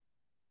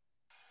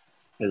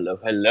Hello,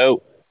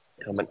 hello.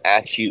 Coming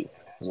at you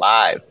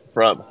live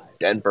from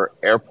Denver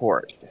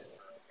Airport.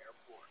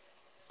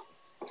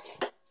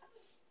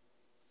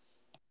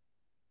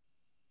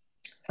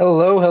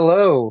 Hello,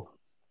 hello.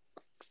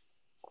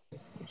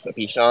 What's up,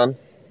 Eshawn?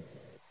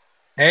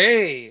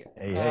 Hey,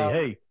 Hey, hey,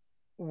 hey.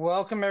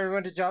 welcome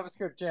everyone to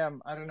JavaScript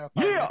Jam. I don't know if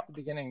I Yeah. missed the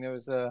beginning. There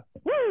was a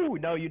Woo.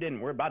 No, you didn't.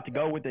 We're about to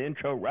go with the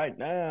intro right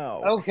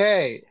now.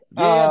 okay.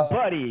 Yeah,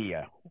 buddy.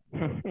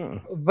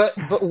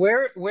 But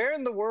where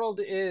in the world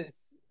is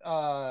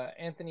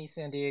Anthony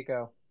San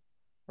Diego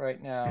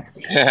right now?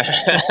 Where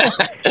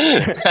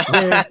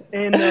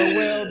in the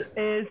world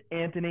is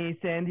Anthony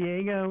San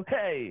Diego?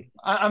 Hey.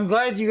 I'm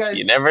glad you You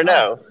guys never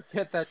know.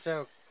 get that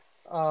joke.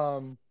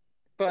 Um,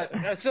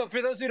 so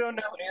for those who don't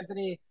know,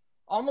 Anthony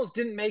almost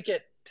didn't make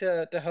it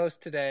to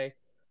host today,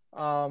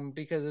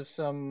 because of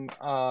some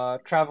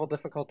travel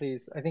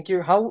difficulties. I think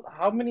you how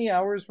many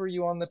hours were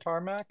you on the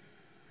tarmac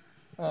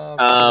before you Well,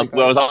 got?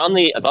 I was on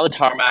the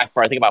tarmac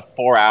for I think about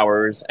 4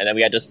 hours, and then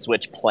we had to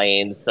switch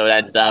planes, so it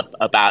ended up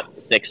about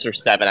 6 or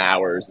 7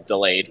 hours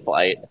delayed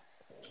flight.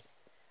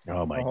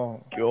 Oh my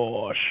Oh,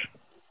 gosh.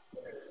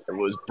 It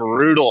was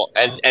brutal,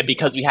 and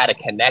because we had a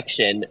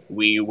connection,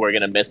 we were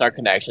gonna miss our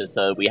connection,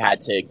 so we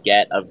had to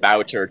get a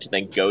voucher to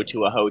then go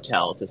to a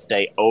hotel to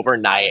stay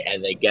overnight,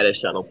 and then get a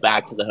shuttle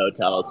back to the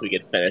hotel so we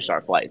could finish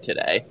our flight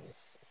today.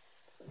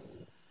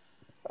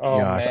 oh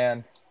Gosh.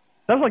 man.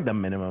 That's like the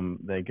minimum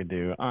they could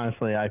do.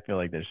 Honestly, I feel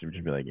like they should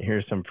just be like,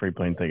 here's some free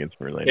plane tickets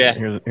for later. Yeah,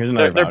 Here's they're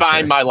another they're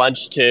buying voucher. my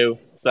lunch too,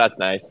 so that's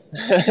nice.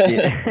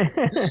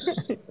 Yeah.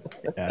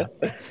 Yeah.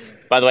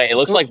 By the way, it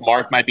looks like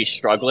Mark might be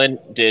struggling.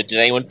 Did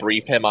anyone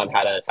brief him on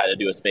how to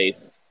do a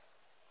space?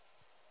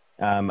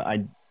 Um,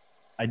 I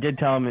I did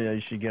tell him that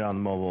you should get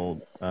on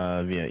mobile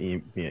via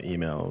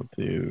email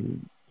to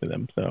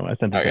them. So I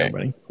sent it to Okay,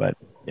 everybody. But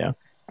yeah,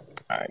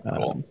 all right,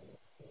 cool. um,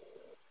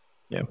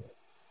 yeah.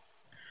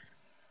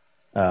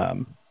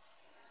 Um,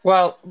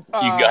 Well, You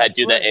can go ahead and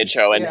do the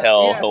intro, and yeah,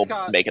 he'll yeah, he'll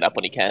Scott. make it up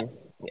when he can.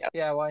 Yeah.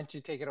 Yeah, why don't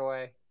you take it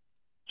away?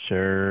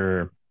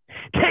 sure.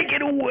 Take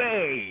it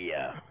away.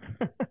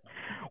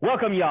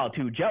 Welcome, y'all,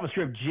 to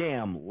JavaScript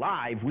Jam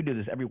Live. We do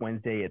this every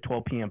Wednesday at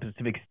 12 p.m.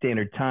 Pacific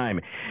Standard Time.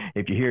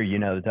 If you're here, you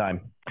know the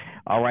time.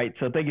 All right,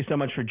 so thank you so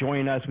much for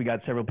joining us. We got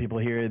several people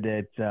here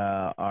that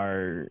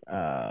are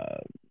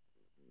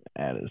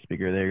add a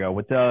speaker. There you go.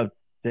 What's up,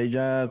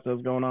 Tejas?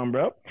 What's going on,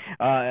 bro?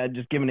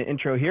 Just giving an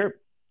intro here.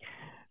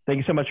 Thank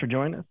you so much for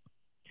joining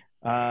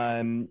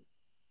us.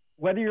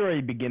 Whether you're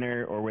a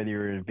beginner or whether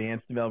you're an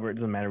advanced developer, it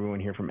doesn't matter. We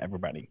want to hear from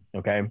everybody,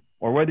 okay?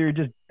 Or whether you're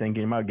just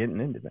thinking about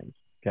getting into things,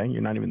 okay?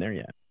 You're not even there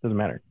yet. It doesn't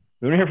matter.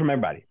 We want to hear from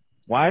everybody.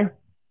 Why?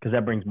 Because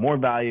that brings more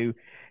value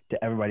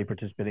to everybody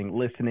participating,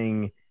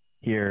 listening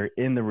here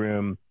in the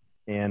room,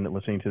 and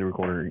listening to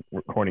the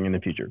recording in the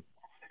future.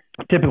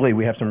 Typically,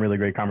 we have some really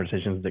great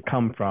conversations that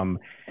come from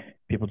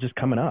people just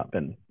coming up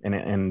and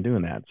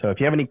doing that. So if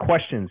you have any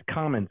questions,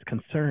 comments,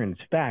 concerns,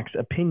 facts,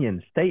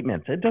 opinions,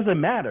 statements, it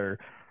doesn't matter.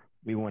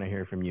 We want to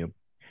hear from you.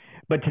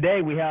 But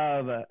today we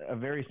have a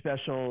very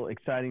special,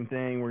 exciting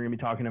thing. We're going to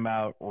be talking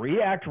about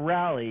React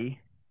Rally.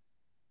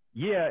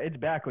 Yeah, it's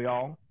back,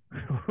 y'all.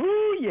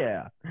 Ooh,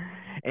 yeah.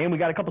 And we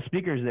got a couple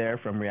speakers there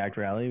from React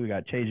Rally. We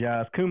got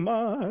Tejas,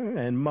 Kumar,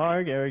 and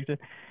Mark Erikson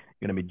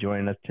going to be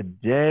joining us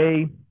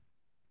today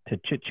to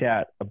chit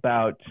chat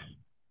about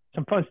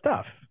some fun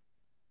stuff.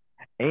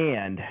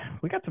 And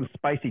we got some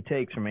spicy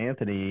takes from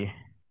Anthony.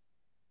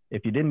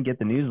 If you didn't get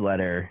the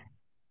newsletter,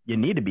 you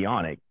need to be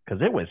on it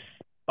because it was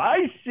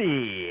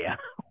spicy.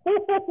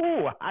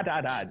 Hot,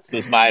 hot, hot.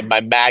 This is my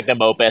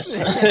magnum opus.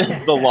 This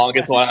is the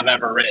longest one I've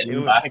ever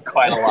written was, by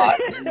quite a lot.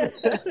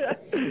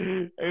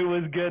 it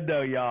was good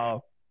though,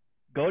 y'all.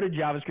 Go to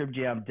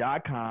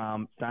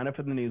javascriptjam.com, sign up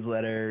for the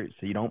newsletter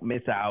so you don't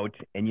miss out.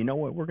 And you know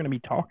what we're going to be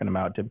talking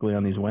about typically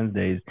on these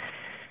Wednesdays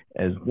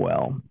as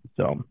well.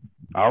 So,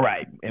 all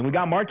right. And we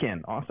got Mark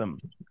in. Awesome.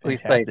 At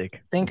least I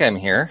Fantastic. think I'm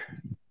here.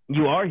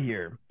 You are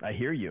here. I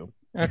hear you.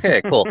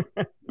 Okay, cool.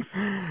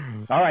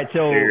 All right.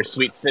 So, Your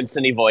sweet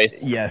Simpson-y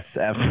voice. yes,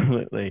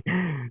 absolutely.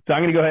 So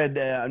I'm going to go ahead.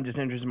 I'm just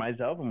introducing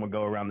myself, and we'll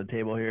go around the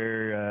table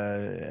here.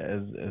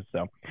 As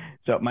so.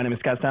 So my name is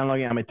Scott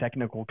Steinlogan. I'm a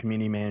technical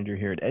community manager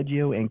here at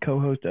Edgio and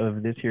co-host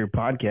of this here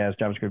podcast,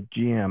 JavaScript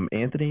GM.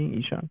 Anthony,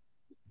 Ishan.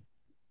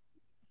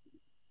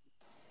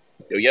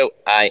 Yo,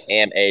 I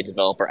am a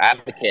developer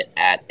advocate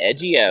at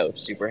Edgio.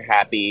 Super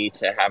happy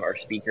to have our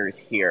speakers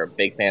here.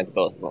 Big fans,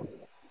 both of them.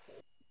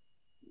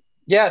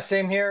 Yeah,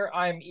 same here.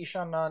 I'm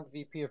Ishan Nand,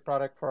 VP of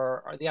Product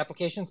for the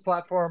applications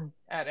platform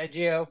at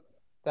Edgio.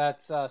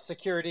 That's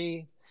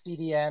security,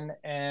 CDN,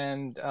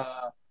 and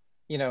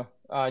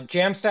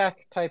Jamstack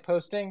type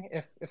hosting,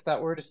 if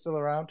that word is still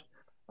around,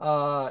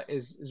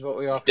 is what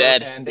we It's offer.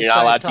 dead. And You're not excited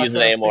to allowed to talk use to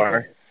it our anymore.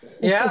 speakers.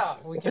 Yeah,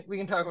 we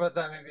can talk about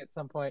that maybe at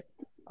some point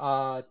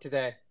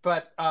today.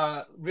 But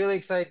really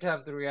excited to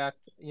have the React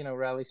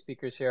Rally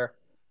speakers here.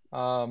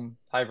 Hi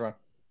everyone.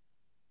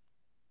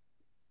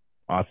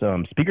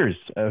 Awesome. Speakers,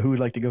 who would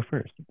like to go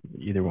first?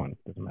 Either one.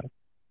 Doesn't matter.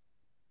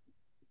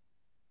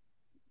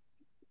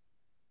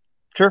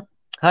 Sure.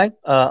 Hi,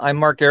 I'm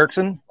Mark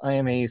Erikson. I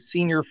am a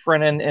senior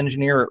front-end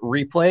engineer at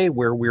Replay,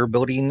 where we're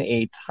building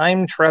a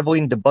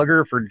time-traveling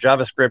debugger for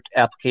JavaScript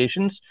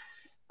applications.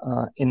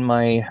 In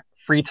my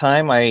free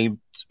time, I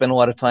spend a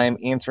lot of time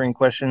answering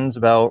questions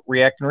about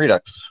React and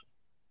Redux.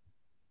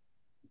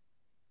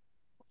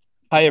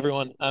 Hi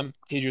everyone, I'm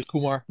Tejas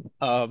Kumar,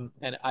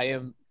 and I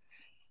am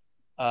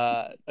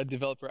a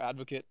developer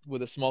advocate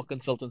with a small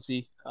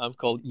consultancy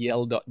called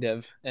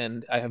Yell.dev,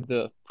 and I have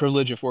the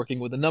privilege of working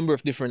with a number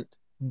of different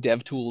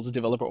dev tools,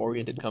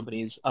 developer-oriented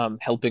companies,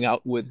 helping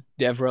out with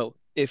DevRel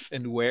if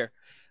and where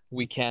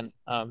we can.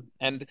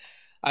 And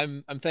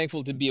I'm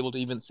thankful to be able to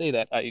even say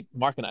that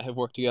Mark and I have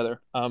worked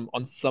together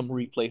on some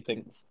replay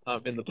things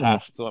in the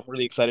past, so I'm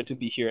really excited to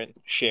be here and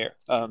share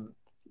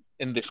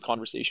in this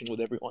conversation with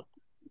everyone.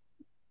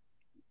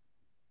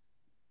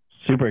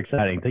 Super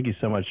exciting. Thank you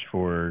so much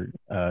for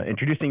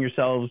introducing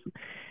yourselves.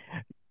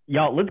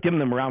 Y'all, let's give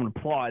them a round of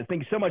applause.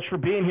 Thank you so much for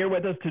being here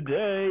with us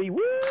today. Woo!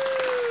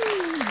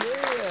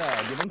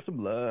 Yeah, give them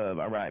some love.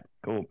 All right,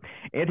 cool.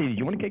 Anthony, do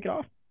you want to kick it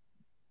off?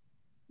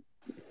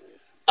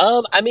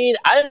 I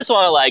just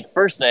want to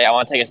first say I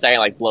want to take a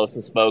second, blow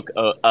some smoke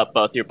up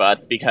both your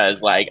butts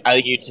because I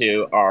think you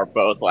two are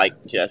both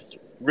just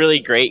really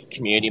great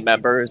community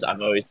members.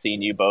 I've always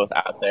seen you both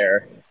out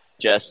there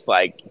just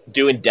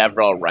doing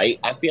DevRel right.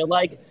 I feel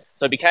like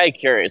so. I'd be kind of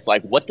curious,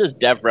 what does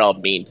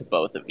DevRel mean to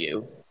both of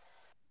you?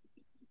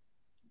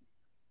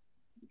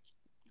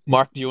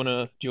 Mark, do you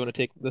wanna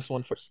take this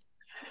one first?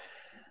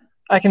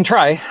 I can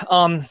try.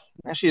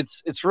 Actually,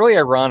 it's really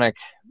ironic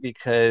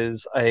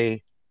because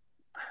I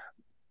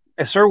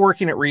started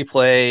working at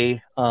Replay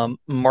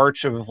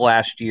March of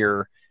last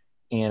year,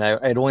 and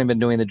I'd only been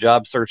doing the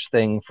job search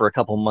thing for a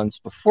couple months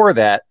before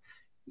that.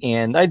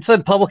 And I'd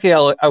said publicly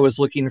I was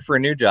looking for a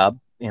new job,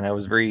 and I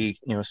was very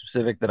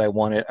specific that I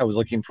was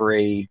looking for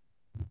a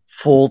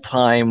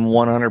full-time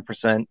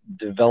 100%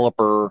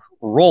 developer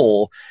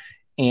role.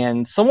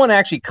 And someone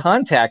actually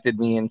contacted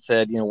me and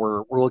said,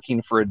 we're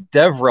looking for a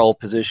DevRel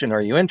position.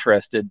 Are you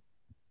interested?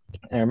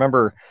 And I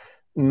remember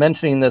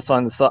mentioning this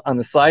on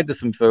the side to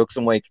some folks.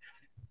 I'm like,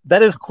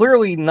 that is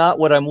clearly not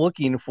what I'm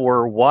looking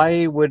for.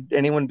 Why would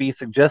anyone be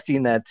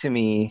suggesting that to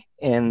me?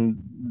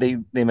 And they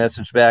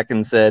messaged back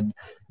and said,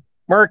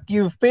 Mark,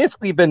 you've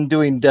basically been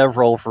doing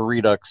DevRel for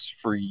Redux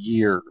for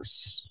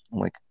years. I'm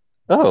like,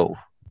 oh,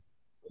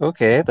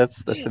 okay,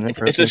 that's an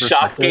interesting. It's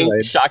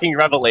a shocking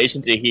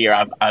revelation to hear.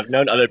 I've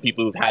known other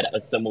people who've had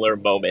a similar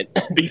moment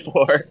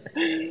before.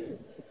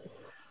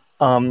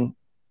 So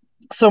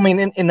I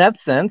mean, in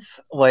that sense,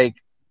 I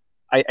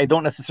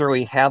don't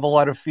necessarily have a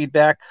lot of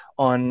feedback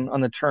on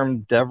the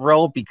term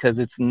DevRel because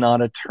it's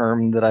not a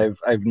term that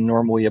I've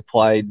normally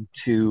applied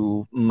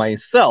to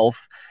myself,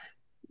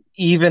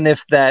 even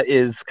if that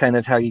is kind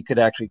of how you could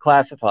actually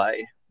classify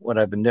what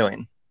I've been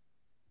doing.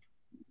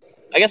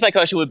 I guess my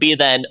question would be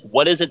then,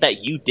 what is it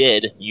that you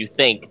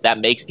think that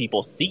makes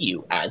people see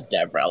you as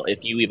DevRel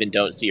if you even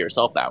don't see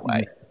yourself that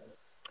way?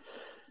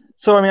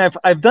 So, I mean,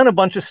 I've done a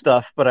bunch of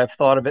stuff, but I've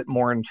thought of it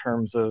more in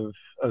terms of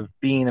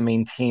being a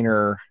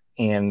maintainer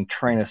and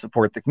trying to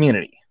support the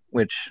community,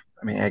 which,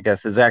 I mean, I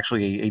guess is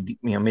actually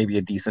maybe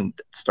a decent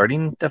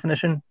starting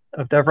definition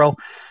of DevRel.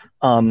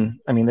 I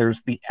mean,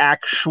 there's the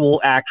actual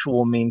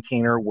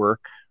maintainer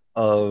work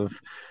of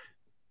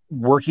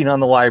working on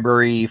the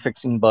library,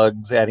 fixing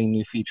bugs, adding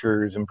new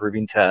features,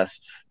 improving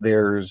tests.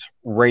 There's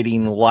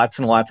writing lots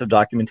and lots of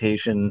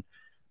documentation.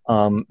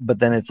 But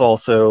then it's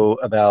also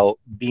about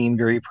being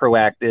very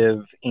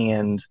proactive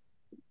and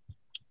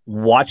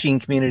watching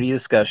community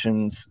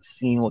discussions,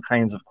 seeing what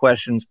kinds of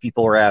questions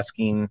people are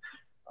asking,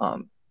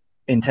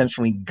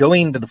 intentionally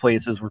going to the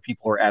places where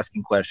people are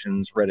asking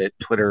questions, Reddit,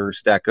 Twitter,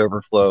 Stack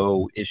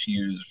Overflow,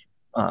 issues,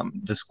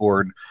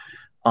 Discord,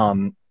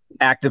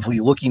 actively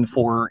looking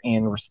for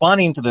and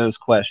responding to those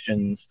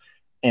questions,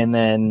 and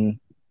then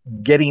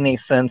getting a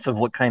sense of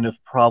what kind of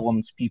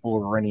problems people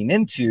are running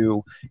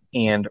into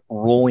and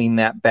rolling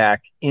that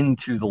back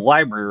into the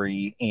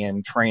library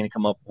and trying to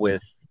come up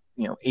with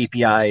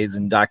APIs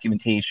and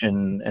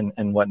documentation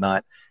and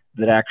whatnot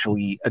that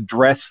actually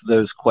address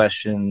those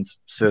questions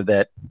so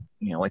that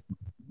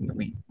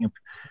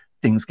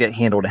things get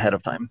handled ahead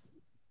of time.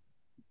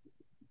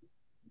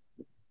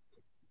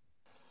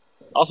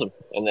 Awesome.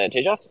 And then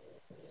Tejas?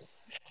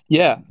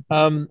 Yeah.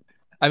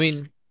 I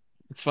mean,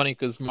 it's funny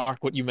because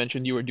Mark, what you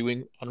mentioned you were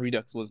doing on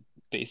Redux was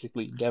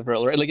basically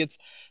DevRel, right?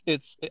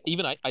 It's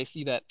even I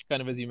see that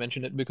kind of as you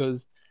mentioned it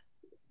because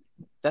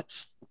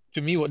that's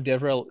to me what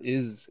DevRel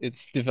is.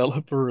 It's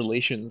developer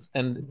relations,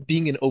 and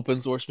being an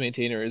open source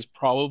maintainer is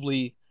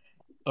probably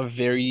a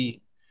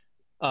very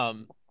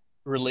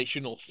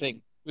relational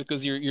thing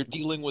because you're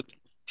dealing with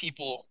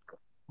people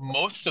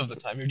most of the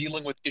time. You're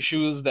dealing with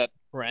issues that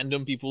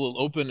random people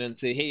will open and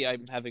say, hey,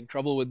 I'm having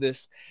trouble with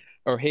this,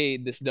 or hey,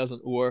 this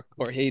doesn't work,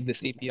 or hey, this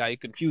API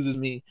confuses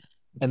me.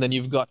 And then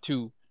you've got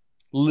to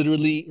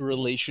literally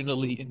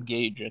relationally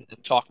engage and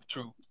talk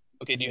through,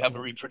 okay, do you have a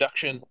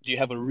reproduction? Do you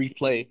have a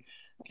replay?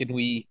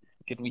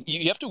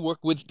 You have to work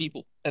with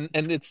people. And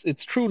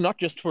it's true not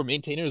just for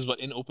maintainers, but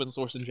in open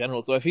source in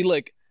general. So I feel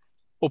like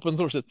open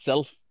source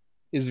itself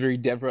is very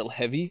DevRel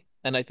heavy,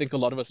 and I think a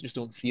lot of us just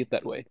don't see it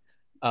that way.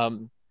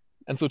 Um,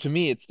 and so to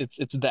me, it's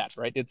that,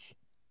 right?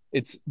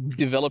 It's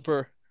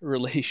developer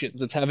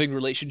relations. It's having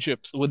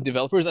relationships with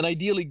developers, and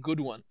ideally good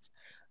ones.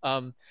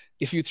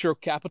 If you throw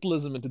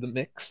capitalism into the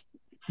mix,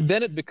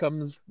 then it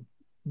becomes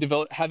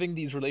having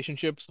these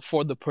relationships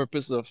for the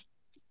purpose of,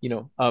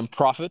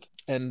 profit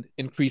and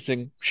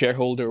increasing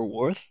shareholder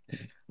worth,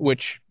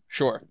 which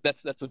sure,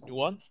 that's a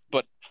nuance,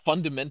 but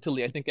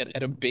fundamentally, I think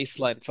at a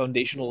baseline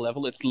foundational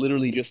level, it's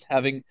literally just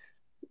having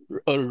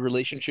a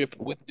relationship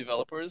with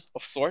developers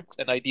of sorts,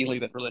 and ideally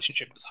that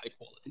relationship is high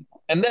quality.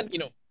 And then,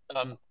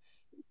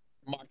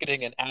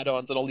 marketing and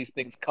add-ons and all these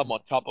things come on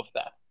top of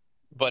that.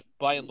 But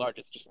by and large,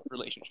 it's just a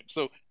relationship.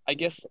 So I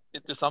guess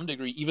to some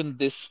degree, even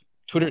this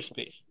Twitter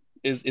space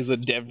is a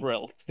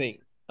DevRel thing.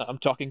 I'm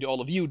talking to all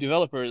of you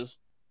developers,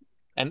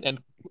 and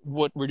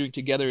what we're doing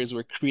together is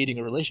we're creating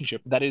a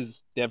relationship that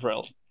is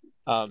DevRel.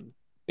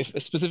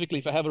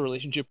 If I have a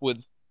relationship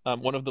with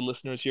one of the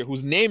listeners here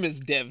whose name is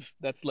Dev,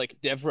 that's like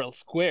DevRel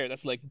Square.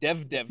 That's like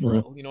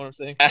DevRel. You know what I'm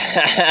saying?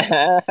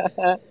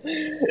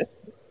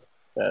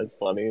 That's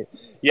funny.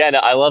 Yeah, no,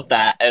 I love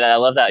that, and I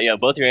love that.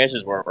 Both your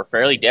answers were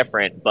fairly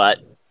different, but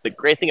the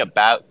great thing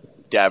about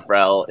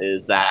DevRel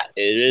is that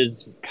it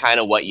is kind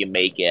of what you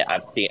make it.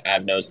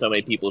 I've known so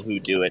many people who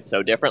do it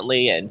so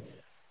differently and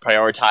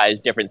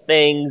prioritize different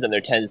things, and there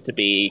tends to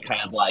be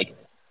kind of like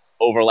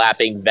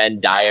overlapping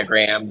Venn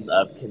diagrams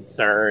of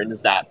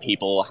concerns that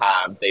people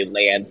have. They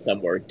land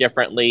somewhere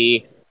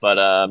differently, but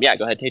yeah,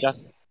 go ahead,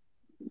 Tejas.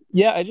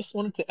 Yeah, I just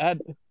wanted to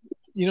add,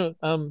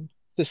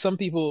 to some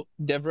people,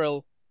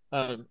 DevRel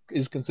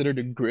is considered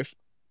a grift.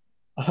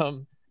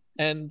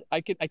 And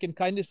I can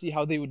kind of see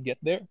how they would get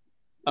there.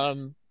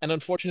 And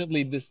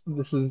unfortunately, this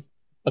is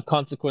a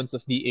consequence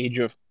of the age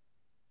of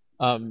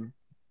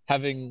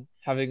having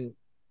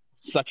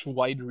such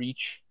wide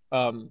reach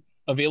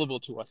available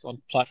to us on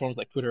platforms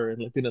like Twitter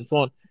and LinkedIn and so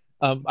on.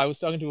 I was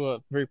talking to a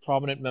very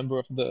prominent member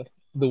of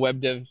the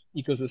web dev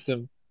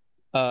ecosystem,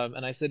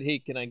 and I said, "Hey,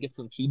 can I get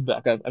some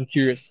feedback? I'm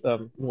curious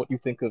what you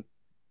think of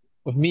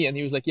me." And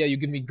he was like, "Yeah, you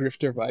give me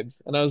grifter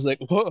vibes." And I was like,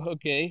 "Whoa,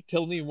 okay,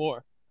 tell me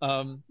more."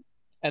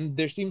 And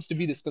there seems to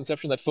be this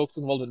conception that folks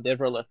involved in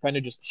DevRel are kind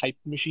of just hype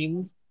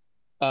machines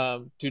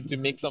to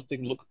make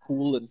something look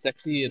cool and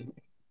sexy. And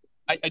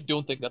I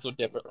don't think that's what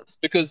DevRel is,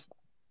 because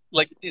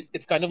like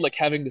it's kind of like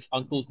having this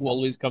uncle who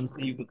always comes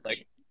to you with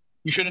like,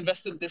 you should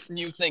invest in this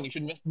new thing. You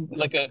should invest in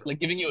like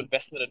giving you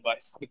investment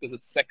advice because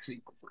it's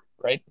sexy,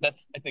 right?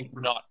 That's, I think,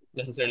 not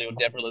necessarily what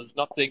DevRel is. It's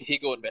not saying, hey,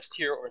 go invest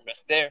here or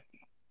invest there,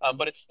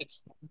 but it's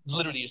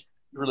literally just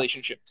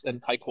relationships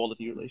and high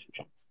quality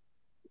relationships.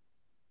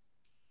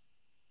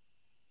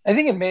 I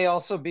think it may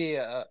also be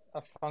a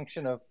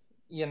function of,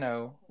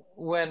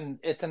 when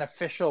it's an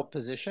official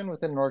position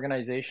within an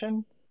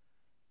organization,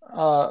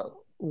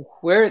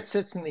 where it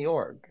sits in the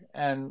org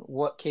and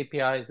what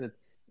KPIs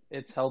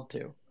it's held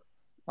to.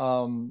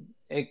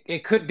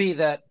 It could be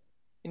that,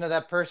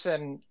 that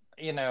person,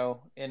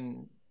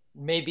 in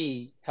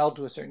maybe held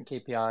to a certain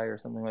KPI or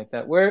something like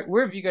that.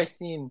 Where have you guys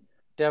seen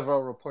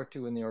DevRel report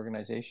to in the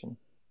organization?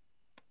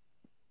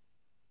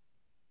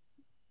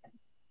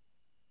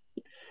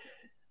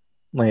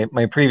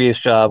 My previous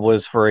job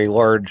was for a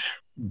large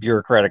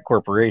bureaucratic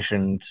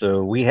corporation,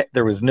 so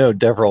there was no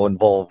DevRel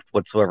involved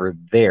whatsoever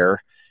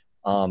there.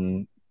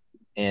 And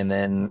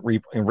then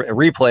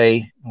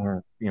Replay,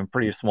 or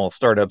pretty small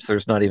startups,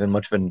 there's not even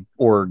much of an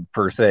org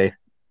per se.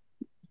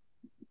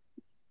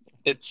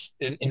 It's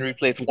in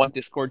Replay. It's one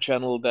Discord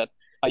channel that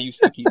I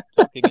used to keep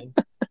talking in.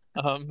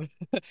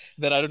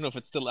 That I don't know if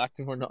it's still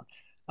active or not.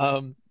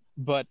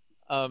 But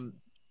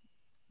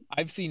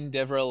I've seen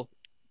DevRel.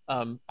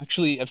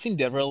 Actually, I've seen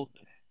DevRel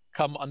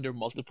come under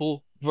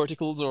multiple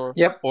verticals or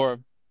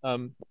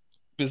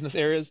business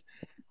areas.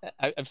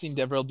 I've seen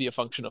DevRel be a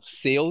function of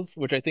sales,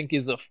 which I think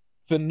is a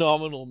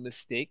phenomenal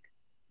mistake.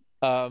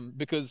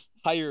 Because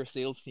hire a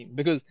sales team.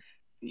 Because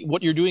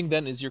what you're doing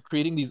then is you're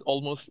creating these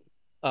almost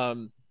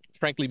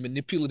frankly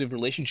manipulative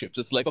relationships.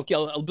 It's like, okay,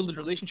 I'll build a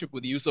relationship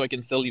with you so I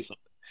can sell you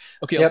something.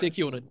 Okay, I'll take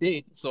you on a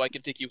date so I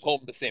can take you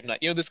home the same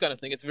night. This kind of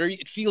thing.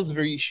 It feels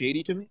very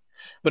shady to me,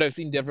 but I've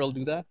seen DevRel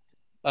do that,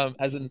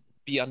 as in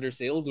be under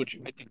sales, which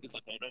I think is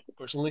like,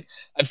 personally.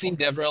 I've seen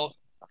DevRel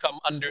come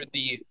under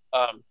the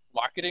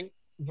marketing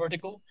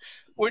vertical,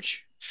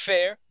 which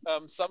fair.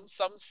 Some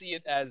see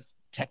it as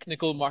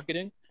technical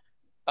marketing,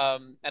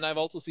 and I've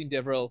also seen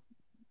DevRel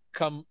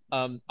come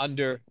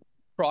under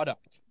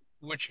product,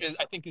 which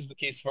I think is the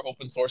case for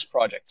open source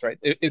projects, right?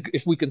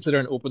 If we consider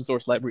an open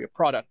source library a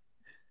product,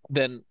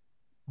 then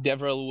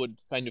DevRel would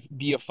kind of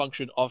be a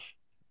function of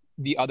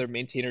the other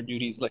maintainer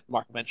duties, like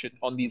Mark mentioned,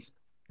 on these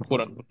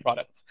quote unquote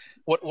products.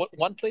 What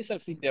one place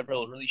I've seen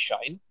DevRel really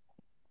shine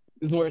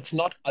is where it's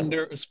not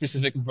under a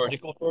specific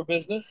vertical for a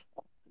business,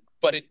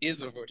 but it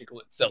is a vertical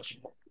itself,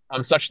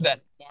 such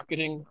that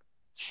marketing,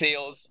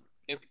 sales,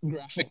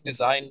 graphic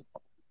design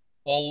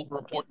all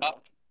report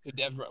up to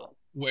DevRel,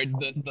 where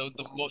the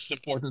most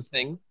important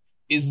thing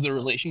is the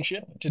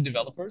relationship to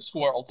developers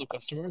who are also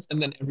customers,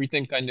 and then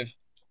everything kind of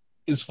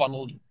is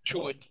funneled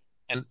to it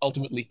and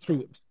ultimately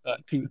through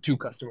it to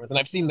customers. And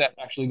I've seen that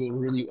actually go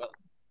really well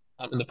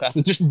in the past.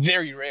 It's just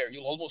very rare.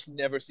 You'll almost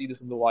never see this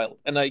in the wild.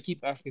 And I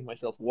keep asking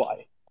myself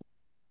why.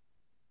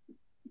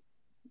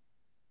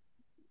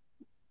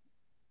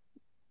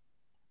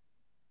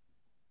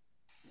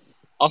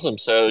 Awesome.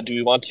 So, do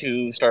we want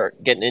to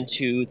start getting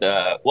into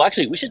the? Well,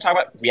 actually, we should talk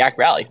about React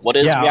Rally. What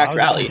is React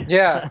Rally?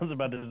 Yeah. I was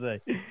about to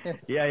say.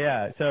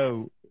 Yeah.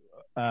 So,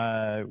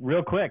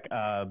 real quick,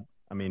 I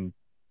mean,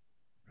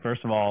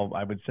 first of all,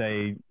 I would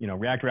say,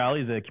 React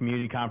Rally is a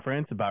community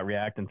conference about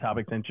React and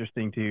topics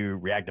interesting to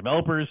React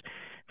developers,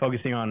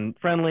 focusing on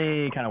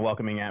friendly, kind of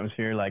welcoming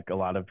atmosphere like a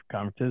lot of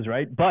conferences,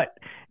 right? But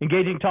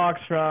engaging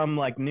talks from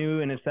like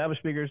new and established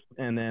speakers,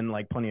 and then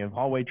like plenty of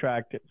hallway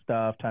track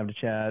stuff, time to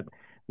chat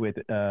with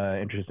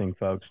interesting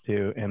folks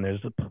too. And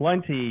there's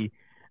plenty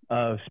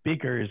of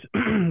speakers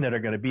that are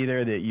going to be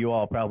there that you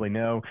all probably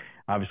know.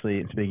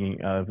 Obviously, speaking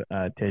of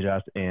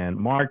Tejas and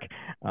Mark,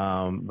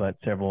 but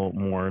several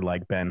more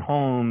like Ben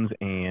Holmes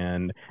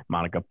and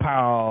Monica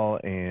Powell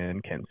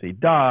and Kent C.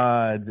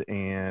 Dodds,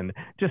 and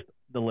just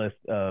the list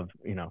of,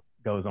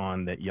 goes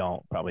on that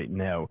y'all probably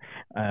know.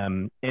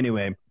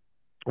 Anyway,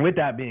 with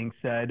that being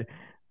said,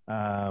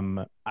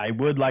 I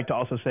would like to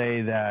also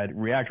say that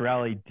React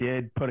Rally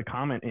did put a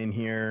comment in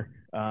here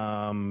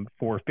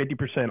for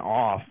 50%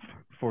 off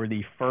for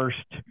the first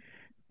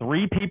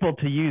 3 people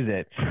to use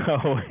it.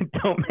 So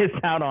don't miss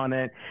out on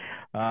it.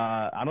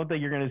 I don't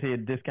think you're going to see a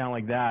discount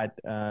like that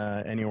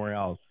anywhere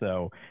else.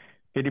 So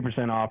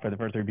 50% off for the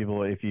first 3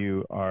 people if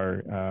you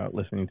are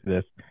listening to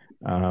this.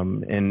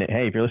 And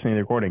hey, if you're listening to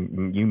the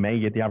recording, you may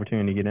get the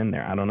opportunity to get in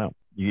there. I don't know.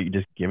 You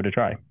just give it a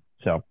try.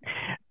 So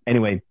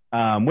anyway,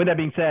 with that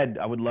being said,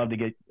 I would love to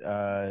get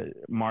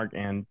Mark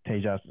and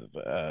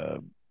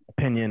Tejas'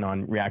 opinion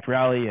on React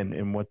Rally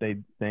and what they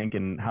think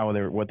and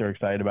what they're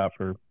excited about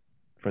for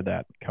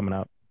that coming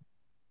up.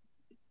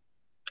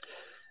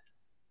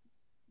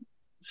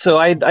 So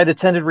I'd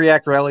attended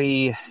React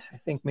Rally, I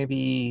think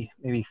maybe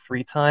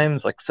 3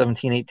 times, like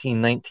 17, 18,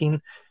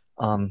 19,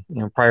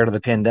 prior to the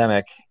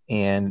pandemic,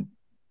 and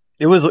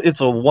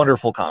it's a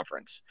wonderful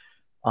conference.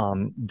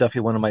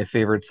 Definitely one of my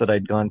favorites that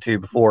I'd gone to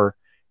before,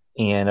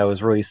 and I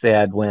was really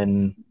sad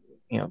when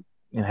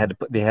they had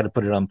to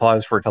put it on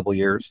pause for a couple of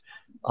years.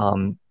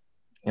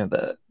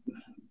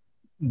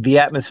 The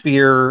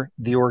atmosphere,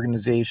 the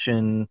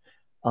organization,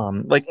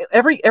 like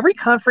every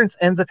conference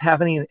ends up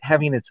having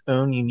its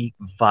own unique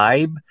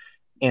vibe,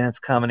 and it's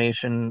a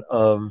combination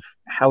of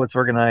how it's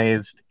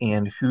organized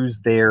and who's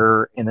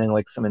there, and then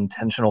like some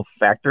intentional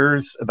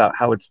factors about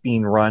how it's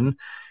being run.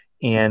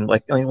 And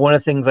one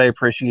of the things I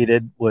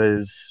appreciated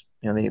was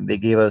they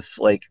gave us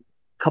like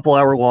a couple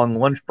hour long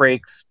lunch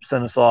breaks,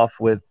 sent us off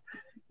with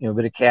a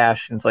bit of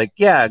cash, and it's like,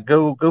 yeah,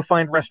 go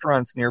find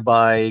restaurants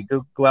nearby,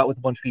 go out with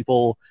a bunch of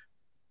people,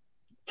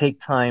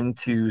 take time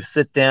to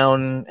sit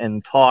down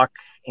and talk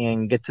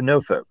and get to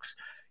know folks.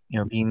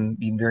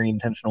 Being very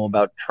intentional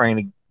about trying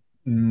to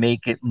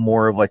make it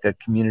more of like a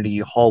community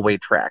hallway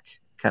track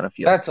kind of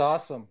feel. That's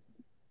awesome.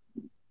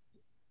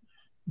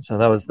 So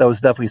that was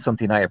definitely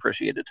something I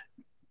appreciated.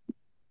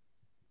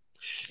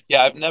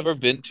 Yeah, I've never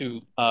been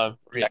to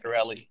React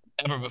Rally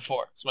ever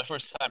before. It's my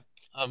first time.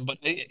 But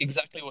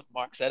exactly what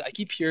Mark said, I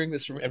keep hearing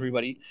this from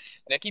everybody,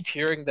 and I keep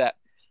hearing that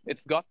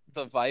it's got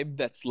the vibe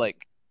that's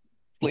like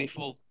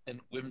playful and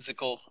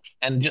whimsical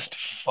and just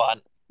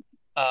fun.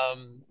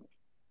 And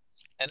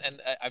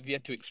I've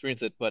yet to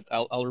experience it, but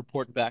I'll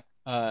report back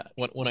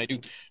when I do.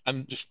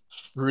 I'm just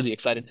really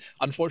excited.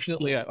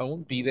 Unfortunately, I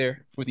won't be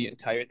there for the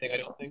entire thing, I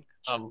don't think.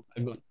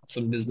 I've got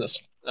some business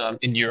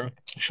in Europe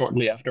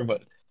shortly after,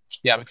 but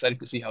yeah, I'm excited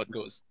to see how it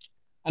goes.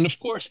 And of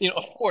course,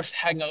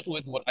 hang out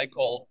with what I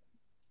call,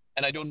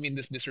 and I don't mean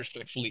this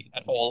disrespectfully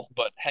at all,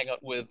 but hang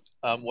out with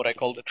what I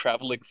call the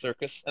traveling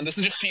circus. And this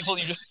is just people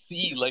you just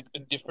see like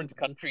in different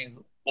countries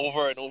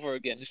over and over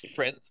again, just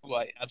friends who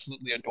I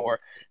absolutely adore,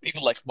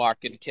 people like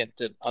Mark and Kent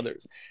and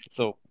others.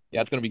 So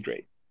yeah, it's going to be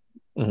great.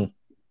 Mm-hmm.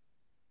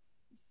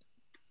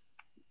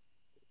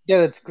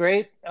 Yeah, that's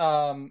great.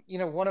 One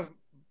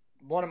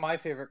of my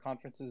favorite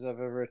conferences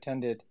I've ever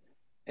attended,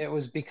 it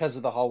was because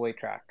of the hallway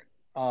track.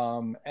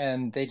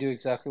 And they do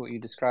exactly what you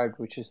described,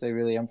 which is they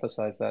really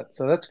emphasize that.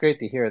 So that's great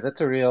to hear.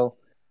 That's a real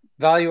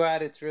value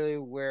add. It's really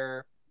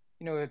where,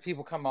 if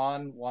people come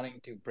on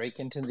wanting to break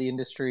into the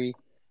industry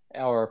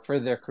or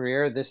further their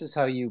career, this is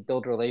how you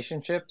build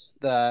relationships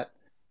that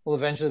will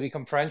eventually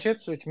become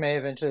friendships, which may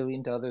eventually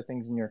lead to other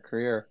things in your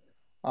career,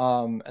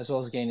 as well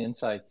as gain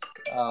insights.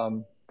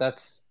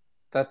 That's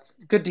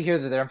good to hear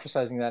that they're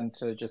emphasizing that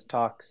instead of just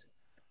talks.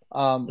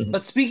 Mm-hmm.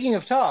 But speaking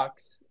of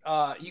talks,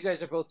 you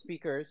guys are both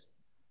speakers.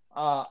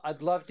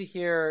 I'd love to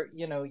hear,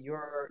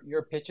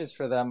 your pitches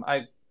for them.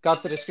 I've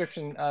got the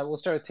description. We'll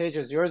start with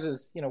Tejas. Yours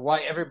is,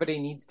 why everybody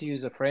needs to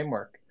use a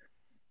framework.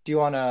 Do you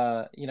want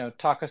to,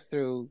 talk us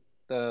through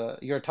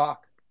your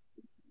talk?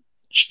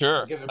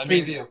 Sure. Give a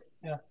preview.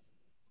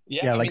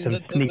 Yeah, like some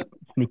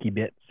sneaky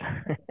bits.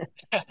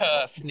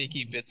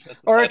 Sneaky bits. That's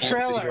or a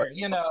trailer,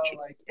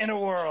 like in a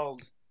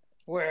world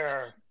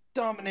where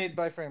dominated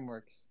by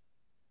frameworks.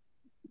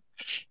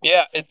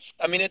 Yeah, it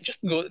just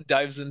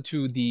dives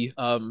into the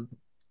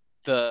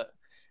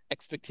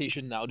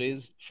expectation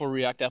nowadays for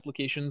React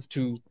applications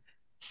to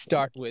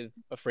start with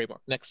a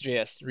framework,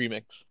 Next.js,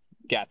 Remix,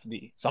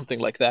 Gatsby, something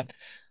like that.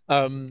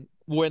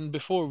 When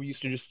before we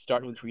used to just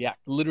start with React.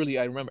 Literally,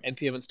 I remember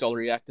npm install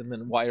React and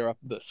then wire up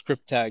the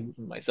script tags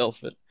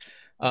myself.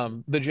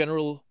 And the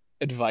general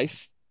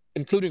advice,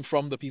 including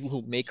from the people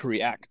who make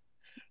React,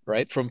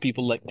 right? From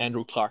people like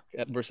Andrew Clark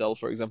at Vercel,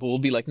 for example, will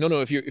be like, no,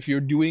 no, if you're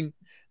doing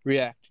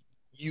React,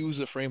 use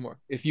a framework.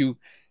 If you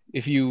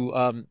if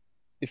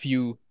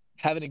you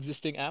have an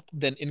existing app,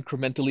 then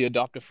incrementally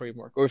adopt a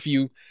framework. Or if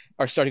you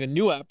are starting a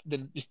new app,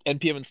 then just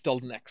npm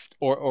install next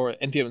or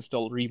npm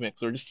install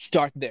remix or just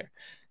start there.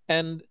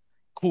 And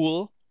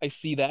cool, I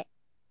see that.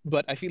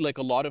 But I feel like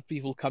a lot of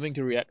people coming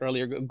to React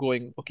earlier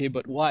going, okay,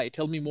 but why?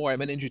 Tell me more.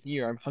 I'm an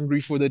engineer. I'm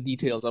hungry for the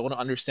details. I want to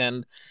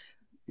understand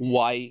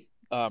why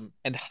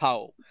and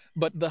how.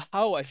 But the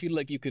how, I feel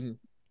like you can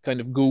kind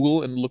of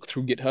Google and look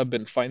through GitHub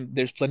and find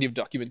there's plenty of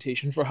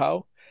documentation for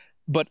how.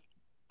 But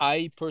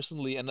I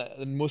personally, and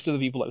most of the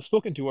people I've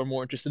spoken to are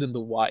more interested in the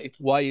why.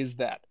 Why is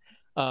that?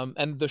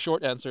 And the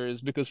short answer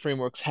is because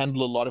frameworks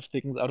handle a lot of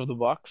things out of the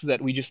box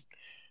that we just,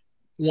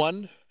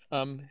 one,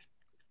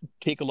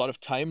 take a lot of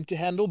time to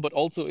handle, but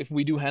also if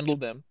we do handle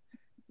them,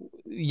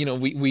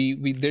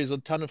 we there's a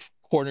ton of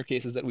corner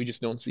cases that we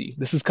just don't see.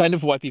 This is kind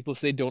of why people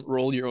say don't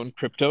roll your own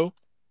crypto.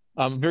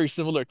 Very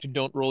similar to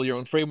don't roll your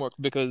own framework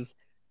because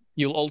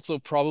you'll also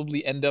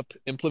probably end up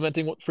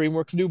implementing what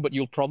frameworks do, but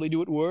you'll probably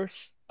do it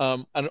worse.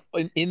 And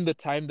in the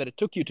time that it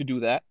took you to do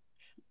that,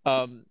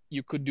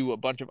 you could do a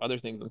bunch of other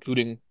things,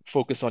 including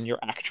focus on your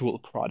actual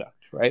product,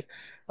 right?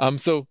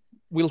 So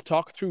we'll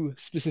talk through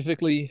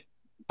specifically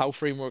how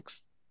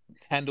frameworks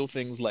handle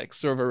things like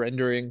server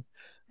rendering,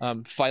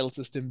 file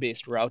system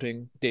based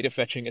routing, data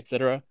fetching,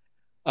 etc.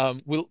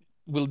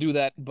 We'll do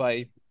that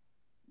by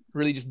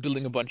really just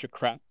building a bunch of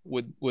crap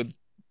with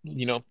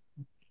you know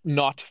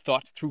not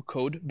thought through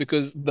code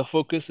because the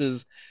focus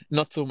is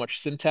not so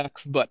much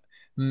syntax but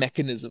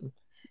mechanism.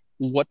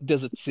 What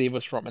does it save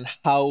us from, and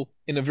how,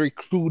 in a very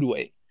crude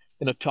way,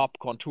 in a top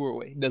contour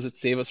way, does it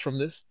save us from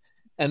this?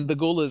 And the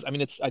goal is,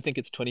 I think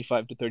it's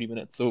 25 to 30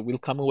 minutes, so we'll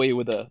come away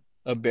with a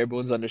bare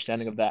bones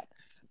understanding of that.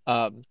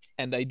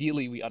 And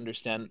ideally, we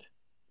understand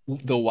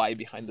the why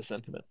behind the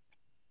sentiment.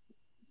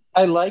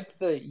 I like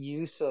the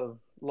use of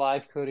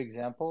live code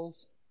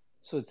examples.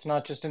 So it's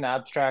not just an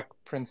abstract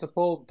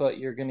principle, but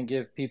you're going to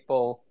give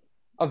people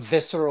a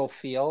visceral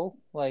feel.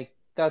 Like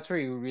that's where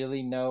you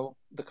really know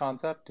the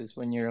concept is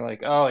when you're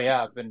like, oh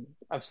yeah,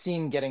 I've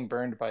seen getting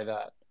burned by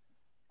that.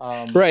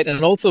 Right,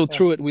 and also Yeah.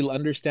 through it, we'll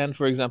understand,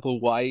 for example,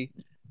 why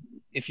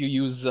if you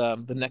use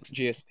the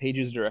Next.js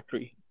pages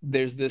directory,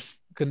 there's this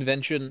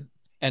convention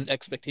and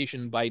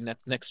expectation by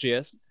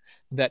Next.js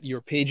that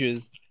your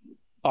pages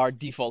are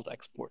default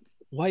exports.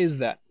 Why is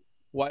that?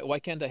 Why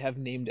can't I have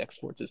named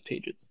exports as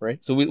pages,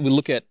 right? So we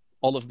look at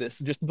all of this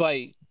just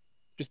by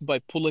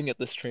pulling at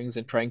the strings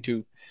and trying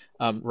to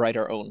write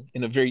our own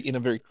in a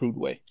very crude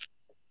way.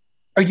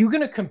 Are you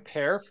going to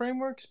compare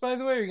frameworks, by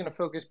the way, or are you going to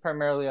focus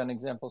primarily on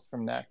examples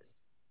from Next?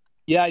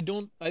 Yeah, I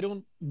don't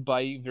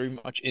buy very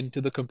much into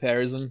the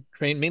comparison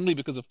train, mainly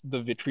because of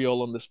the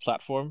vitriol on this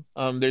platform.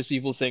 There's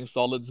people saying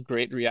Solid's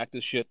great, React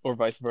is shit, or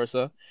vice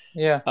versa.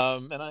 Yeah.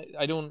 And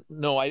I don't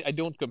know. I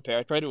don't compare.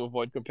 I try to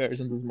avoid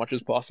comparisons as much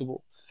as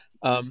possible.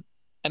 Um,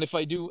 and if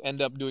I do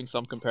end up doing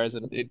some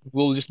comparison, it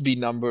will just be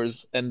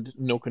numbers and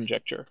no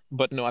conjecture.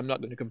 But no, I'm not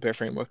going to compare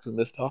frameworks in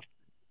this talk.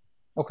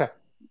 Okay.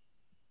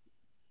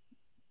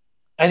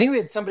 I think we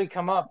had somebody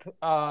come up.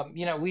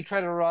 We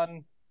try to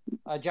run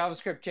a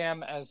JavaScript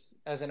Jam as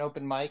an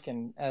open mic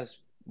and as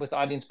with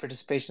audience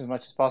participation as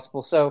much as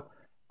possible. So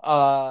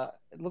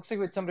it looks like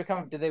we had somebody come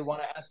up. Did they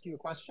want to ask you a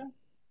question?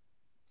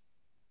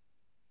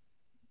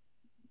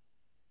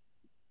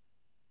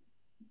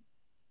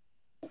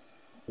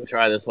 We'll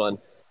try this one.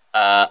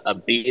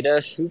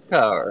 Abida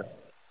Shukar.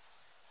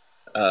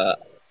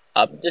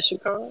 Abda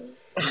Shukar?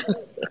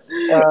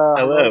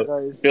 Hello.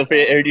 guys. Feel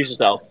free to introduce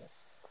yourself.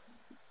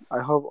 I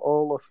hope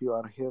all of you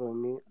are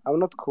hearing me. I'm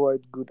not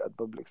quite good at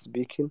public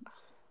speaking.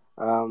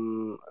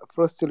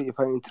 Firstly, if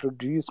I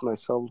introduce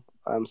myself,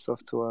 I'm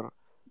software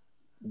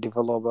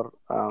developer.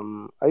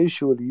 I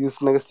usually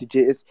use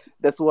Next.js.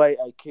 That's why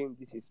I came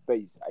this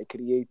space. I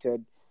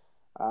created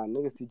a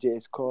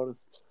Next.js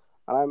course,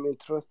 and I'm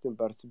interested in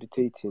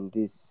participating in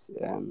this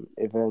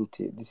event,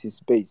 this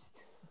space.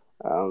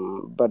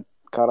 But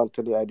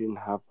currently, I didn't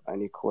have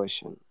any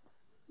question.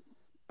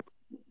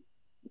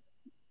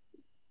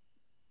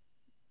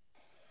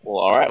 Well,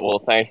 all right. Well,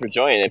 thanks for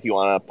joining. If you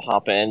want to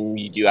pop in,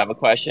 you do have a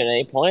question at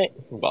any point,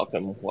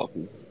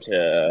 welcome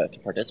to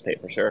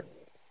participate for sure.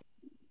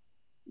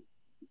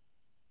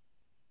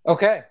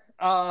 Okay.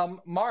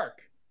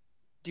 Mark,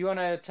 do you want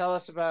to tell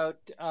us about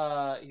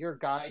your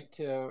guide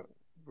to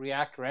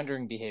React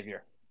rendering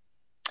behavior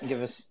and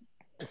give us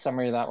a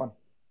summary of that one?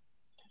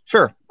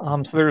 Sure.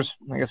 So there's,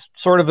 I guess,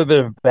 sort of a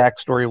bit of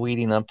backstory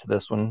leading up to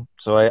this one.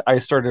 So I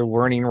started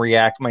learning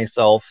React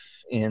myself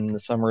in the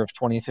summer of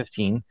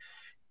 2015.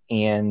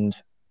 And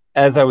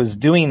as I was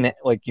doing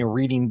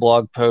reading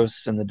blog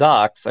posts and the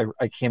docs,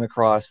 I came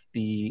across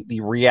the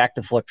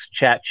Reactive Flux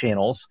chat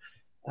channels,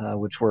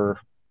 which were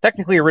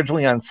technically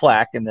originally on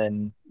Slack and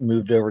then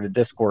moved over to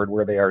Discord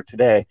where they are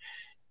today.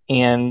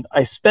 And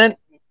I spent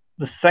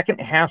the second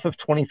half of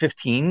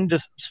 2015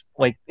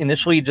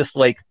 initially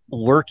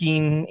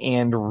lurking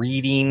and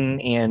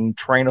reading and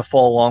trying to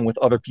follow along with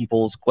other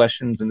people's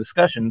questions and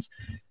discussions.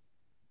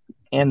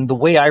 And the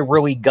way I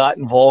really got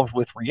involved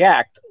with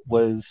React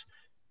was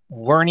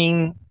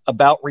learning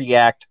about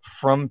React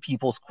from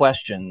people's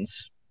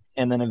questions,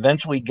 and then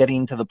eventually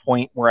getting to the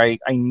point where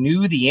I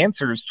knew the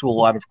answers to a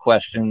lot of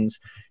questions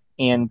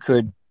and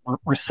could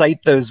recite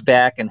those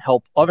back and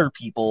help other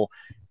people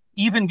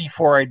even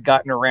before I'd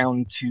gotten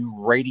around to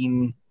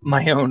writing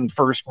my own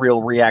first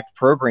real React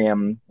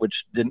program,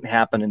 which didn't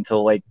happen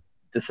until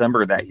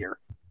December that year.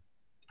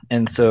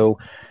 And so,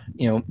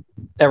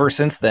 ever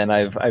since then,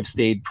 I've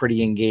stayed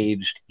pretty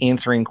engaged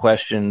answering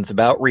questions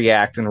about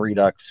React and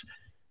Redux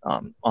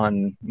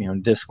on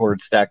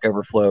Discord, Stack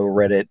Overflow,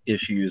 Reddit,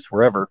 issues,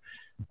 wherever.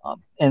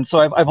 And so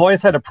I've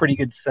always had a pretty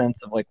good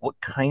sense of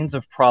what kinds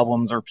of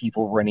problems are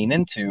people running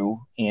into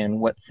and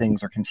what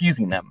things are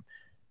confusing them.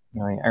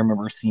 I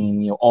remember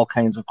seeing all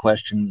kinds of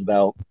questions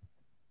about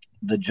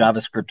the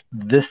JavaScript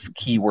this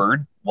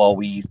keyword while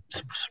we're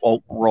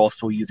all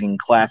still using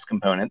class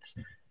components.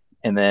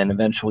 And then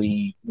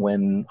eventually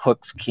when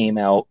hooks came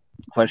out,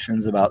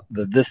 questions about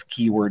the this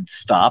keyword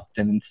stopped,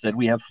 and instead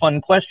we have fun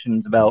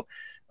questions about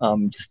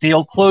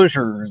stale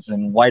closures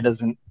and why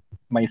doesn't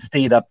my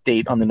state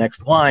update on the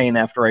next line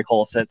after I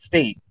call set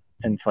state,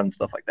 and fun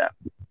stuff like that.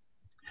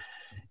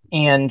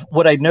 And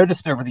what I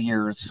noticed over the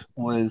years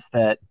was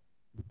that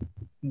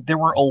there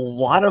was a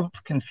lot of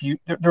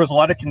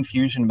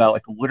confusion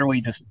about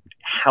literally just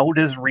how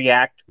does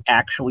React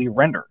actually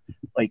render?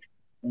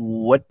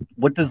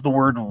 What does the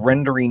word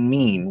rendering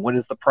mean? What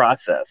is the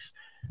process?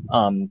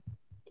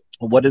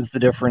 What is the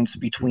difference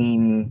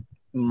between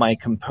my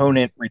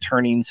component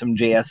returning some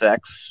JSX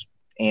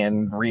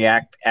and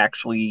React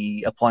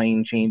actually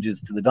applying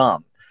changes to the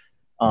DOM?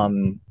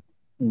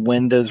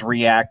 When does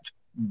React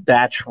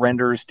batch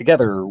renders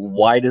together?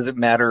 Why does it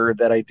matter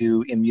that I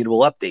do immutable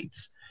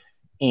updates?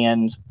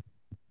 And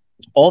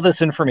all this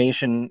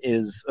information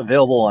is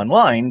available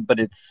online,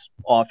 but it's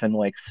often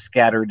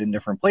scattered in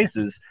different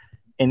places.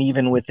 And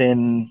even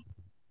within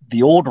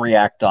the old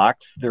React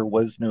docs, there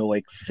was no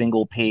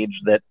single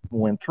page that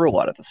went through a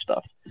lot of the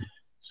stuff.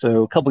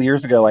 So a couple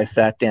years ago, I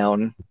sat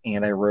down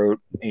and I wrote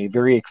a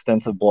very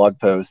extensive blog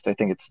post. I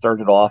think it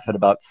started off at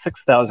about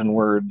 6,000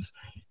 words,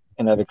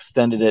 and I've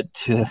extended it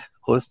to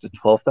close to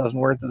 12,000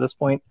 words at this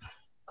point,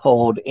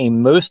 called A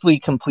Mostly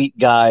Complete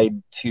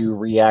Guide to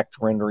React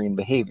Rendering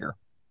Behavior.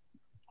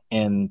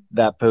 And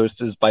that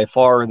post is by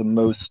far the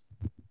most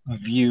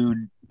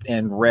viewed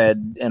and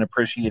read and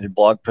appreciated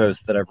blog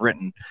post that I've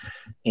written.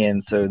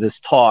 And so this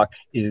talk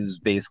is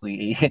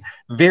basically a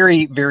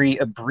very, very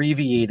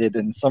abbreviated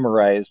and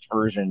summarized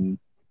version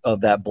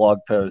of that blog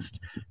post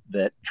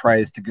that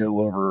tries to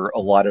go over a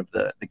lot of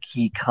the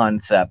key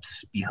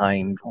concepts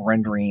behind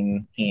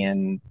rendering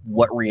and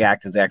what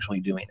React is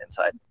actually doing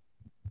inside.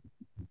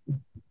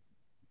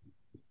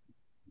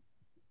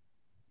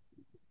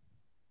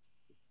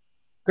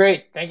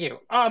 Great, thank you.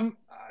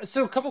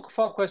 So a couple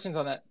follow-up questions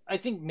on that. I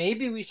think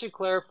maybe we should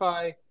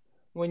clarify,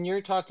 when you're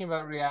talking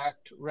about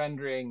React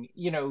rendering,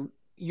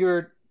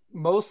 you're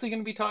mostly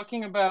going to be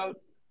talking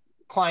about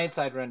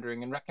client-side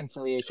rendering and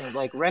reconciliation,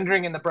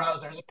 rendering in the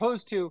browser, as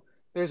opposed to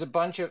there's a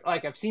bunch of,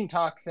 I've seen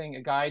talks saying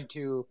a guide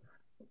to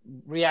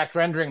React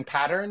rendering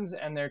patterns,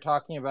 and they're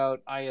talking about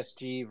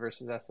ISG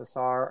versus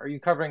SSR. Are you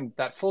covering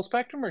that full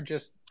spectrum or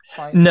just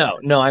client?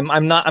 No,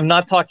 I'm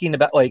not talking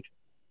about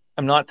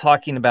I'm not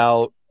talking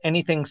about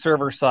anything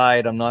server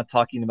side. I'm not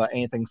talking about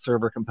anything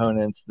server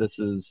components. This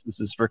is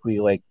strictly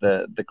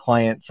the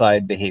client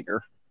side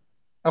behavior.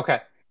 Okay,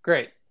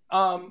 great.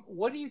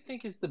 What do you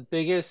think is the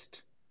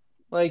biggest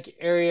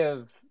area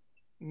of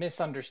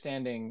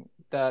misunderstanding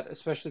that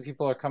especially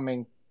people are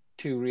coming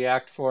to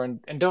React for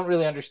and don't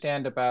really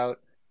understand about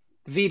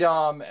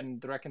VDOM and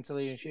the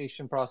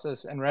reconciliation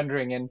process and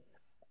rendering? And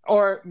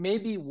or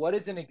maybe what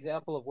is an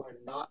example of where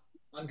not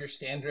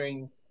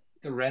understanding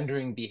the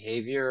rendering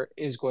behavior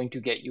is going to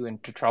get you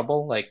into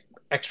trouble, like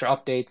extra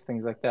updates,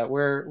 things like that?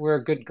 Where are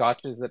good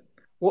gotchas that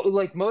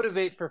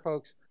motivate for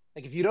folks?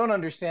 If you don't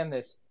understand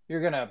this,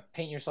 you're going to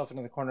paint yourself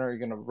into the corner, you're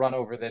going to run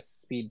over this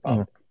speed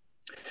bump.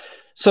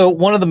 So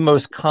one of the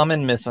most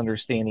common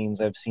misunderstandings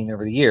I've seen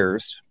over the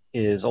years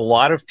is a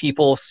lot of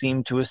people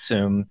seem to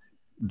assume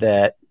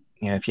that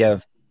if you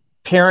have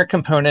parent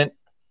component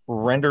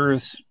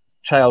renders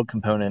child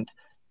component,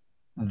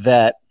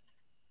 that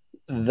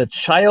the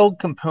child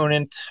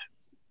component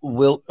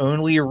will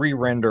only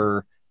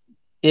re-render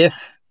if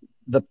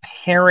the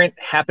parent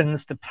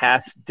happens to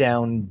pass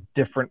down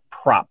different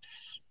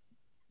props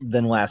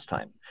than last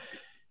time.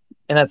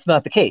 And that's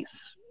not the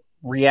case.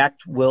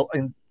 React will,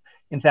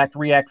 in fact,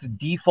 React's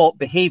default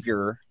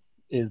behavior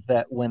is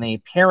that when a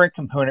parent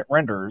component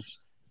renders,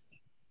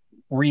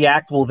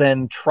 React will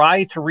then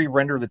try to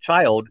re-render the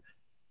child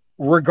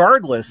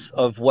regardless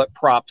of what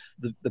props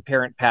the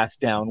parent passed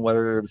down,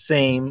 whether they're the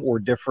same or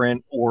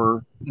different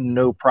or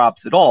no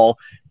props at all.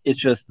 It's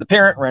just the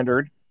parent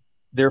rendered,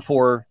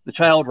 therefore the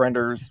child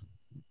renders,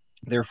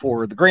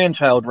 therefore the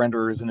grandchild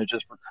renders, and it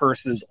just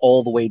recurses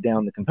all the way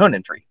down the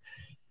component tree.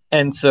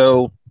 And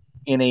so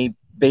in a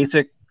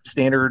basic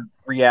standard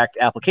React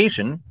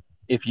application,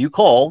 if you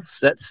call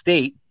set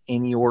state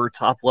in your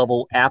top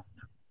level app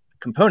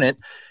component,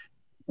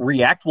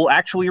 React will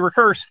actually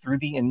recurse through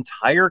the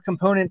entire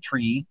component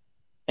tree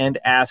and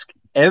ask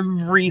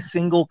every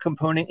single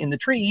component in the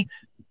tree,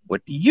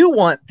 what do you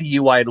want the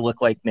UI to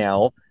look like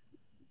now?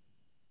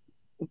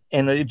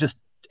 And it just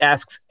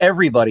asks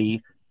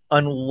everybody,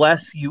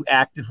 unless you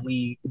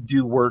actively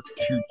do work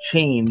to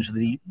change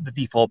the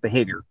default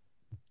behavior.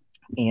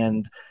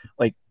 And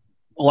like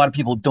a lot of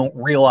people don't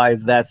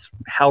realize that's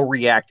how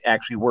React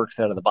actually works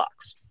out of the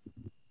box.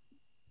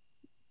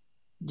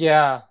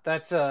 Yeah,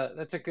 that's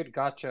a good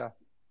gotcha.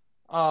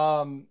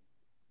 And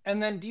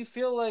then do you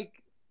feel like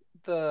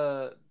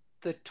the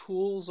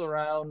tools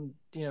around,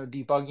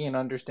 debugging and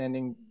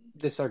understanding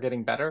this are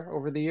getting better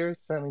over the years,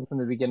 certainly from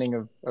the beginning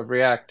of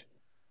React?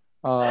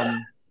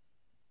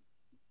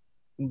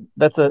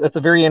 That's a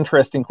very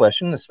interesting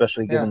question,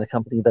 especially given the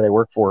company that I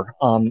work for.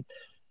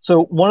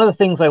 So one of the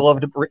things I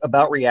loved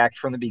about React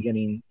from the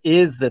beginning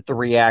is that the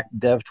React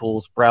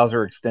DevTools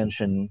browser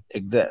extension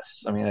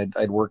exists. I mean,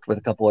 I'd worked with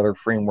a couple other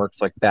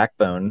frameworks like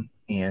Backbone,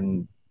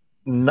 and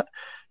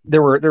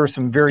there were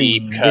some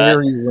very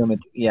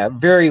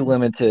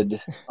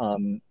limited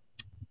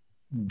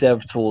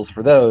dev tools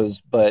for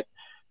those. But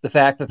the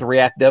fact that the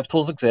React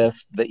DevTools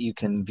exist, that you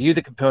can view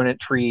the component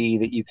tree,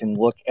 that you can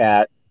look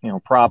at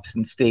props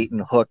and state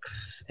and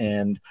hooks,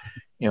 and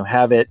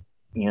have it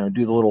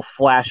do the little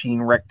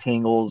flashing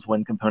rectangles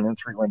when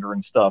components re-render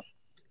and stuff,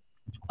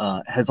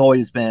 has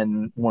always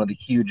been one of the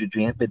huge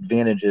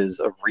advantages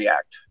of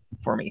React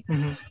for me.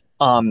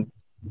 Mm-hmm.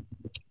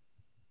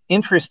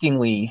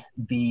 Interestingly,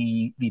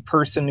 the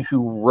person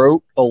who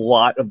wrote a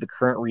lot of the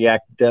current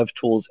React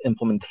DevTools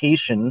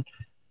implementation,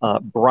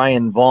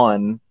 Brian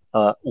Vaughn,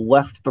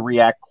 left the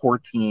React core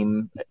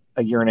team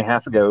a year and a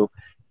half ago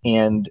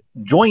and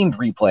joined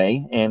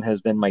Replay and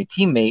has been my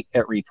teammate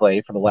at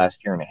Replay for the last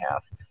year and a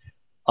half.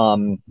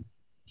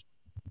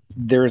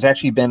 There's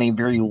actually been a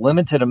very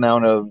limited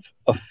amount of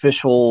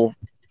official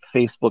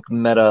Facebook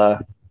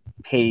Meta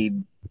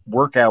paid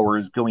work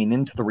hours going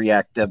into the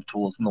React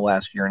DevTools in the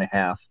last year and a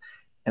half.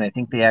 And I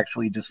think they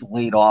actually just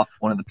laid off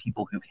one of the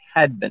people who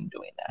had been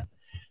doing that.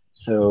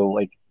 So,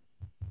 like,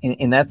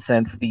 in that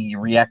sense, the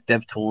React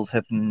DevTools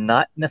have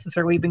not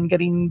necessarily been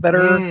getting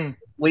better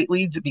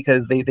lately,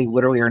 because they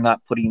literally are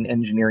not putting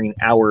engineering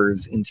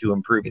hours into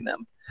improving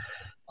them.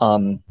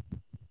 On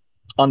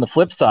the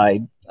flip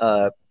side,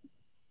 I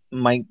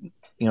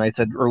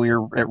said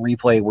earlier at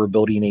Replay, we're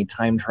building a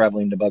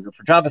time-traveling debugger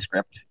for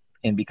JavaScript.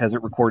 And because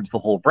it records the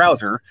whole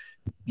browser,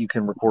 you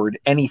can record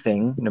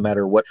anything, no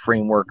matter what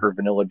framework or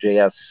vanilla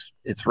JS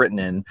it's written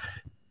in.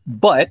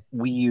 But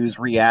we use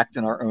React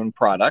in our own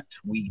product.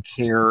 We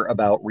care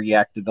about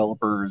React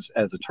developers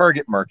as a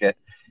target market.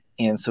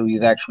 And so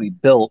we've actually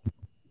built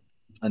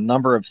a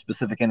number of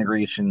specific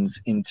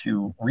integrations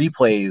into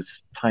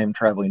Replay's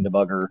time-traveling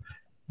debugger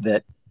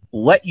that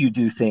let you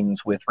do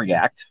things with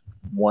React.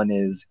 One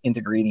is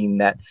integrating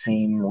that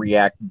same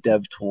React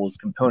DevTools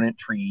component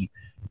tree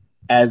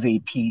as a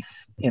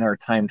piece in our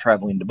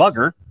time-traveling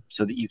debugger,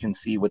 so that you can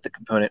see what the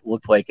component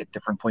looked like at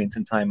different points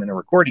in time in a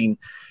recording.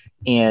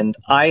 And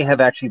I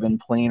have actually been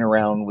playing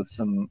around with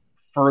some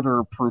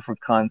further proof of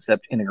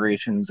concept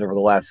integrations over the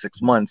last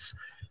 6 months,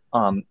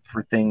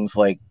 for things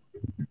like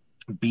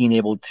being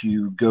able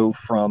to go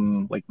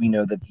from, like, we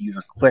know that the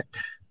user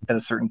clicked at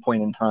a certain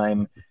point in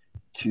time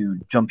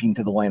to jumping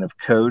to the line of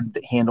code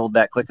that handled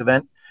that click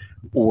event,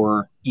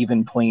 or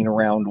even playing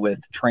around with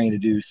trying to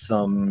do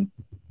some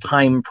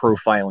time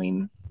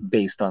profiling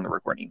based on the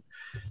recording.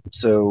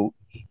 So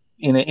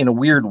in a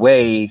weird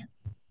way,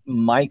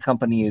 my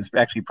company is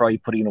actually probably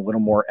putting a little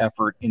more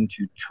effort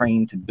into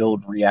trying to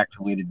build React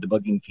related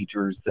debugging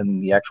features than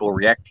the actual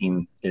React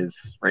team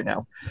is right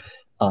now.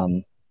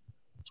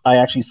 I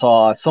actually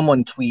saw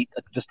someone tweet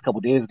just a couple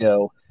of days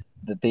ago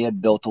that they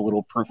had built a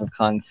little proof of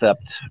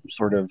concept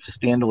sort of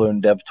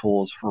standalone dev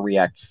tools for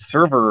React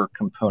server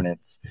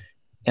components.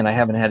 And I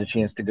haven't had a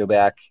chance to go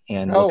back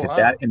and look at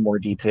that in more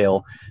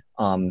detail.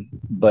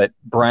 But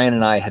Brian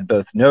and I had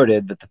both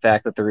noted that the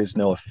fact that there is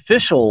no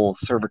official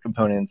server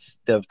components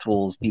dev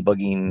tools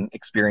debugging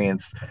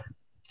experience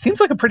seems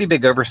like a pretty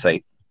big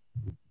oversight.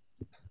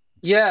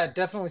 Yeah, it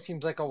definitely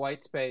seems like a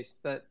white space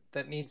that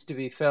needs to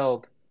be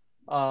filled.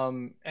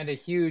 And a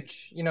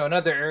huge,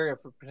 another area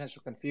for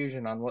potential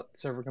confusion on what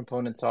server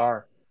components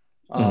are.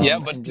 But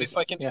if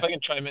I can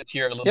chime in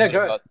here a little bit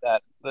about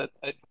that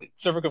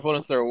server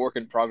components are a work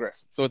in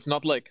progress. So it's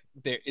not like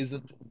there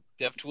isn't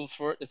dev tools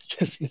for it. It's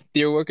just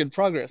they're a work in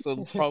progress. So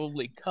it'll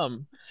probably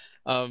come.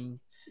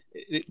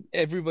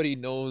 Everybody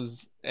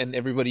knows and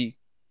everybody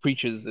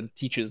preaches and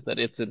teaches that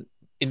it's an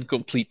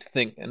incomplete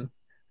thing, and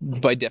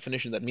by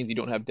definition that means you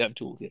don't have dev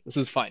tools yet. This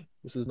is fine.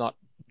 This is not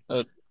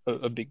a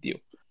a big deal.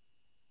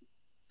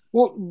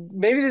 Well,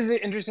 maybe this is an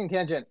interesting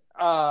tangent.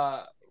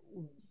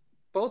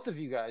 Both of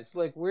you guys,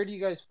 like, where do you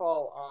guys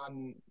fall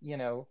on,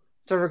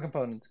 server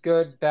components?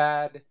 Good,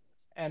 bad,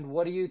 and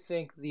what do you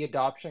think the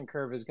adoption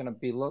curve is going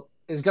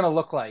to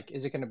look like?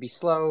 Is it going to be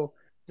slow?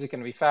 Is it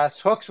going to be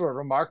fast? Hooks were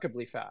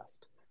remarkably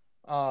fast,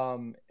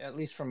 at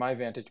least from my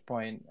vantage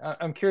point.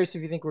 I'm curious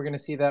if you think we're going to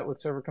see that with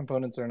server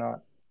components or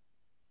not.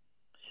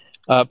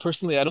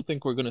 Personally, I don't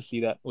think we're going to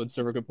see that with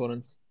server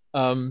components.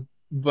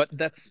 But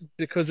that's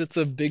because it's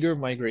a bigger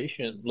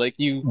migration. Like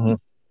instead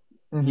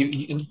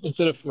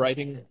of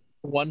writing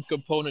one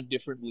component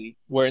differently,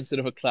 where instead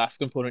of a class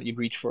component you'd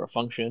reach for a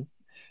function,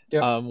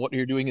 Yep. what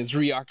you're doing is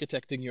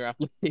re-architecting your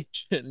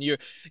application.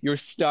 You're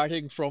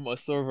starting from a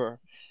server,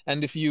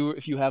 and if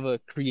you have a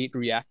create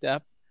React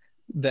app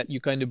that you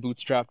kind of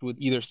bootstrapped with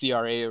either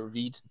CRA or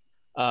Vite,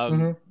 um,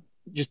 Mm-hmm.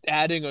 just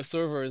adding a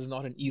server is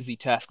not an easy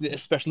task,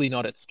 especially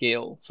not at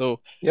scale. So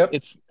Yep.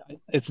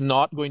 it's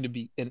not going to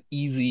be an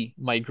easy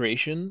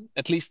migration.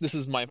 At least this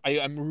is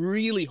I'm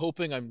really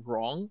hoping I'm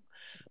wrong.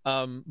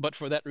 But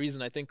for that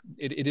reason, I think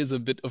it is a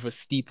bit of a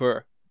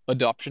steeper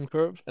adoption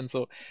curve. And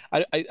so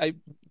I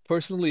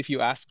personally, if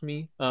you ask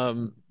me,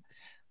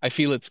 I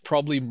feel it's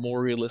probably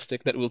more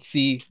realistic that we'll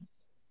see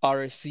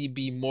RSC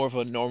be more of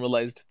a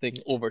normalized thing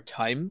over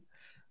time,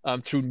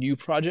 through new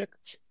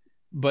projects.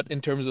 But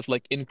in terms of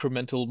like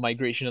incremental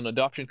migration and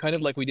adoption, kind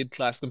of like we did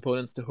class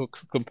components to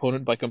hooks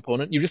component by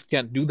component, you just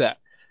can't do that,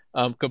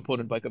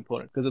 component by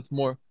component, because it's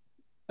more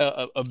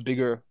a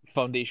bigger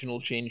foundational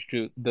change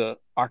to the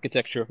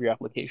architecture of your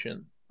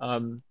application.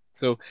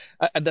 So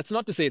and that's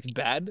not to say it's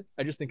bad.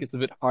 I just think it's a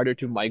bit harder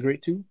to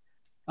migrate to.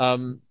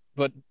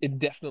 But it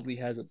definitely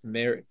has its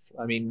merits.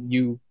 I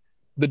mean,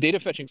 the data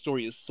fetching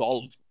story is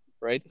solved,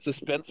 right?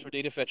 Suspense for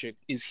data fetching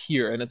is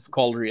here, and it's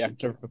called React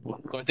Server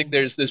Component. So I think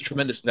there's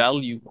tremendous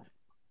value,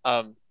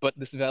 but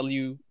this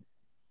value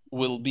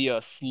will be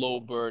a slow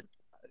burn,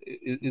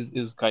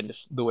 is kind of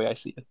the way I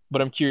see it.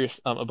 But I'm curious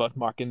about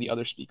Mark and the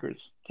other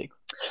speakers' take.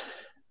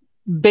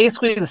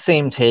 Basically the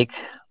same take.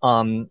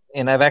 And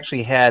I've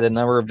actually had a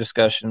number of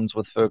discussions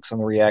with folks on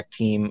the React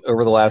team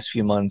over the last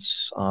few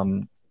months,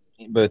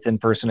 both in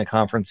person at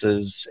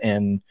conferences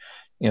and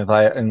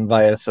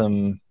via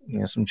some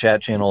some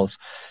chat channels.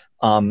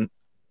 I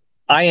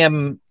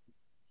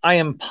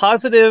am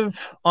positive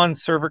on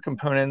server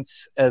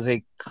components as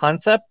a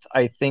concept.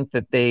 I think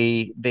that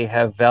they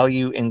have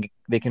value and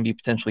they can be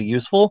potentially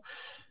useful.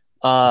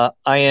 I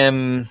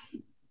am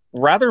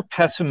rather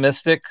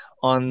pessimistic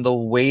on the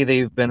way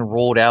they've been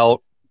rolled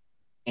out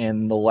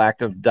and the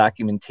lack of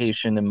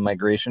documentation and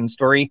migration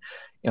story.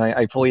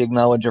 I fully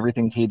acknowledge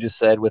everything Tejas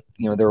said with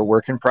they're a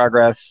work in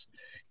progress,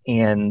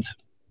 and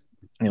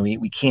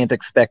we can't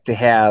expect to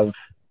have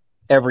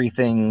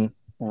everything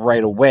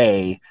right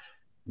away.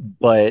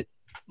 But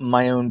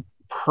my own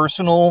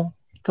personal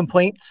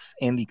complaints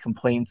and the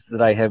complaints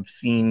that I have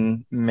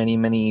seen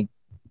many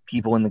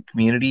people in the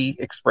community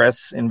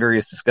express in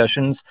various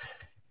discussions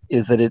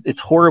is that it's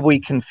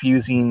horribly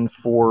confusing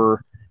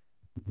for,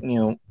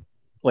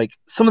 like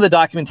some of the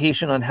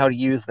documentation on how to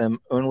use them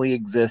only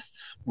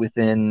exists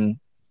within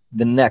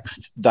the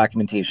next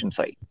documentation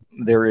site.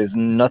 There is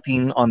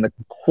nothing on the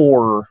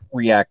core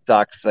React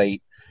doc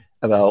site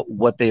about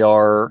what they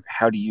are,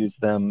 how to use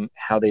them,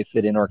 how they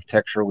fit in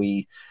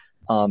architecturally.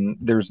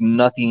 There's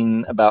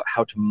nothing about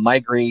how to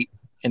migrate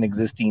an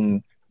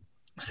existing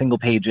single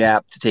page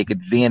app to take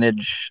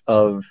advantage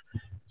of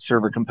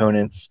server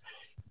components.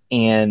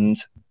 And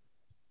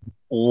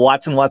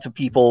lots of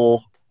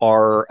people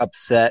are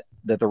upset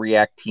that the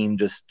React team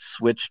just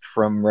switched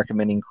from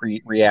recommending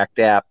create React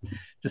app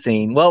to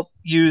saying, well,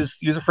 use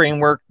a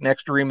framework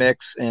next to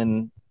Remix,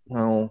 and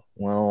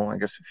well, I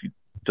guess if you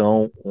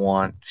don't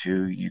want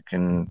to, you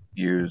can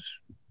use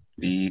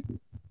the,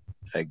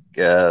 I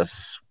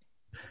guess,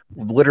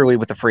 literally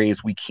with the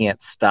phrase, we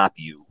can't stop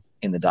you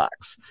in the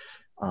docs.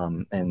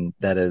 And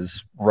that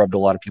has rubbed a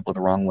lot of people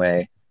the wrong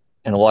way.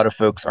 And a lot of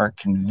folks aren't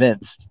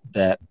convinced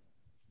that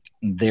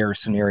their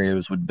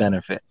scenarios would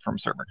benefit from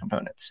server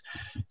components.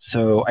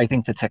 So I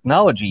think the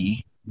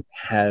technology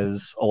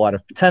has a lot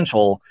of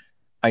potential.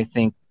 I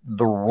think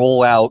the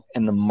rollout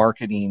and the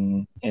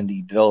marketing and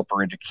the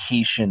developer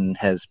education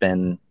has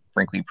been,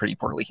 frankly, pretty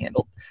poorly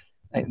handled.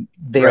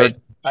 They are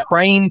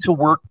trying to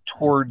work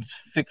towards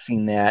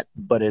fixing that,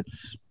 but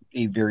it's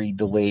a very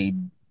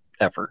delayed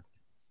effort.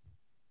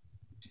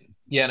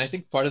 Yeah, and I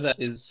think part of that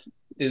is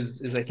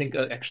I think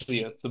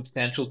actually a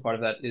substantial part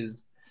of that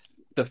is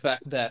the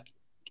fact that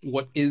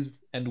what is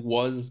and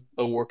was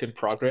a work in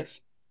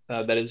progress,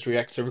 that is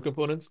React Server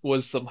Components,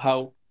 was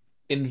somehow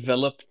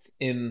enveloped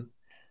in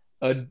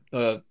a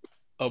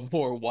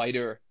more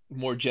wider,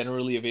 more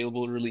generally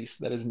available release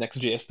that is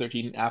Next.js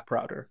 13 App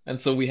Router.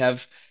 And so we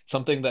have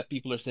something that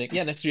people are saying,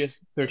 yeah, Next.js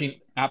 13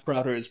 App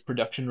Router is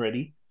production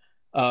ready,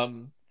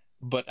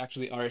 but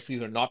actually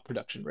RSCs are not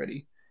production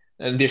ready,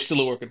 and they're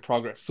still a work in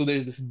progress. So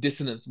there's this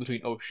dissonance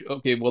between,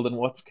 okay, well then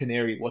what's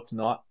Canary, what's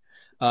not?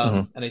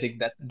 And I think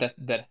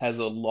that has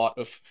a lot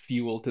of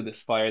fuel to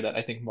this fire that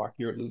I think, Mark,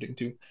 you're alluding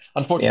to.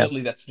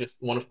 Unfortunately, that's just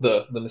one of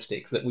the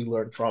mistakes that we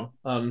learned from.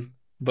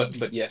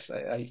 But yes,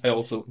 I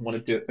also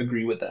wanted to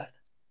agree with that.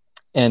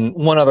 And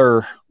one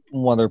other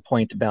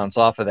point to bounce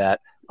off of that.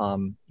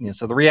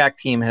 So the React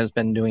team has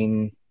been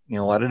doing a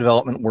lot of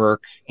development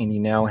work, and you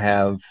now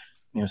have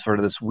sort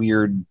of this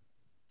weird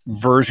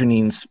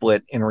versioning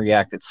split in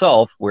React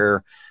itself,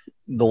 where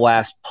the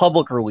last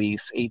public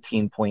release,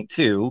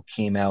 18.2,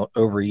 came out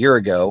over a year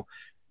ago.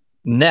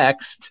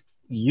 Next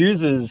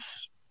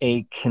uses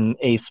a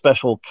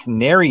special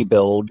canary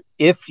build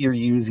if you're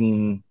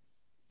using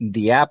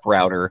the app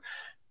router,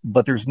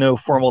 but there's no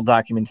formal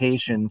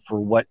documentation for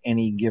what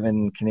any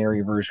given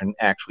canary version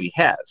actually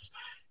has.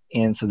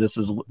 And so this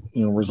has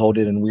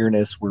resulted in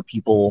weirdness where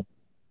people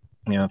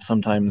have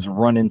sometimes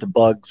run into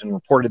bugs and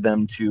reported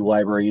them to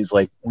libraries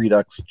like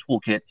Redux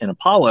Toolkit and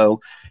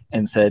Apollo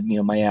and said,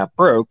 my app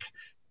broke.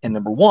 And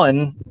number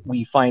one,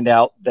 we find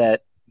out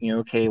that,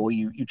 okay, well,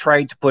 you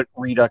tried to put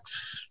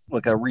Redux,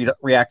 like a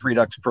React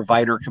Redux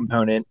provider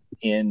component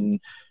in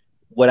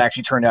what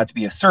actually turned out to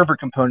be a server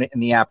component in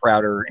the app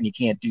router, and you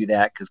can't do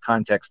that because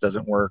context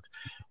doesn't work.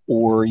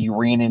 Or you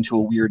ran into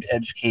a weird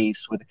edge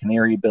case with a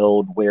canary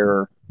build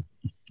where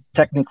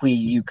technically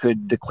you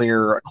could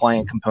declare a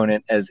client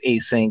component as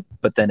async,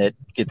 but then it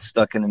gets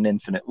stuck in an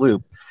infinite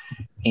loop.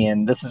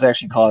 And this has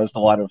actually caused a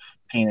lot of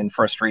pain and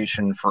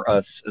frustration for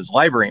us as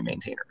library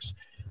maintainers.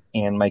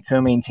 And my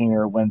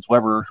co-maintainer, Lenz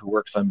Weber, who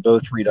works on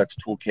both Redux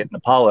Toolkit and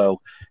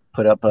Apollo,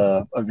 put up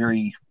a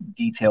very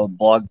detailed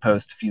blog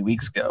post a few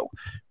weeks ago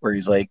where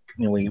he's like,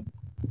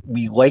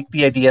 we like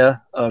the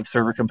idea of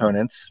server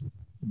components,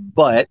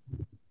 but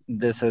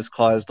this has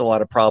caused a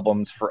lot of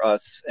problems for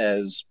us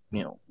as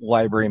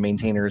library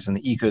maintainers in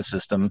the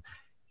ecosystem.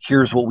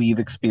 Here's what we've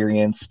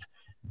experienced.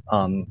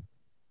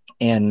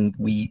 And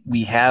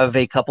we have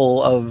a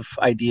couple of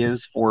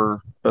ideas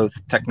for both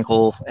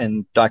technical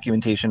and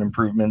documentation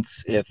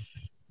improvements if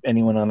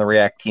anyone on the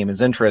React team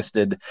is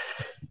interested.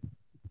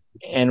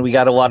 And we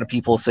got a lot of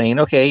people saying,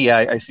 okay, yeah,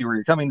 I see where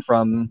you're coming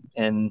from.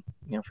 And,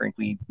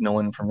 frankly, no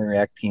one from the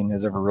React team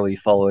has ever really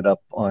followed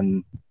up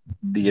on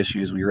the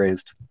issues we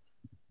raised.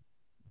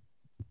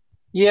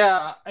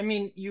 Yeah, I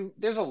mean,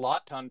 there's a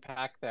lot to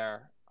unpack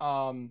there.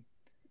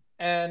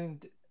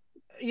 And,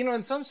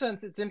 in some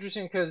sense, it's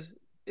interesting because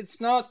it's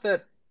not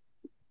that,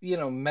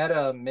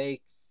 Meta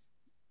makes,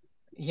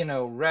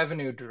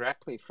 revenue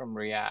directly from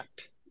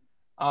React.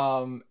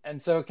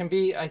 And so it can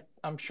be,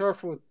 I'm sure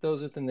for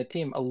those within the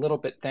team, a little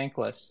bit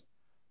thankless.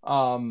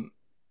 They're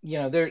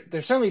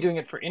certainly doing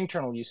it for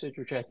internal usage,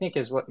 which I think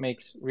is what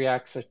makes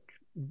React such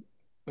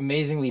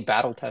amazingly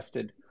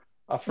battle-tested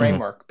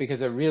framework, because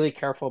they're really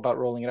careful about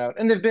rolling it out.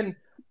 And they've been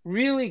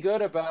really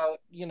good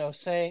about,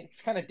 saying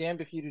it's kind of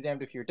damned if you do,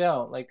 damned if you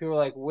don't. Like people are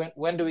like,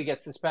 when do we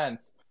get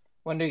suspense?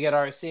 When do we get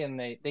RSC? And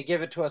they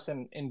give it to us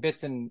in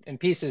bits and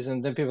pieces.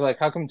 And then people are like,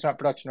 how come it's not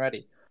production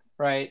ready?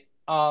 Right.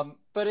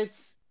 But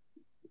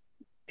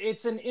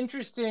it's an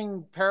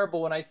interesting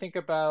parable when I think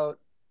about,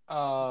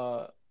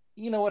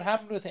 what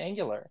happened with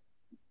Angular,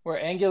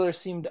 where Angular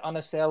seemed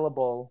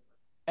unassailable.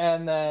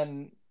 And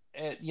then,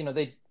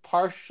 they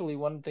partially,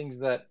 one of the things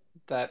that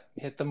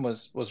hit them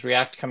was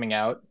React coming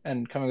out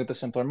and coming with a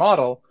simpler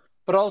model,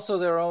 but also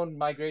their own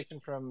migration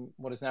from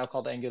what is now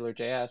called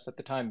AngularJS, at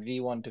the time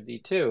V1 to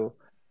V2.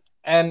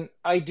 And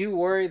I do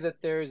worry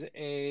that there's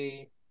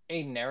a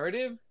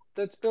narrative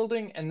that's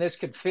building, and this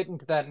could fit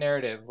into that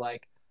narrative,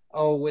 like,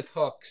 with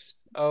hooks,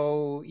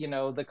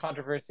 the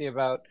controversy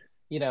about,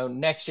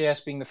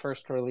 Next.js being the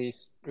first to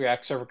release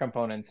React server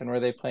components, and were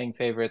they playing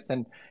favorites?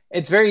 And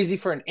it's very easy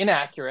for an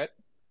inaccurate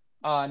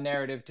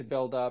narrative to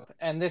build up,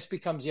 and this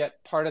becomes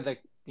yet part of the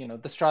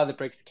the straw that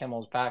breaks the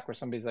camel's back, where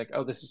somebody's like,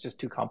 oh, this is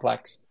just too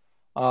complex,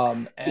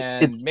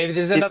 and maybe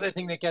there's another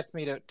thing that gets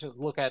me to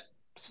look at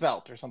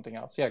Svelte or something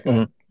else. Yeah, go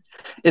ahead.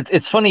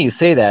 It's funny you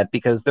say that,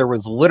 because there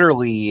was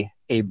literally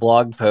a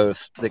blog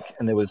post that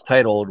was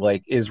titled,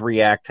 like, is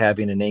React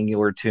having an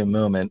Angular 2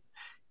 moment?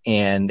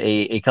 And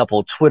a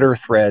couple Twitter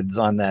threads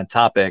on that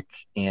topic,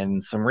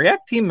 and some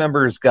React team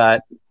members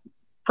got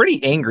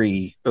pretty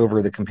angry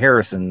over the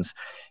comparisons.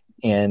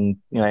 And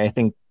I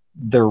think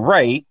they're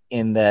right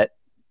in that,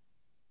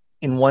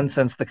 in one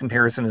sense, the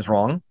comparison is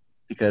wrong,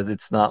 because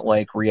it's not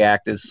like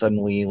React is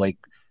suddenly like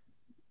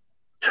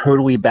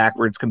totally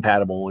backwards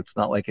compatible. It's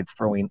not like it's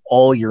throwing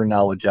all your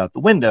knowledge out the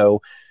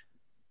window.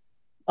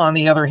 On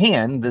the other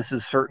hand, this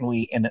is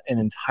certainly an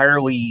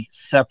entirely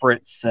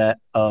separate set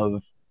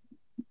of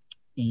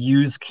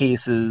use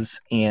cases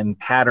and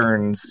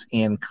patterns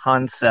and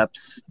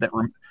concepts that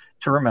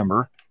to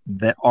remember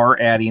that are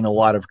adding a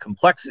lot of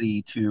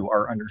complexity to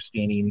our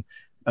understanding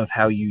of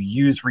how you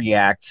use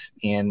React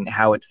and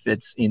how it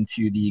fits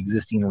into the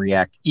existing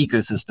React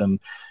ecosystem.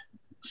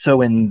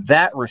 So in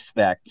that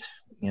respect,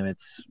 it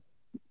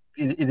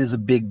is a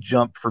big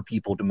jump for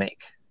people to make.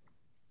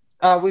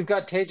 We've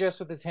got Tejas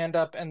with his hand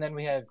up, and then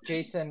we have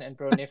Jason and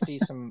Bro Nifty,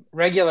 some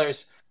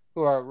regulars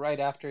who are right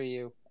after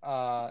you.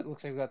 It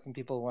looks like we've got some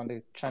people who want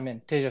to chime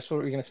in. Tejas, what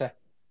were you going to say?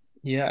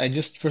 Yeah,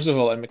 first of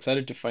all, I'm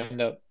excited to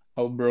find out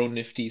how bro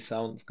nifty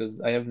sounds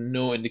because I have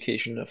no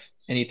indication of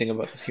anything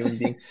about this human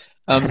being.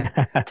 Um,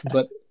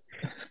 but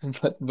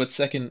but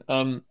second,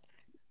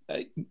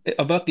 I,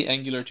 about the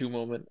Angular 2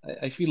 moment,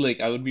 I feel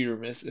like I would be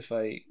remiss if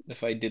I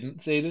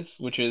didn't say this,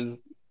 which is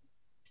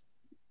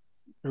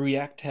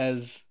React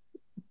has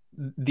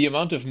the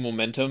amount of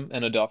momentum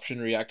and adoption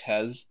React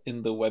has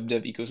in the web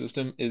dev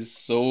ecosystem is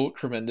so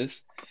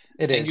tremendous.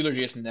 It is.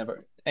 AngularJS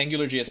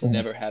Mhm.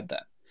 never had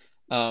that.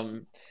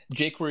 Um,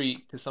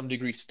 jQuery to some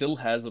degree still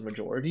has a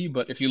majority,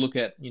 but if you look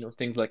at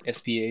things like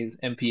SPAs,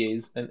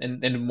 MPAs,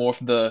 and more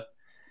of the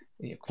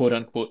quote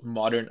unquote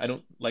modern, I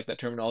don't like that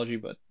terminology,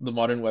 but the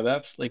modern web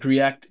apps, like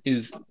React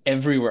is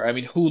everywhere. I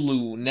mean,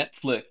 Hulu,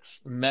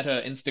 Netflix,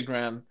 Meta,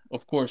 Instagram,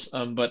 of course,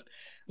 but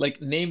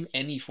like name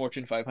any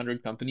Fortune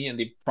 500 company and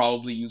they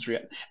probably use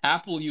React.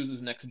 Apple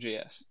uses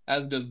Next.js,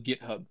 as does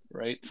GitHub,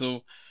 right?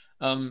 So,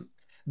 um,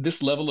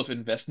 this level of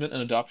investment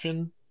and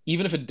adoption,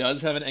 even if it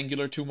does have an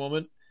Angular 2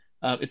 moment,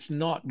 it's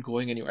not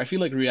going anywhere. I feel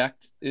like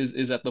React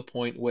is at the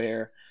point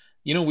where,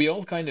 we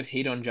all kind of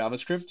hate on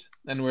JavaScript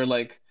and we're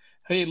like,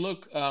 hey,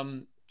 look,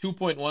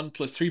 2.1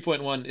 plus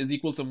 3.1 is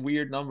equal to some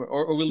weird number.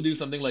 Or we'll do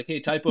something like, hey,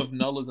 type of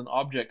null is an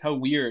object. How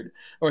weird.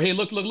 Or hey,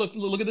 look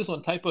at this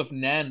one. Type of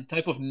nan,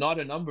 type of not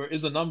a number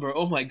is a number.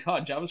 Oh my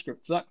God,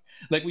 JavaScript sucks.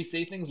 Like we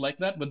say things like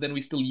that, but then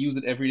we still use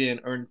it every day and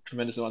earn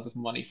tremendous amounts of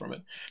money from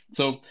it.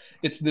 So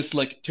it's this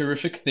like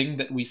terrific thing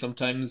that we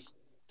sometimes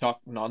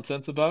talk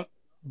nonsense about,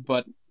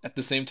 but at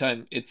the same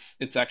time, it's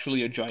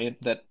actually a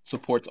giant that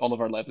supports all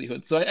of our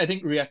livelihoods. So I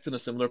think React's in a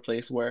similar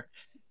place where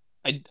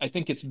I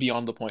think it's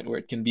beyond the point where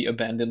it can be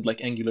abandoned like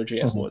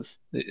AngularJS Mhm. was,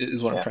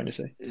 is what I'm Yeah. trying to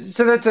say.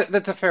 So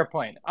that's a fair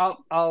point.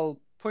 I'll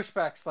push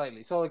back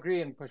slightly. So I'll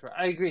agree and push back.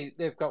 I agree.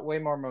 They've got way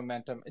more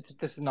momentum.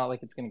 This is not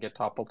like it's going to get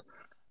toppled.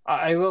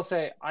 I will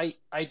say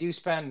I do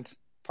spend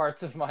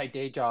parts of my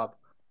day job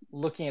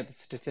looking at the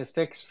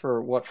statistics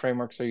for what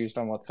frameworks are used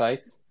on what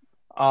sites.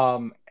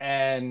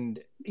 And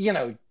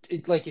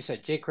like you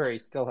said,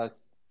 jQuery still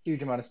has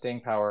huge amount of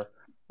staying power.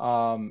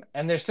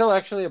 And there's still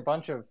actually a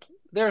bunch of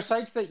there are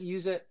sites that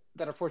use it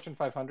that are Fortune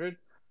 500,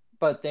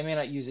 but they may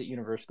not use it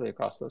universally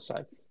across those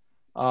sites.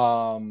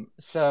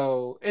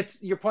 So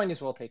it's your point is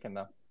well taken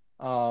though.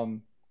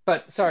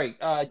 But sorry,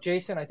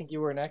 Jason, I think you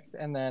were next,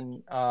 and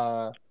then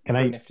Can Bro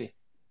I? Nifty.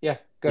 Yeah,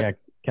 good. Yeah.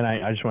 Can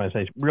I? I just want to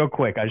say real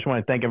quick. I just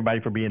want to thank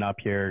everybody for being up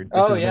here. This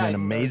Oh has yeah, been I an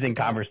didn't notice the amazing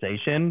time.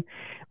 conversation.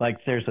 Like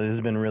seriously, this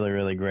has been really,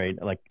 really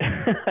great. Like,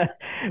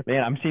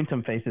 man, I'm seeing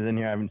some faces in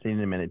here I haven't seen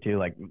in a minute too.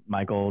 Like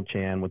Michael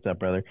Chan, what's up,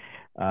 brother?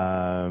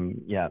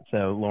 Yeah.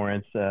 So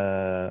Lawrence,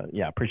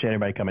 yeah, appreciate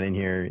everybody coming in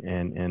here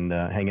and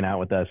hanging out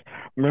with us.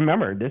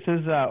 Remember, this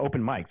is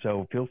open mic,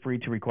 so feel free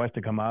to request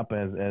to come up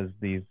as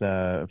these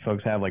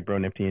folks have, like Bro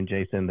Nifty and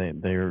Jason.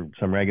 They're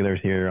some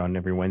regulars here on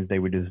every Wednesday.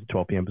 We do this at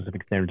 12 p.m.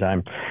 Pacific Standard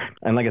Time.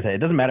 And like I said, it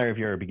doesn't matter if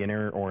you're a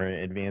beginner or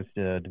an advanced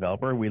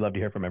developer. We love to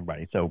hear from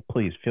everybody. So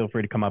please feel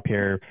free to come up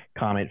here,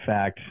 comment,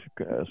 fact,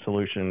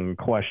 solution,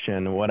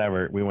 question,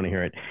 whatever. We want to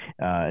hear it.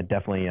 It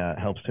definitely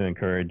helps to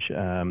encourage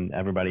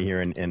everybody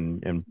here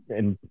and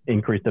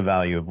increase the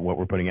value of what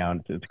we're putting out.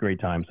 It's a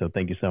great time. So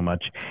thank you so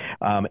much.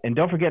 And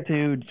don't forget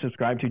to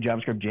subscribe to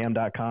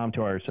javascriptjam.com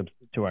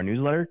to our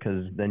newsletter,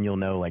 because then you'll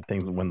know like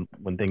things when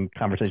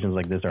conversations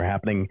like this are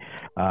happening.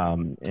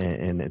 And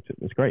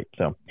it's great.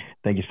 So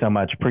thank you so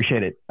much.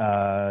 Appreciate it.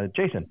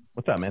 Jason,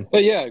 what's up, man?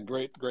 But yeah,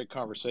 great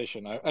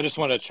conversation. I just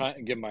want to try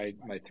and give my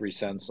 3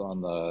 cents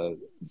on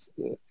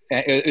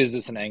is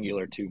this an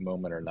Angular 2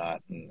 moment or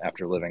not? And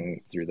after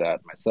living through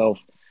that myself,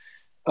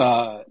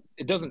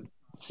 it doesn't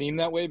seem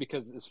that way,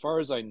 because as far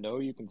as I know,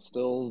 you can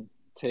still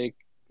take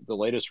the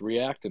latest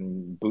React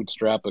and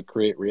bootstrap a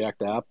create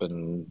React app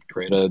and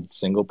create a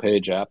single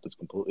page app that's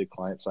completely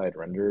client side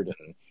rendered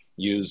and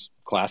use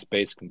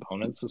class-based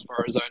components as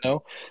far as I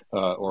know,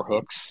 or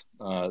hooks.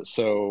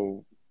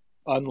 So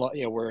unlike,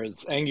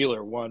 whereas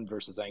Angular 1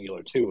 versus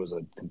Angular 2 was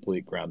a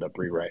complete ground up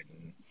rewrite,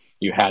 and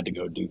you had to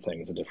go do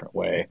things a different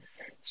way.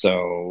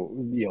 So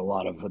a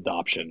lot of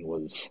adoption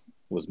was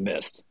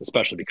missed,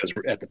 especially because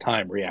at the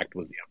time React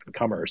was the up and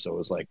comer. So it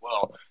was like,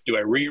 well, do I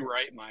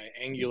rewrite my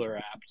Angular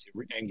app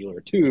to Angular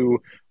 2,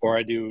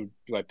 or do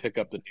I pick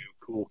up the new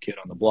cool kid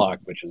on the block,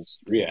 which is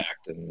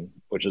React, and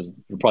which is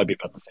would probably be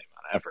about the same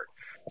amount of effort.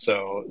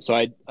 So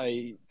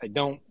I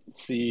don't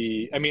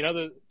see. I mean,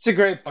 It's a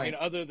great I point.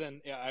 mean, other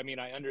than, I mean,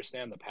 I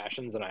understand the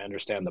passions and I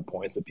understand the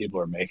points that people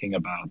are making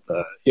about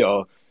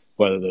the,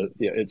 whether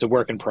it's a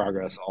work in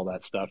progress, all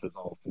that stuff is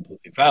all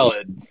completely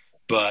valid,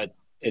 but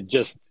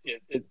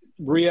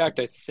React,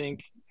 I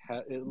think,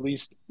 at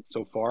least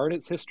so far in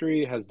its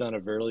history, has done a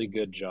very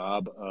good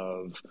job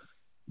of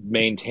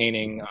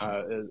maintaining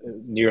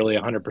nearly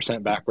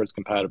 100% backwards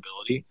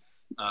compatibility.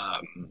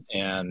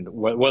 And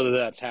whether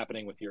that's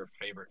happening with your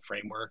favorite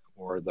framework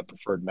or the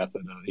preferred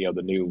method of,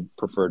 the new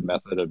preferred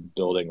method of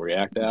building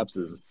React apps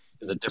is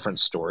a different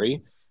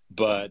story.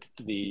 But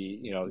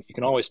you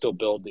can always still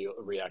build the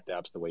React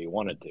apps the way you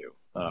wanted to.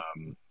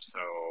 So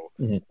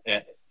Mhm.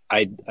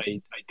 I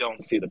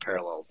don't see the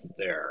parallels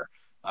there.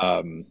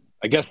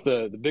 I guess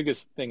the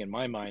biggest thing in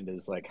my mind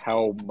is like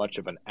how much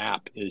of an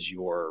app is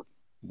your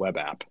web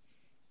app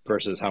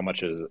versus how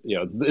much is,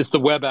 it's the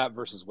web app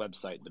versus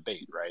website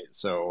debate, right?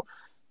 So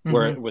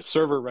where Mm-hmm. with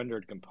server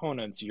rendered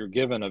components, you're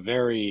given a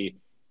very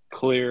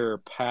clear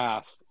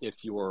path. If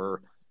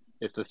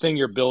the thing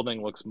you're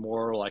building looks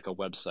more like a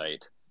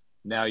website,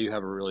 now you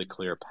have a really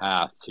clear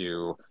path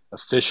to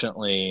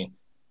efficiently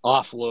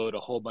offload a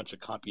whole bunch of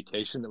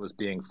computation that was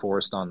being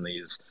forced on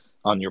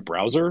your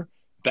browser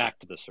back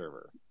to the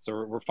server.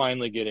 So we're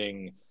finally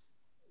getting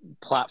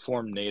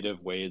platform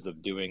native ways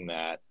of doing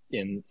that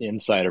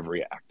inside of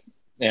React.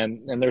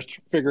 And they're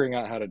figuring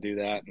out how to do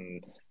that.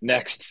 And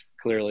Next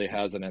clearly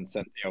has an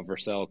incentive.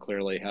 Vercel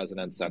clearly has an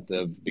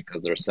incentive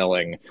because they're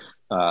selling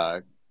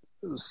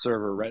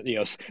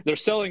they're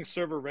selling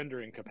server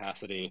rendering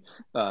capacity.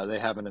 They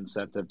have an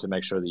incentive to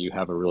make sure that you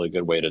have a really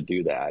good way to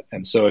do that.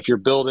 And so if you're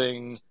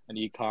building an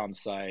e-com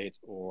site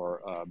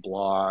or a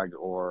blog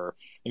or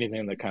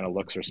anything that kind of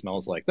looks or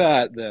smells like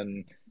that,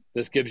 then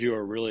this gives you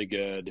a really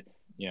good,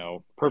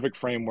 perfect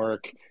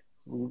framework.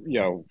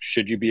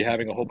 Should you be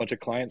having a whole bunch of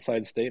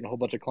client-side state and a whole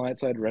bunch of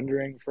client-side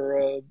rendering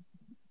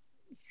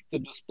to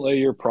display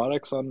your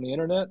products on the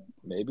internet?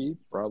 Maybe,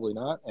 probably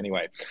not.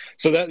 Anyway,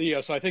 so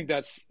I think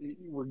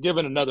we're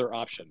given another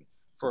option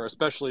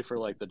especially for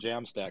like the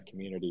Jamstack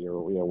community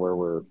or where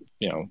we're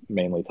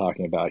mainly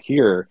talking about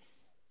here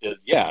is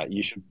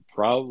you should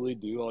probably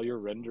do all your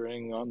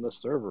rendering on the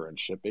server and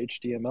ship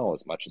HTML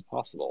as much as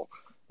possible.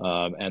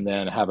 And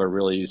then have a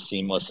really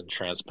seamless and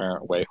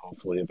transparent way,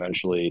 hopefully,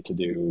 eventually, to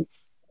do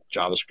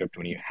JavaScript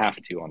when you have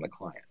to on the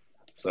client.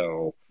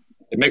 So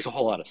it makes a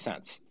whole lot of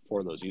sense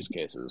for those use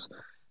cases.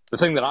 The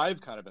thing that I've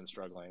kind of been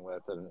struggling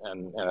with,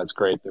 and it's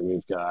great that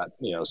we've got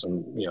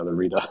some the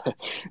Redux,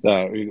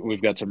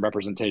 we've got some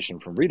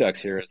representation from Redux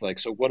here. Is like,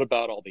 so what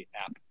about all the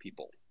app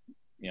people?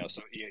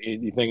 So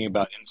you're thinking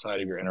about inside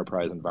of your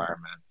enterprise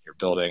environment, you're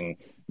building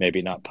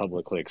maybe not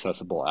publicly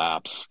accessible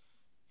apps.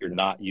 You're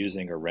not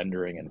using a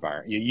rendering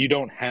environment. You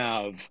don't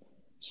have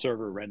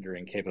server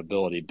rendering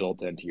capability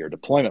built into your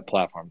deployment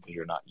platform because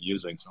you're not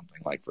using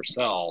something like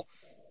Vercel.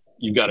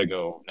 You've got to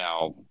go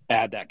now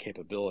add that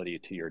capability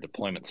to your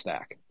deployment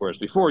stack. Whereas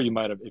before you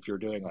might have, if you're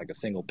doing like a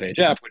single page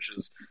app, which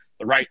is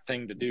the right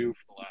thing to do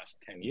for the last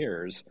 10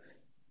 years,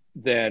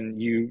 then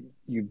you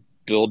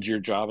build your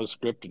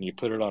JavaScript and you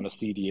put it on a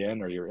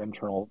CDN or your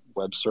internal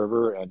web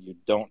server, and you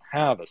don't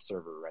have a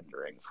server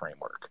rendering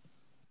framework.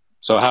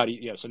 So how do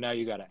you, so now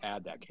you got to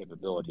add that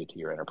capability to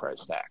your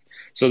enterprise stack.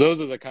 So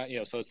those are the kind,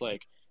 so it's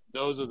like,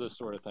 those are the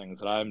sort of things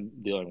that I'm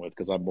dealing with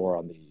because I'm more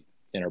on the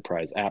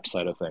enterprise app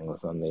side of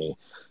things than the,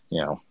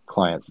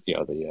 clients,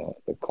 the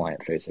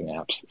client facing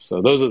apps.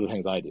 So those are the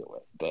things I deal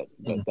with, but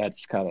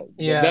that's kind of,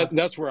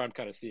 that's where I'm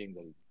kind of seeing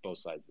both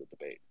sides of the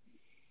debate.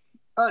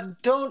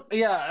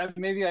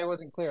 Maybe I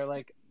wasn't clear.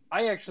 Like,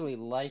 I actually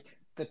like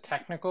the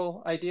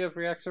technical idea of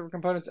React Server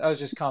Components. I was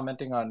just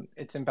commenting on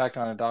its impact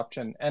on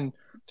adoption. And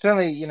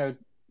certainly,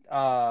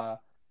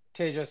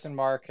 Tejas and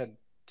Mark had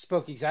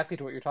spoke exactly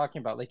to what you're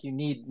talking about. Like, you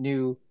need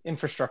new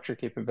infrastructure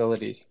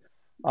capabilities,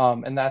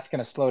 and that's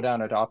going to slow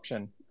down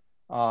adoption.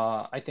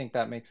 I think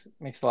that makes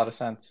a lot of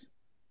sense.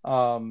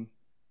 Bro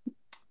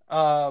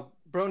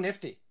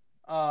Nifty,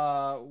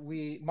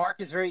 Mark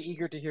is very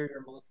eager to hear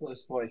your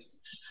mellifluous voice.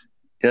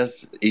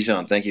 Yes,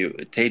 Ishan, thank you.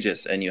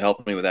 Tejas, and you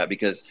helped me with that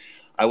because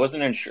I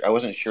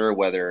wasn't sure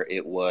whether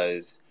it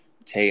was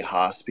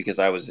Tejas because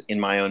I was in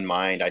my own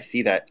mind. I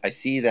see that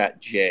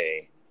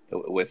J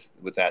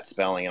with that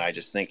spelling, and I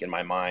just think in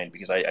my mind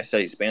because I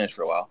studied Spanish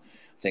for a while.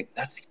 I think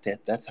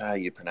that's how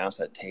you pronounce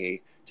that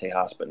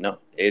Tejas, but no,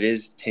 it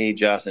is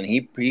Tejas, and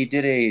he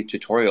did a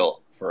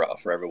tutorial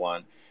for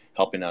everyone,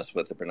 helping us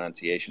with the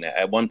pronunciation.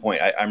 At one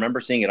point, I remember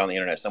seeing it on the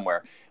internet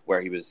somewhere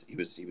where he was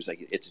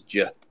like, it's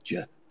J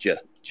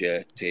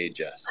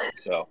Tejas.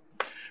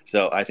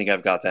 So I think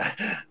I've got that.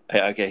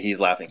 Okay, he's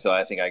laughing, so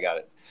I think I got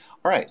it.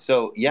 All right,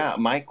 so yeah,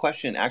 my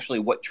question actually,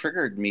 what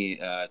triggered me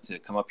to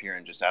come up here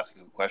and just ask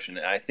a question,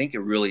 and I think it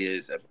really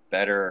is a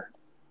better,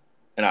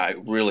 and I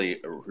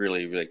really,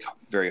 really, really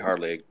very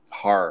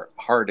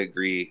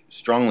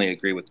strongly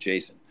agree with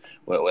Jason,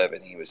 with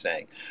everything he was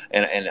saying,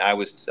 and I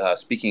was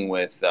speaking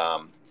with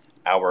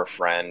our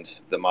friend,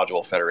 the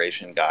Module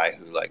Federation guy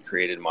who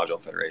created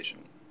Module Federation,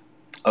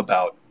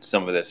 about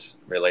some of this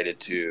related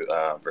to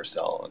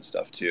Vercel and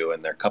stuff too,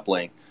 and their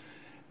coupling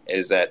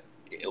is that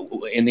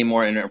in the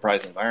more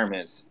enterprise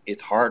environments,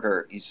 it's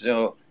harder.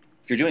 So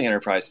if you're doing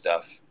enterprise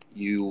stuff,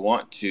 you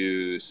want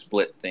to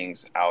split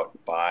things out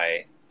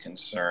by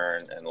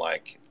concern and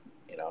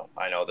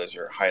I know those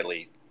are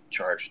highly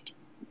charged,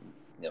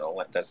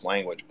 that's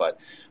language, but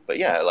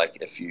yeah,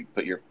 if you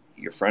put your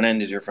front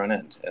end is your front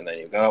end, and then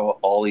you've got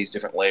all these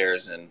different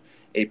layers and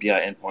API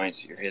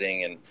endpoints you're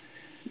hitting, and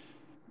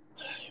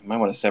you might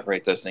want to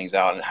separate those things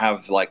out and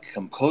have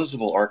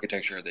composable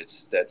architecture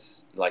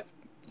that's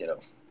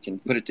can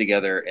put it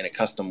together in a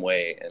custom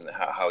way and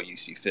how you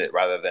see fit,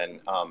 rather than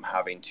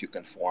having to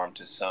conform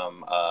to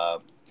some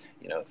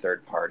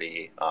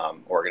third-party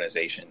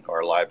organization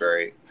or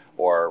library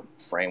or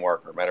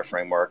framework or meta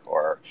framework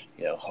or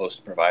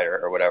host provider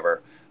or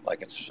whatever.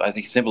 Like, I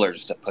think simpler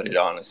just to put it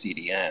on a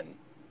CDN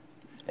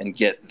and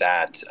get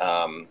that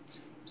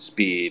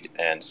speed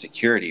and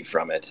security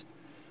from it.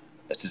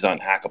 This is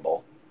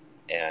unhackable,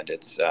 and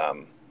it's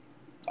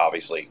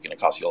obviously going to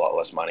cost you a lot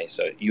less money.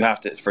 So you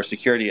have to, for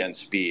security and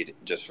speed,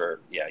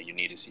 you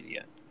need a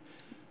CDN.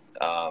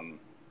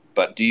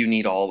 But do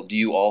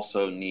you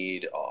also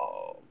need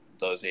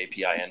those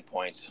API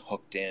endpoints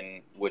hooked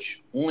in,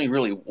 which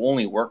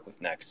only work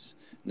with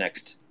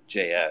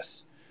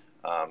Next.js,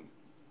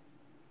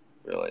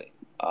 really.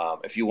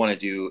 If you want to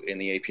do in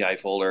the API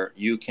folder,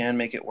 you can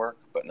make it work,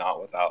 but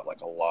not without like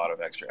a lot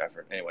of extra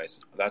effort.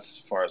 Anyways, that's as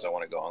far as I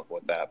want to go on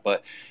with that.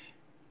 But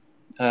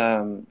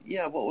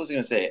what was I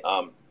going to say?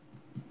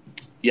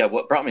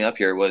 What brought me up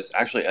here was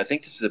actually, I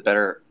think this is a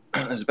better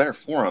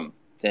forum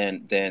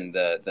than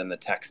the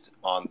text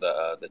on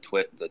the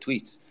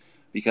tweets,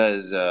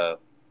 because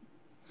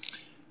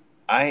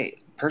I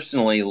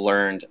personally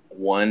learned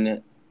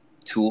one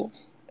tool,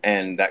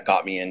 and that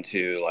got me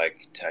into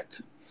like tech.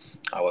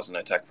 I wasn't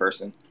a tech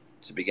person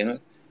to begin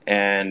with,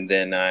 and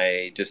then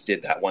I just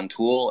did that one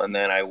tool, and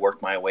then I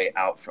worked my way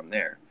out from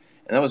there,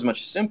 and that was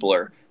much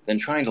simpler than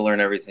trying to learn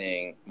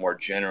everything more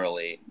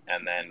generally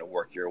and then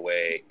work your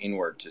way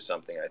inward to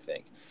something, I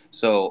think.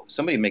 So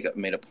somebody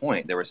made a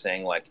point. They were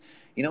saying, like,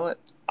 you know what?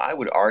 I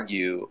would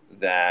argue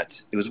that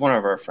it was one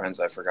of our friends.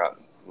 I forgot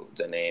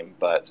the name,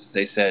 but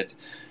they said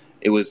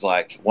it was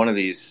like one of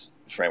these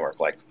framework,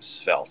 like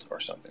Svelte or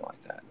something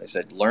like that. They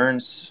said,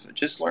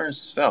 just learn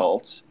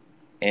Svelte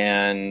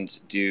and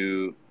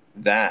do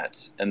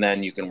that, and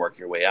then you can work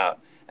your way out.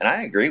 And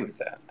I agree with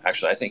that.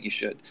 Actually, I think you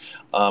should,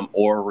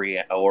 or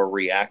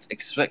React.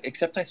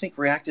 Except I think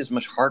React is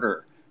much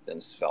harder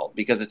than Svelte,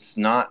 because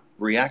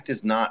React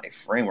is not a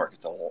framework.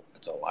 It's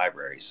a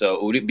library.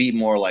 So would it be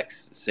more like,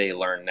 say,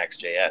 learn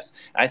Next.js?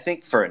 I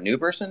think for a new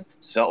person,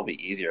 Svelte would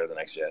be easier than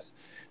Next.js.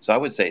 So I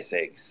would say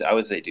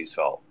do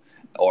Svelte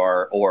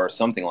or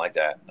something like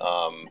that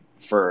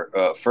for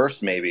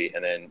first, maybe,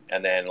 and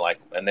then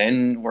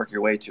work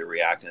your way to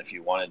React. And if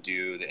you want to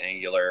do the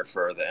Angular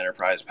for the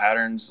enterprise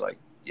patterns, like,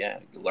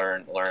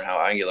 learn how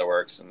Angular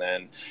works. And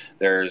then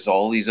there's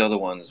all these other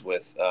ones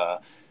with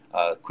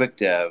quick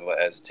dev.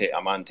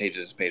 I'm on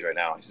Tejas' page right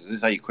now. He says, this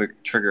is how you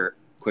trigger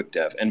quick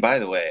dev. And by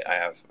the way, I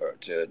have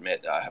to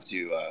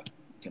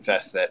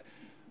confess that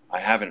I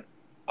haven't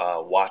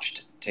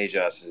watched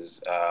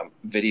Tejas'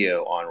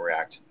 video on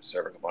React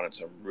server components.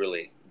 I'm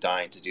really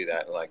dying to do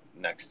that. Like,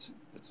 next,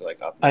 it's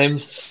like up next. I'm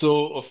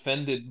so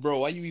offended, bro.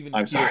 Why are you even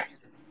I'm here? sorry.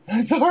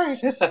 I'm sorry.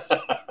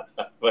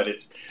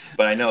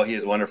 but I know he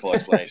has wonderful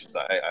explanations.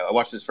 I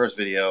watched his first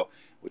video,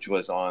 which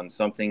was on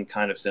something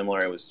kind of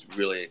similar. It was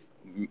really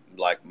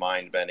like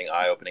mind-bending,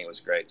 eye-opening. It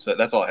was great. So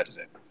that's all I had to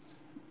say.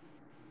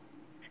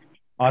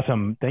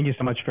 Awesome. Thank you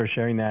so much for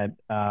sharing that.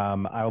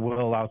 I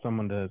will allow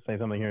someone to say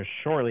something here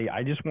shortly.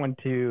 I just want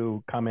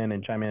to come in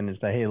and chime in and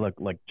say, hey, look,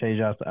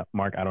 Tejas,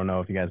 Mark, I don't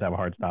know if you guys have a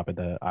hard stop at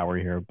the hour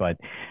here, but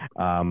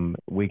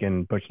we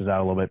can push this out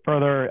a little bit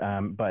further.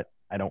 But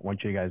I don't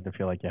want you guys to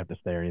feel like you have to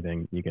stay or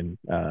anything. You can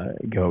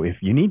go if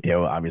you need to,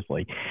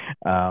 obviously.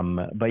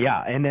 But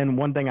yeah, and then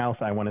one thing else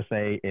I want to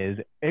say is,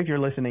 if you're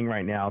listening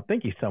right now,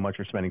 thank you so much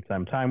for spending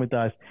some time with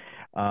us.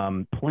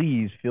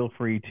 Please feel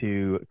free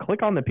to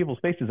click on the people's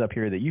faces up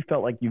here that you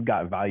felt like you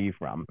got value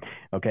from,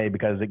 okay?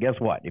 Because guess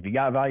what? If you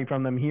got value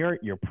from them here,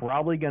 you're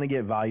probably going to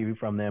get value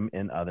from them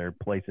in other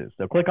places.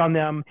 So click on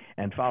them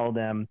and follow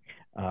them.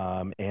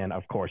 And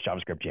of course,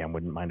 JavaScript Jam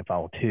wouldn't mind to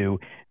follow too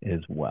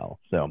as well.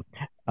 So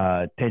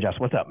Tejas,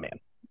 what's up, man?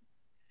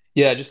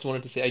 Yeah, I just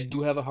wanted to say I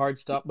do have a hard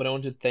stop, but I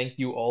want to thank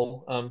you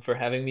all for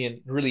having me. And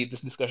really,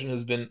 this discussion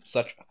has been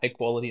such high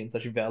quality and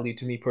such value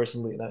to me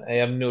personally, and I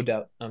have no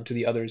doubt to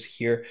the others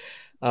here.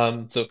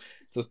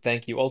 So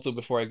thank you. Also,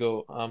 before I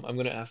go, I'm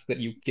going to ask that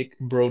you kick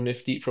Bro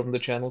Nifty from the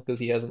channel because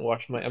he hasn't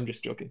watched my. I'm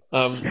just joking.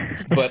 But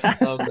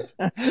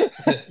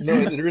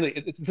no,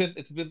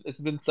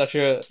 it's been such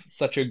a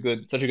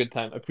good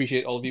time. I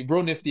appreciate all of you.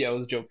 Bro Nifty, I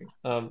was joking.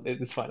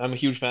 It's fine. I'm a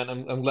huge fan.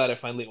 I'm glad I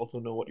finally also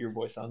know what your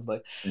voice sounds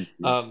like.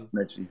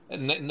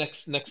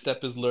 Next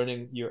step is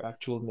learning your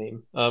actual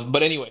name.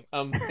 But anyway,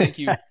 thank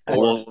you.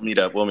 We'll meet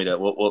up.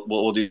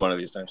 We'll do one of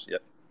these times.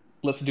 Yep.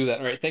 Let's do that.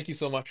 All right. Thank you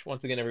so much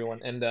once again,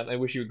 everyone. And I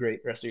wish you a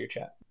great rest of your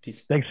chat.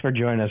 Peace. Thanks for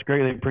joining us.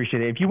 Greatly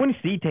appreciate it. If you want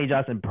to see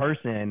Tejas in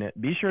person,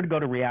 be sure to go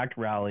to React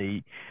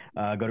Rally.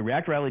 Go to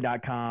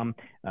reactrally.com.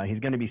 He's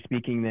going to be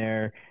speaking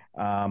there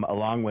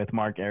along with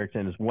Mark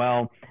Erikson as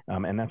well.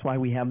 And that's why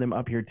we have them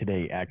up here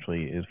today,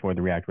 actually, is for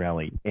the React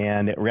Rally.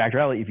 And React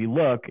Rally, if you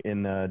look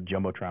in the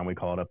Jumbotron, we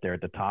call it up there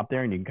at the top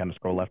there, and you can kind of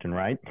scroll left and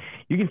right,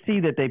 you can see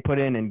that they put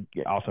in, and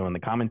also in the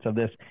comments of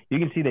this, you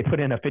can see they put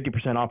in a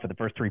 50% off for the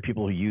first 3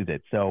 people who use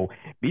it. So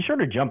be sure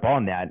to jump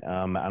on that.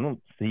 I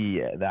don't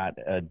see that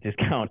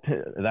discount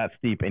that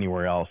steep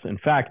anywhere else. In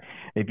fact,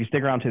 if you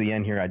stick around to the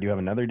end here, I do have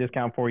another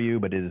discount for you,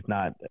 but it is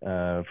not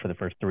for the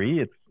first 3.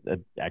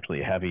 It's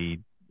actually a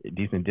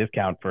decent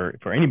discount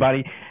for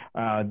anybody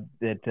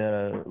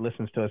that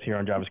listens to us here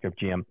on JavaScript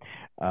GM.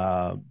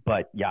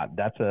 But yeah,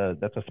 that's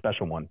a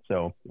special one.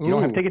 So if you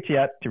don't have tickets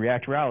yet to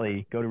React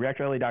Rally, go to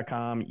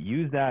reactrally.com,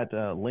 use that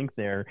link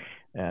there,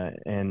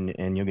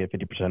 and you'll get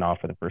 50% off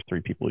for the first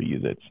 3 people who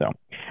use it. So,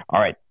 all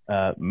right,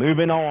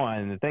 moving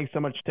on. Thanks so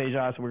much,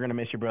 Tejas. We're gonna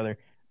miss you, brother.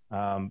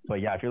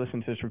 But yeah, if you're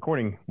listening to this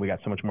recording, we got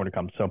so much more to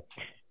come. So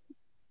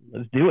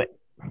let's do it.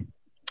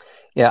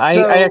 Yeah,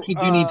 I actually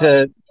do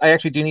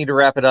need to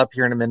wrap it up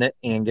here in a minute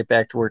and get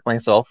back to work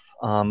myself.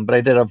 But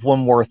I did have one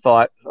more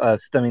thought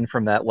stemming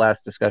from that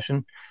last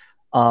discussion.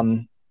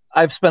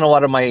 I've spent a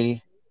lot of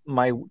my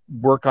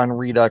work on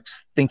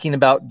Redux thinking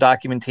about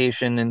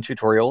documentation and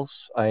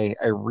tutorials. I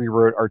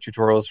rewrote our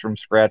tutorials from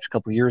scratch a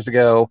couple of years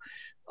ago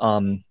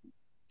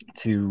to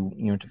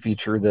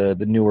feature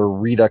the newer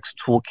Redux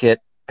toolkit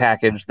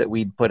package that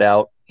we'd put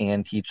out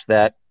and teach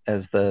that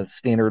as the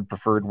standard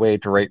preferred way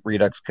to write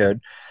Redux code.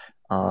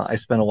 I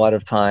spent a lot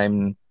of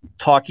time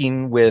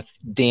talking with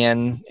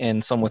Dan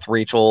and some with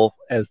Rachel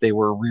as they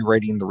were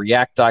rewriting the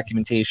React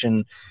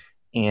documentation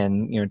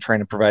and trying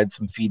to provide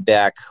some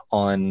feedback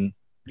on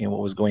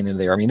what was going into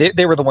there. I mean,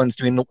 they were the ones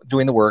doing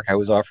the work. I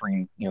was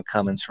offering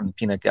comments from the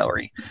peanut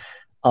gallery.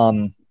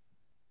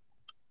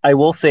 I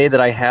will say that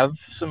I have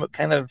some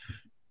kind of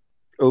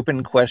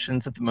open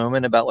questions at the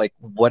moment about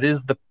what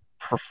is the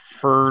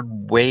preferred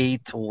way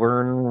to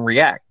learn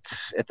React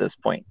at this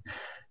point.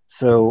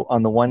 So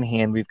on the one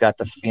hand, we've got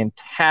the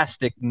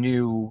fantastic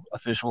new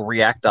official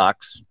React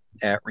docs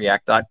at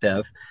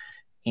react.dev.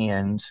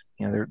 And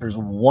there's a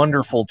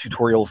wonderful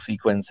tutorial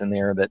sequence in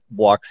there that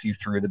walks you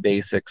through the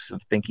basics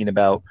of thinking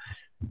about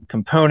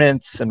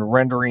components and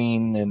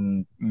rendering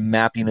and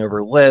mapping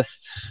over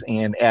lists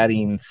and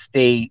adding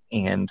state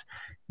and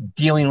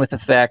dealing with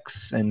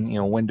effects and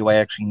when do I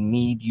actually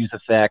need use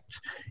effect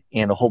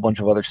and a whole bunch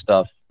of other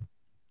stuff.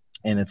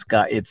 And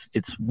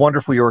it's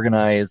wonderfully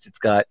organized. It's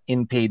got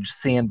in-page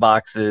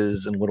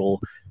sandboxes and little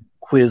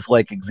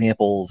quiz-like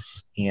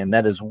examples, and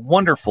that is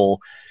wonderful.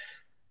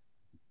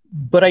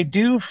 But I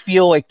do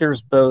feel like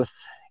there's both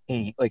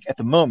at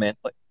the moment,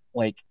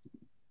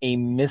 a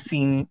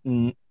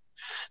missing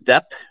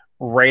step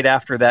right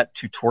after that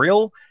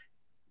tutorial.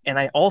 And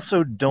I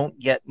also don't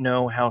yet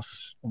know how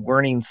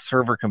learning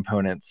server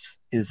components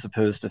is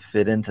supposed to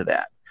fit into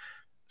that.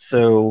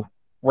 So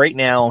right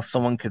now,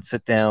 someone could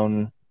sit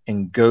down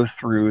and go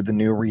through the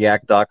new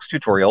React docs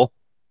tutorial,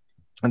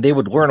 and they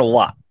would learn a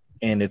lot.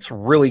 And it's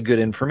really good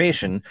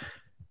information,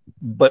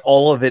 but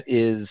all of it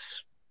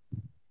is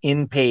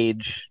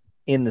in-page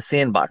in the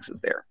sandboxes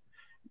there.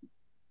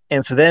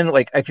 And so then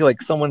I feel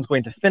like someone's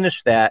going to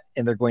finish that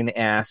and they're going to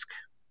ask,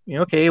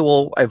 okay,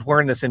 well, I've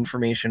learned this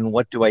information.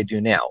 What do I do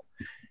now?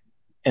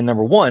 And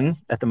number one,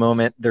 at the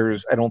moment,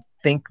 I don't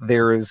think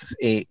there is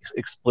a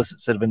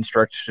explicit set of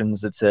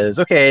instructions that says,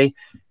 okay,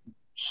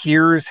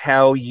 here's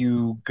how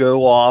you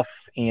go off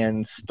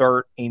and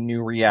start a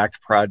new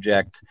React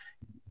project.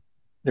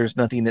 There's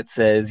nothing that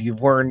says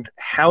you've learned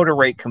how to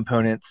write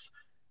components.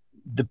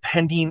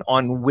 Depending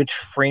on which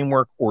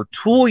framework or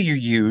tool you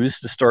use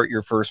to start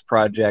your first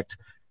project,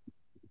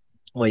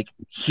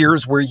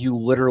 here's where you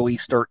literally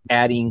start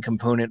adding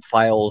component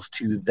files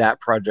to that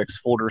project's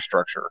folder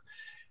structure.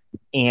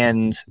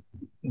 And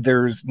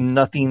there's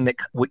nothing that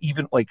would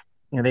even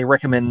they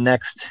recommend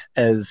Next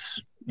as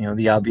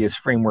the obvious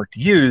framework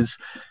to use.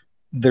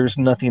 There's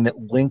nothing that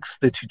links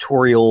the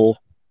tutorial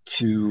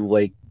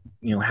to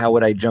how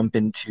would I jump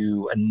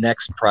into a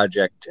Next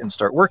project and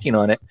start working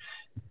on it.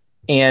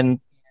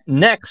 And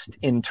Next,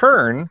 in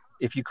turn,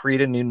 if you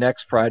create a new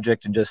Next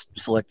project and just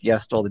select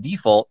yes to all the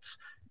defaults,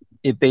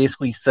 it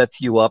basically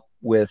sets you up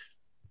with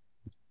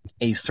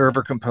a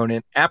server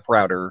component app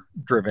router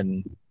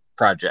driven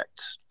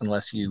project,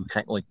 unless you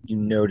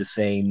to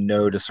say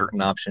no to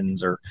certain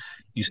options, or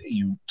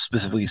you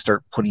specifically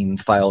start putting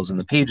files in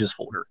the pages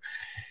folder.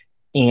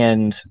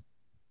 And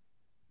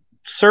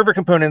server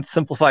components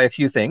simplify a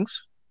few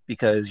things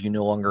because you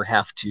no longer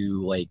have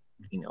to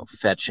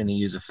fetch any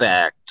use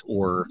effect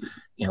or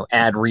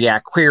add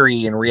React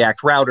query and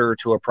React router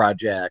to a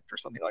project or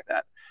something like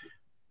that.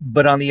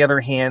 But on the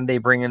other hand, they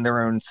bring in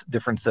their own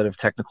different set of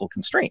technical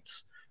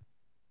constraints.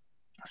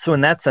 So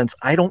in that sense,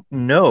 I don't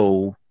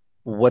know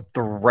what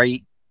the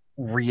right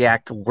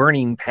React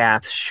learning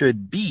path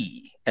should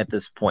be at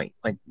this point.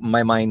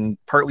 My mind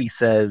partly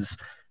says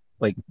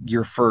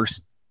your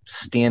first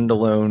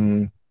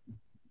standalone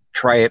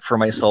try it for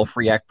myself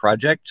React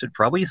project should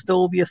probably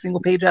still be a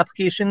single page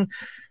application,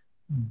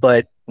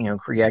 but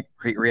Create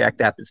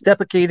React app is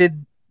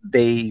deprecated.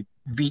 They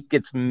Veet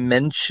gets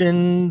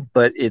mentioned,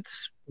 but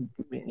it's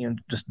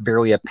just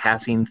barely a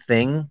passing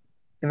thing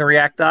in the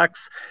React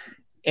docs.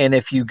 And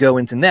if you go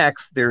into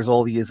Next, there's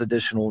all these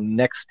additional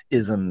Next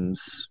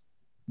isms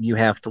you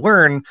have to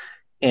learn.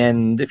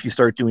 And if you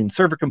start doing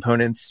server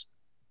components,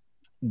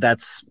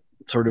 that's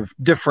sort of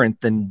different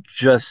than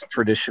just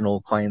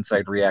traditional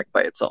client-side React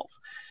by itself.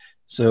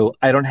 So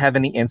I don't have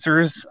any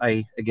answers.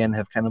 I, again,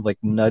 have kind of like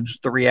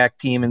nudged the React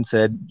team and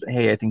said,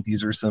 hey, I think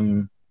these are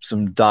some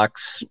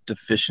docs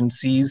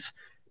deficiencies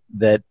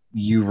that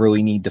you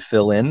really need to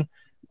fill in.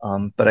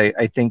 But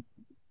I think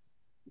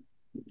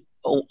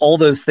all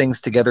those things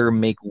together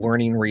make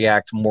learning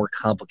React more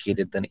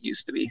complicated than it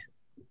used to be.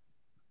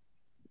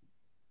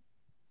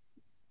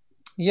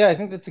 Yeah, I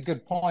think that's a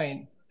good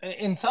point.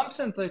 In some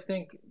sense, I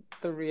think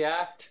the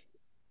React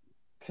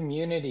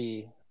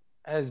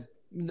has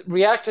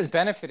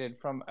benefited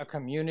from a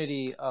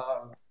community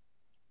of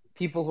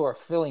people who are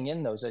filling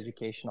in those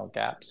educational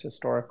gaps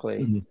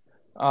historically.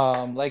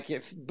 Mm-hmm. Like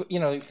if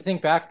you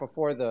think back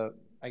before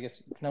I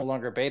guess it's no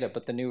longer beta,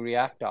 but the new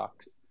React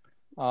docs,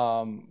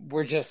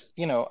 we're just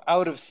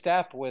out of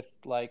step with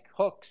like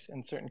hooks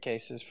in certain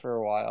cases for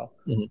a while.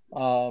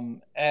 Mm-hmm.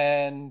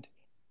 And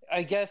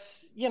I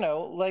guess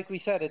like we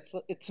said,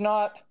 it's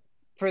not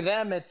for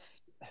them.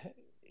 It's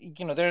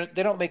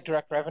they don't make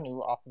direct revenue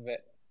off of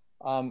it,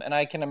 and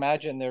I can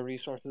imagine their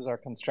resources are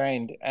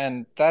constrained,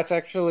 and that's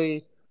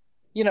actually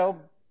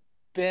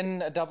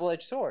been a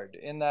double-edged sword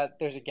in that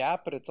there's a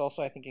gap, but it's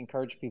also I think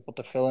encouraged people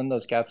to fill in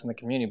those gaps in the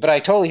community. But I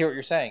totally hear what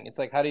you're saying. It's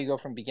like, how do you go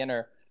from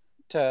beginner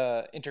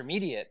to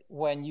intermediate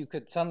when you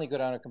could suddenly go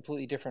down a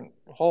completely different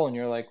hole and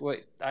you're like,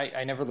 wait,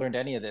 I never learned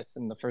any of this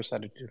in the first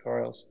set of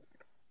tutorials.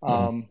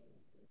 Mm-hmm.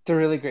 It's a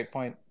really great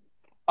point.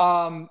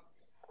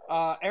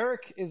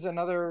 Eric is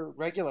another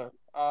regular.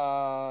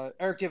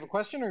 Eric, do you have a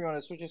question, or you want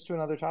to switch us to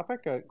another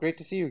topic? Great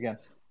to see you again.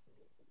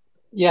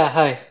 Yeah,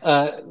 hi.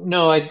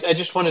 No, I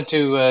just wanted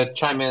to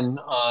chime in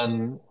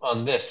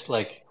on this.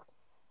 Like,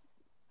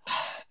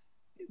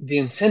 the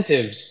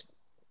incentives,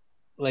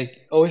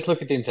 like, always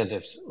look at the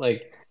incentives.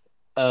 Like,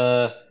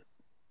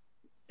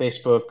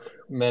 Facebook,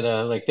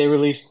 Meta, like, they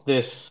released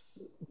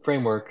this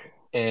framework,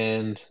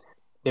 and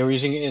they were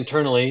using it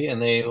internally,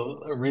 and they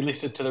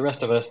released it to the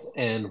rest of us,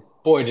 and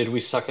boy, did we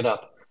suck it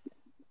up.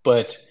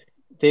 But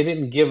they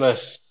didn't give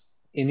us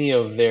any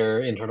of their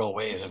internal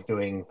ways of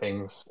doing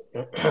things,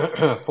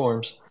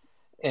 forms,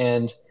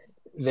 and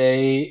and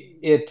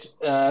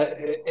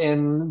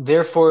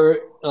therefore,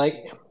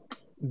 like,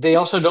 they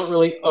also don't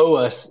really owe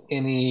us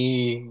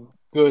any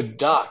good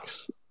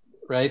docs,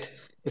 right?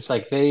 It's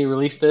like they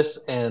released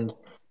this, and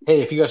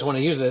hey, if you guys want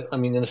to use it, I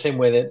mean, in the same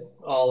way that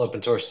all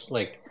open source,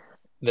 like,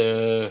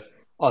 the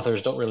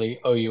authors don't really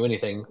owe you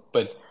anything,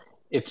 but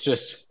it's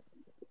just,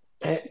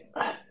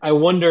 I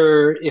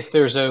wonder if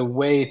there's a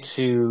way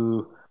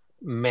to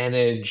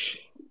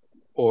manage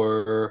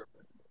or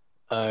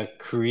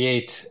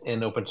create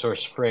an open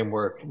source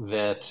framework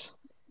that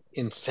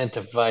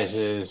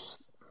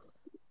incentivizes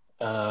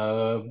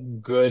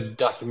good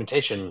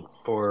documentation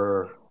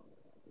for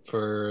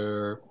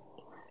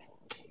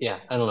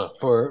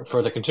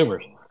the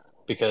consumers,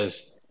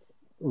 because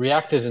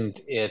React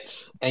isn't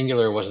it,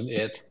 Angular wasn't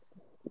it.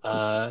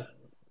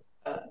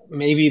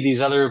 Maybe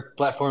these other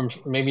platforms,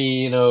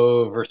 maybe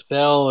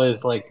Vercel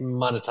is like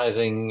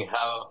monetizing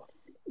how,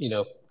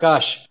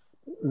 gosh,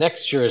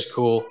 Next sure is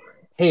cool.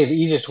 Hey, the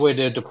easiest way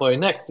to deploy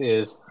Next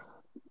is,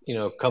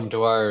 come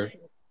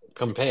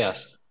pay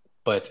us.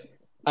 But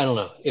I don't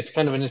know. It's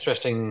kind of an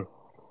interesting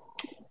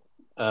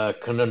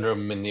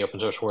conundrum in the open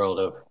source world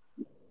of,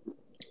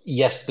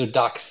 yes, the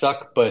docs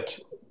suck, but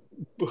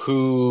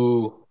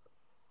who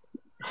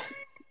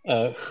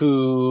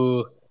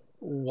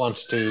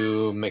wants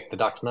to make the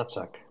docs not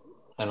suck?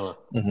 I don't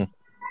know. Mm-hmm.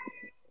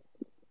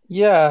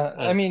 Yeah,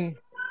 I mean,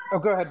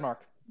 go ahead,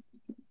 Mark.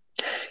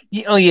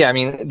 Oh yeah, I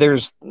mean,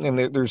 there's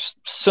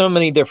so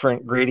many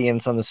different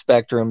gradients on the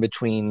spectrum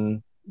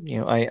between,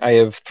 I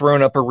have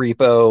thrown up a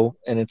repo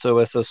and it's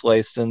OSS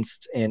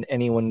licensed and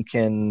anyone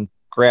can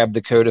grab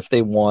the code if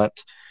they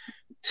want,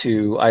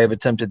 to I have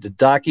attempted to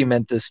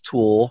document this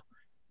tool,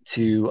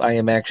 to I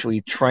am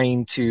actually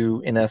trying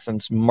to, in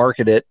essence,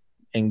 market it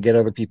and get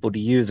other people to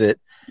use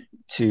it,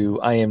 to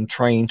I am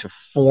trying to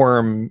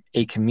form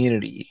a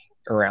community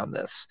around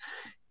this.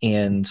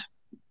 And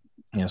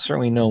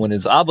certainly no one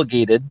is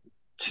obligated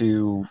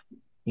to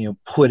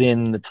put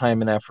in the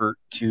time and effort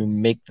to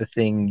make the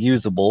thing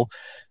usable,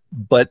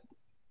 but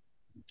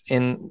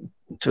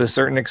to a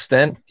certain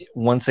extent,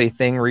 once a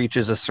thing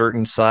reaches a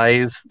certain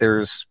size,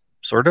 there's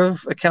sort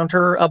of a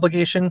counter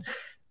obligation.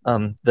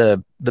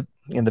 The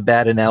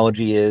bad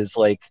analogy is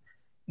like,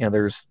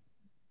 there's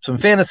some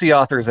fantasy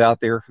authors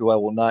out there who I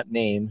will not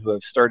name, who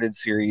have started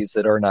series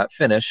that are not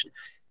finished,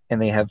 and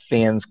they have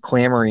fans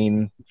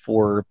clamoring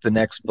for the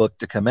next book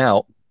to come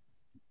out.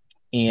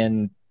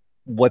 And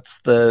what's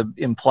the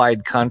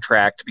implied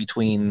contract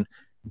between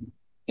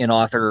an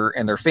author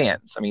and their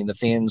fans? I mean, the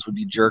fans would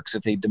be jerks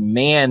if they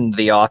demand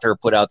the author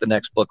put out the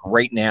next book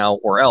right now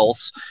or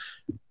else.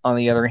 On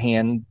the other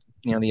hand,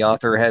 the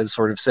author has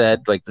sort of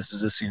said, like, this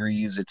is a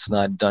series, it's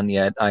not done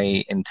yet.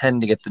 I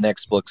intend to get the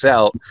next books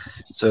out.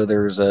 So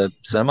there's a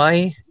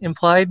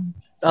semi-implied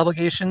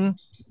obligation.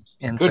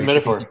 And Good so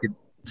metaphor. I think you could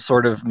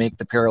sort of make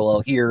the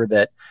parallel here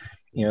that,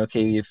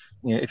 okay,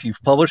 if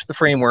you've published the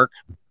framework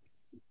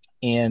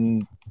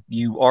and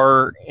you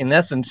are, in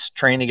essence,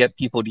 trying to get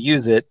people to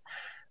use it,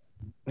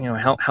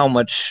 how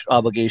much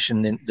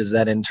obligation does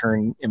that in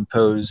turn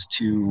impose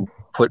to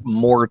put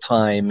more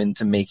time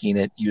into making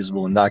it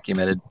usable and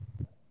documented?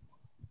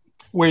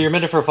 Where your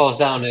metaphor falls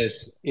down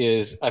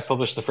is I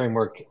published the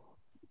framework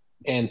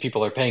and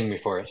people are paying me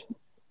for it.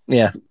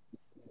 Yeah.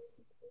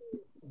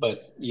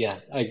 But yeah,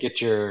 I get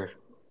the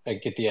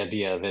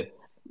idea that,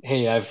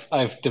 hey,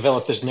 I've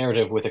developed this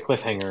narrative with a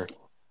cliffhanger.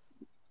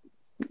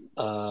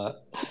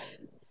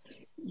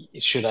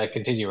 Should I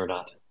continue or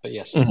not? But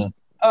yes. Mm-hmm.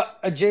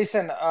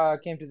 Jason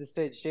came to the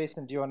stage.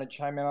 Jason, do you want to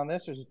chime in on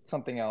this, or is it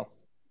something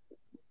else?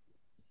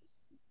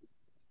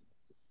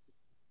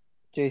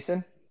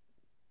 Jason?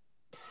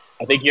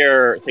 I think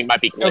your thing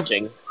might be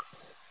glitching.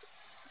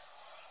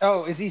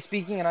 Oh, is he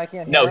speaking and I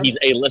can't hear him? No, he's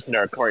a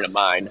listener according to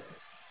mine.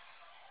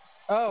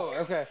 Oh,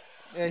 okay.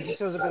 Yeah, he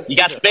shows up as You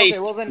got spaced.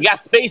 Okay, well then... You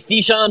got spaced,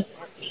 Deshaun.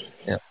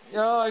 Yeah.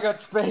 Oh, I got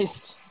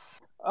spaced.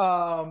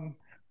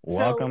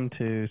 Welcome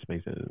to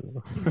Spaces.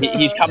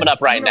 He's coming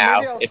up right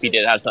now. If he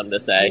did have something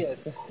to say.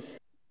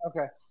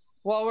 Okay.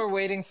 While we're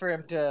waiting for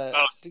him to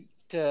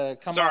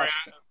come sorry,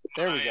 up.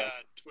 There we go.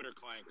 Twitter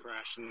client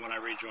crashed, and when I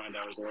rejoined,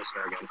 I was a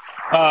listener again.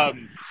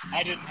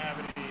 I didn't have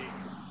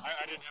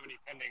any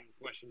pending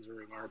questions or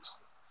remarks.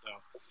 So,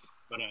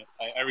 but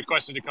I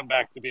requested to come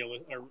back to be a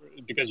listener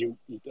because you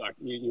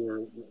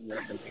were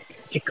referencing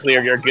to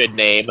clear your good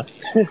name.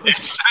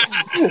 Yes.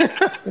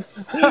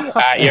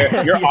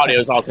 Your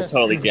audio is also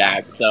totally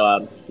jacked.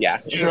 So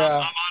yeah. Dude, I'm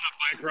on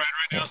a bike ride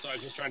right now, so I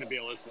was just trying to be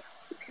a listener.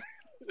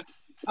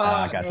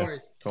 Gotcha. No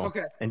worries. Cool.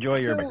 Okay. Enjoy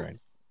your bike ride.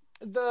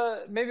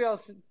 Maybe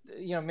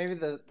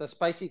the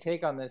spicy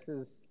take on this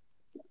is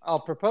I'll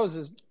propose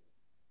is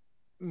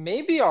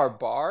maybe our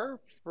bar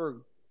for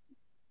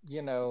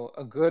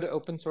a good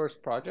open source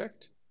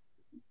project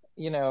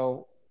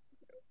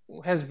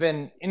has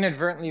been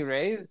inadvertently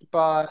raised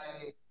by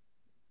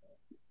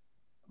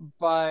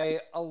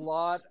a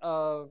lot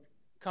of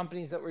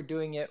companies that were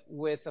doing it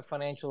with a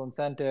financial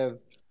incentive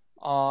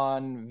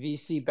on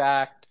VC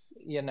backed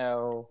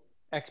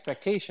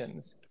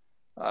expectations.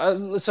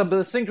 So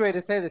the succinct way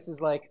to say this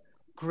is like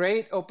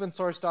great open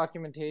source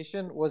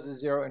documentation was a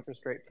zero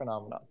interest rate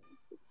phenomenon,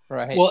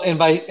 right? Well, and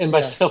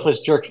by selfless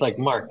jerks like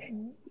Mark.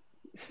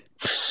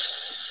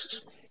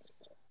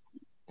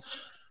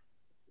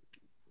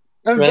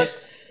 Right?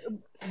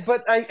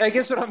 But I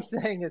guess what I'm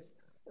saying is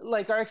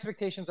like our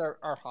expectations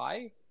are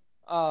high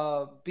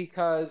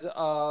because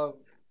of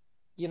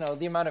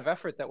the amount of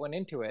effort that went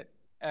into it,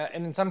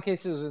 and in some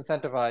cases it was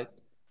incentivized.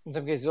 In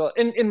some cases, well,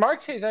 in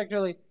Mark's case,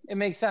 actually, it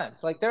makes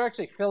sense. Like they're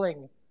actually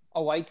filling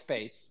a white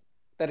space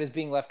that is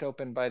being left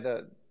open by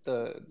the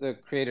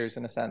creators,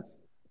 in a sense,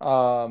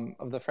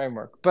 of the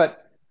framework.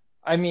 But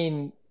I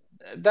mean,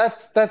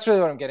 that's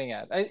really what I'm getting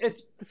at.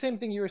 It's the same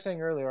thing you were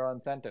saying earlier on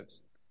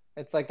incentives.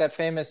 It's like that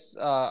famous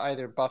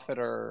either Buffett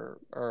or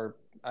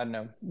I don't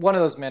know, one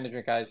of those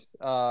management guys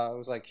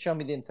was like, "Show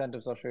me the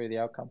incentives, I'll show you the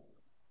outcome."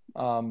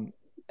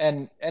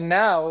 And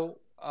now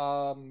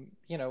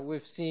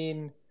we've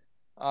seen.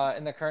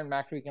 In the current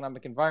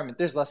macroeconomic environment,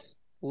 there's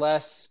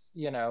less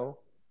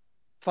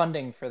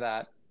funding for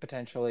that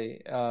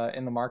potentially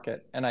in the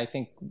market, and I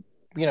think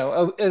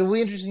it'll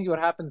be interesting to see what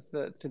happens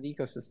to the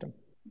ecosystem.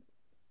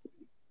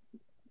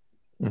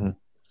 Mm-hmm.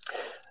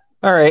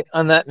 All right.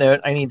 On that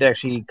note, I need to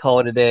actually call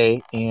it a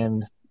day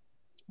and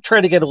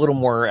try to get a little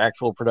more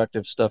actual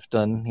productive stuff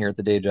done here at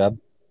the day job.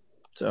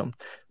 So,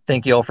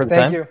 thank you all for the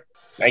time.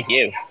 Thank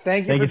you.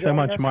 Thank you so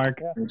much, Mark.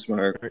 Yeah. Thanks,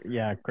 Mark.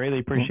 Yeah, greatly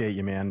appreciate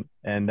you, man.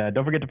 And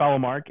don't forget to follow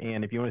Mark.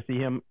 And if you want to see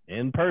him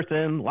in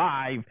person,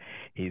 live,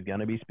 he's going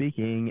to be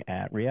speaking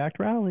at React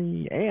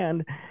Rally.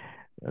 And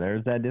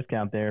there's that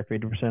discount there,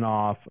 50%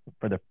 off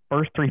for the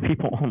first 3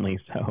 people only.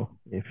 So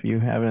if you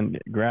haven't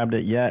grabbed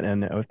it yet,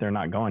 and if they're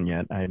not gone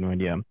yet, I have no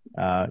idea.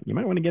 You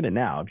might want to get it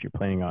now if you're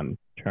planning on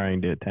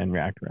trying to attend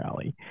React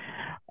Rally.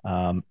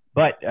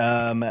 But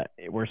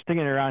we're sticking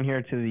around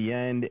here to the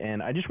end,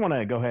 and I just want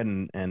to go ahead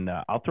and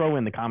I'll throw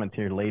in the comments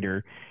here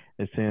later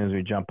as soon as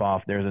we jump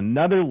off. There's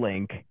another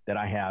link that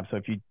I have. So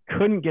if you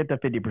couldn't get the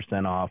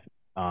 50% off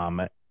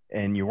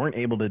and you weren't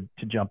able to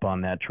jump on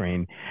that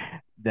train,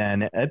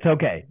 then it's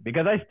okay,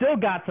 because I still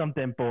got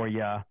something for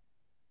you.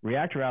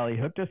 React Rally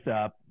hooked us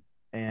up,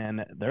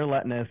 and they're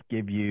letting us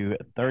give you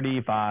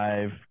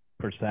 35%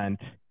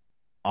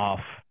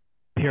 off,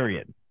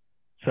 period.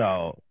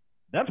 So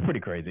that's pretty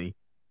crazy.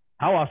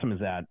 How awesome is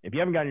that? If you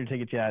haven't gotten your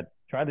tickets yet,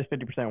 try this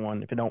 50%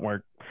 one. If it don't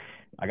work,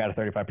 I got a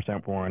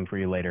 35% one for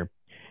you later.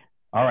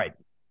 All right.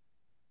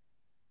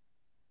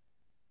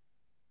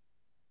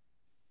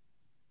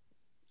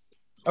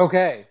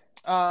 Okay.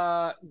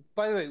 By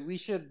the way, we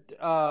should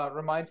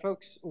remind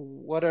folks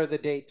what are the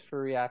dates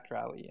for React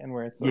Rally and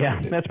where it's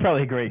located. Yeah, that's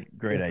probably a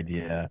great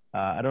idea.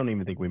 I don't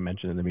even think we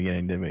mentioned in the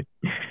beginning, did we?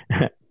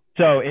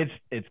 So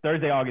it's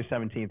Thursday, August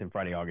 17th and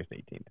Friday, August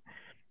 18th.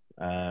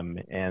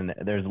 And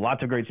there's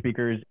lots of great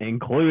speakers,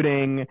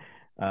 including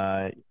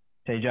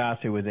Tejas,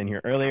 who was in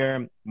here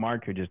earlier,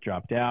 Mark, who just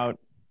dropped out.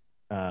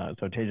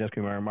 So Tejas,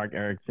 Kumar, Mark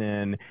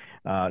Erikson,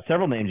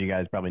 several names you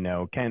guys probably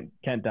know, Kent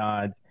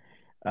Dodds,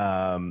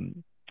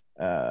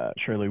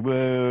 Shirley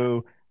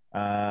Wu.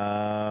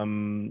 I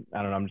don't know.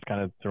 I'm just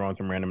kind of throwing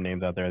some random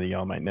names out there that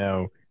y'all might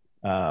know.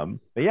 But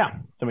yeah,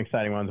 some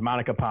exciting ones.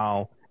 Monica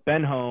Powell,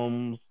 Ben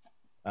Holmes,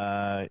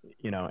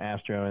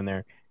 Astro in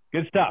there.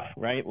 Good stuff,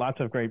 right? Lots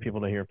of great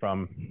people to hear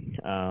from.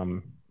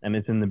 And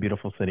it's in the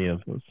beautiful city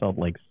of Salt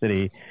Lake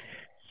City.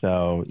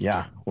 So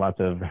yeah, lots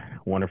of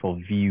wonderful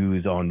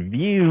views on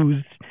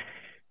views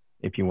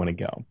if you want to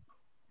go.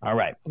 All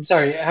right. I'm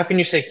sorry. How can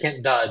you say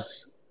Kent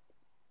Dodds?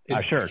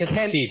 Sure. Kent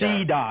C.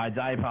 Dodds.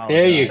 I apologize.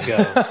 There you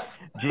go.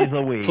 Jeez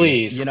Louise.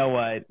 Please. You know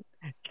what?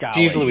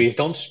 Jeez Louise.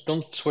 Don't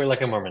swear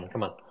like a Mormon.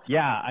 Come on.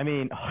 Yeah, I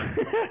mean,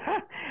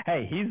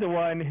 hey, he's the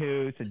one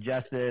who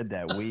suggested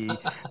that we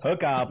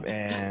hook up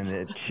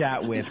and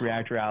chat with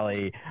React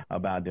Rally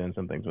about doing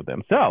some things with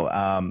them. So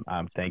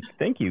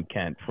thank you,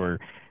 Kent, for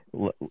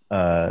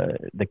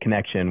the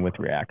connection with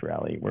React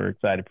Rally. We're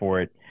excited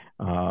for it.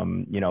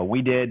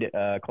 We did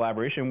a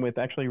collaboration with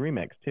actually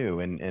Remix too,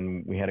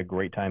 and we had a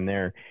great time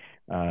there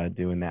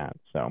doing that.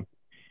 So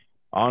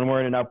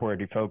onward and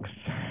upward, you folks.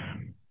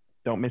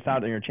 Don't miss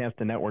out on your chance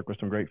to network with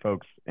some great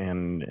folks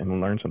and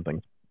learn some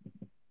things.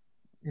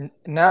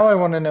 Now I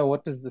want to know,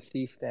 what does the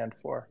C stand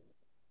for?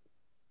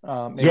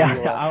 I'll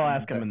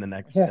ask him in the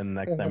next time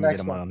we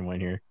get him on one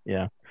here.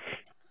 Yeah.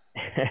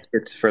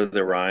 It's for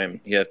the rhyme.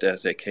 You have to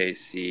say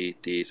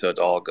KCD, so it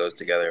all goes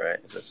together, right?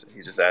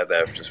 He just added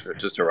that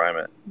just to rhyme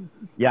it.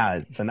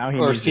 Yeah. So now he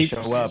needs to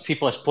show up. C++,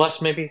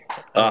 maybe.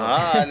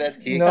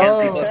 That's C++.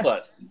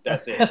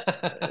 That's it.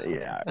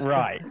 Yeah.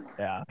 Right.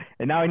 Yeah.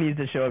 And now he needs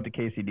to show up to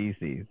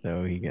KCDC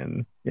so he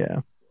can.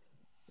 Yeah.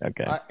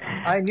 Okay.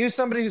 I knew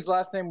somebody whose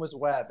last name was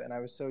Webb, and I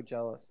was so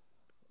jealous.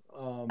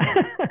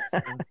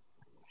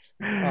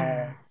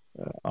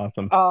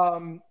 Awesome.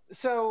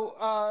 So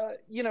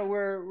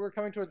we're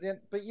coming towards the end,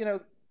 but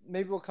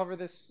maybe we'll cover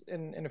this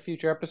in a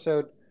future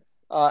episode.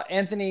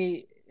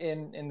 Anthony,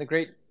 in the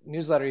great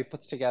newsletter he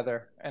puts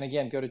together, and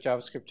again, go to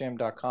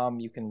javascriptjam.com.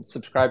 You can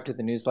subscribe to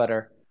the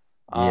newsletter.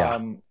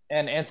 And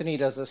Anthony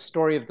does a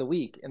story of the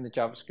week in the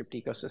JavaScript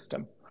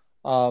ecosystem.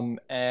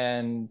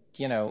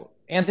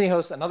 Anthony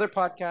hosts another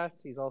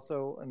podcast. He's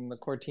also in the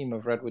core team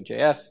of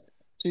Redwood.js.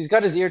 So he's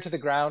got his ear to the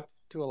ground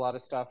to a lot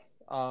of stuff.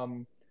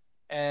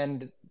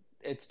 And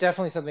it's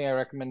definitely something I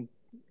recommend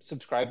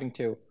subscribing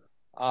to.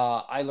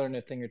 I learned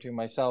a thing or two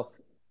myself.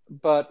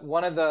 But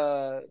one of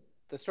the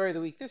story of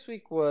the week this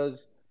week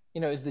was,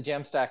 is the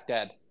Jamstack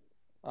dead?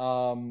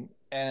 I'd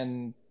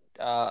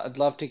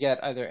love to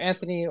get either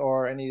Anthony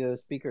or any of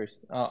those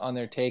speakers on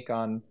their take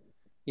on,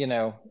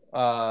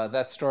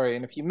 that story.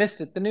 And if you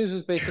missed it, the news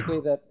was basically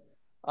that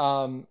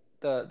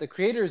the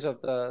creators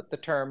of the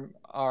term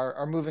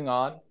are moving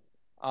on.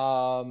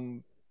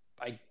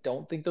 I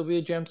don't think there'll be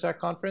a Jamstack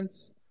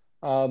conference.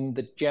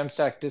 The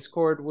Jamstack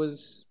Discord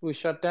was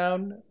shut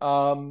down,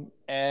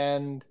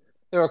 and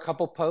there were a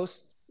couple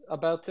posts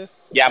about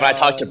this. Yeah, but I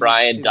talked to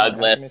Brian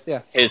Douglas.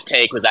 Yeah. His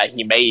take was that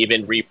he may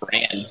even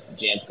rebrand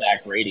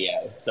Jamstack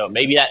Radio. So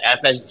maybe that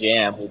FS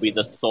Jam will be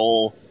the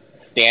sole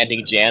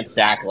standing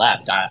Jamstack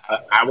left.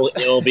 I will.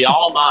 It will be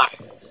all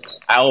mine.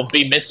 I will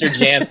be Mr.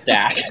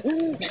 Jamstack.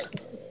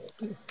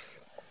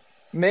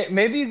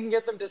 Maybe you can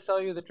get them to sell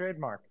you the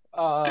trademark.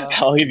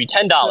 I'll give you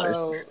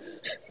 $10.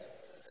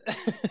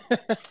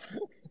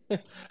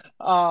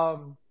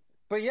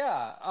 But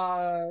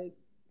yeah,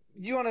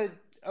 do you want to?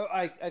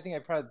 I think I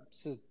probably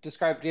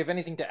described. Do you have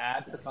anything to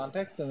add for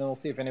context, and then we'll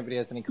see if anybody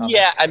has any comments.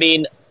 Yeah, I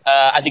mean,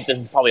 I think this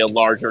is probably a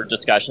larger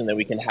discussion than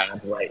we can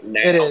have right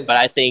now. It is, but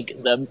I think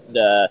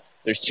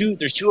there's two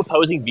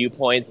opposing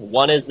viewpoints.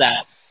 One is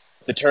that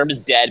the term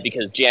is dead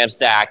because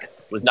Jamstack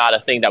was not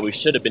a thing that we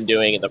should have been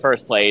doing in the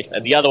first place,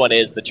 and the other one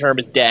is the term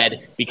is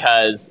dead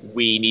because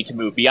we need to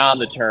move beyond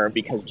the term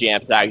because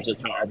Jamstack is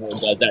just how everyone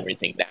does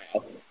everything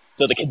now.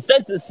 So the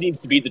consensus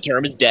seems to be the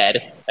term is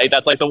dead.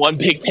 That's like the one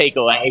big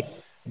takeaway.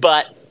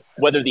 But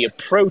whether the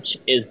approach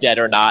is dead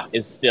or not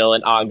is still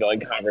an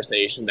ongoing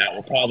conversation that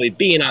will probably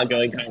be an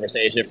ongoing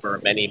conversation for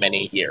many,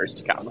 many years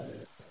to come.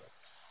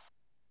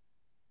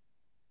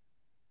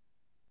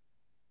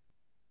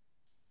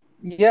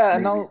 Yeah,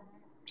 and I'll...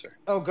 Sorry.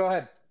 Oh, go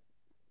ahead.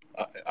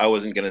 I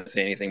wasn't going to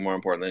say anything more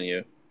important than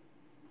you.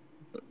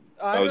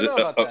 I don't know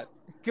about that.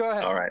 Go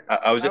ahead. All right.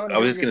 I was just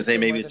going to say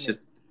maybe it's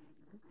just...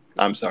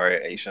 I'm sorry,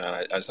 Ishan.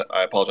 I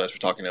apologize for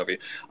talking over you.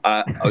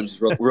 I was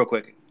just real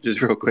quick.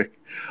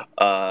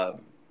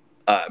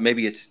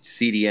 Maybe it's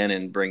CDN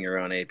and bring your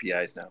own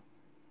APIs now.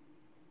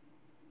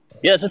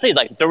 Yeah, that's the thing.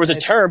 Like, there was a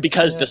term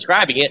because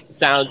describing it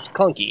sounds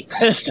clunky.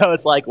 So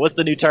it's like, what's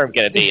the new term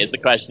going to be is the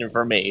question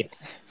for me.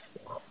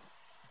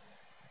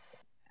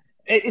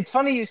 It's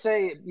funny you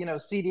say,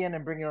 CDN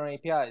and bring your own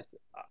APIs.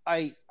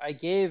 I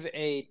gave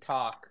a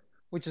talk,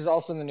 which is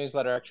also in the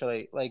newsletter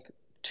actually, like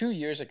 2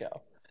 years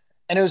ago,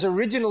 and it was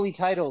originally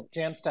titled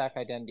Jamstack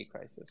Identity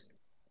Crisis.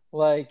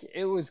 Like,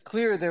 it was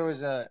clear there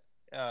was an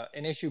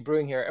issue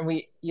brewing here, and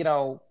we,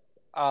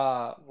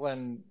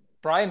 when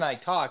Brian and I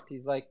talked,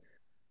 he's like,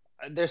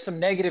 there's some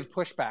negative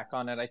pushback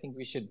on it. I think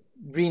we should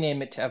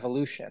rename it to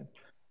Evolution.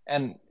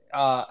 And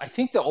I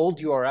think the old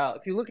URL,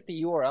 if you look at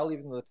the URL,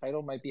 even though the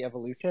title might be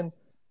Evolution,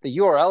 the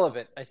URL of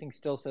it, I think,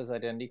 still says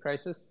Identity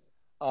Crisis,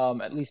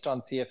 at least on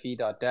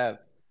cfe.dev.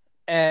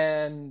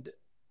 And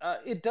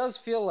it does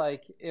feel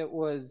like it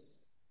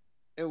was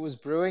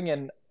brewing.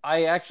 And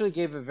I actually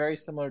gave a very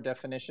similar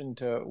definition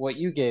to what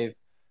you gave,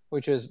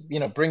 which was,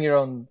 bring your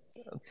own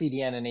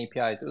CDN and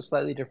APIs. It was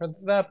slightly different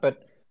than that,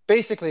 but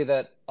basically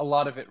that a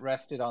lot of it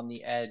rested on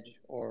the edge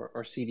or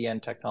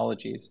CDN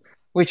technologies,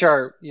 which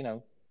are,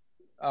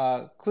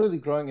 clearly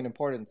growing in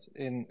importance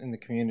in the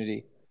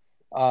community.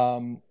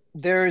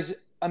 There's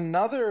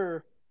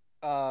another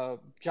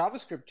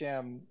JavaScript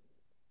Jam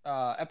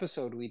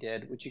episode we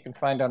did, which you can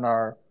find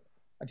on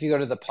if you go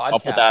to the podcast. I'll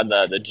put that in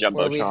the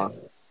Jumbotron.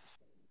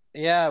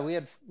 We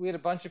had a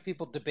bunch of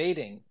people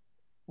debating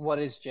what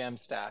is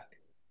Jamstack.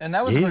 And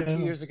that was about 2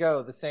 years ago,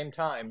 at the same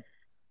time.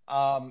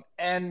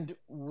 And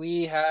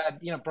we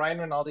had, Brian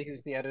Rinaldi,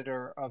 who's the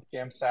editor of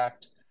Jamstack.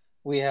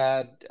 We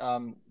had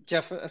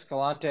Jeff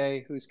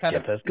Escalante, who's kind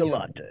of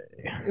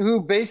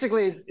who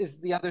basically is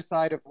the other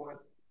side of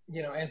what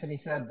Anthony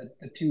said,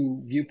 the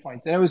two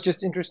viewpoints, and it was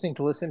just interesting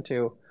to listen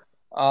to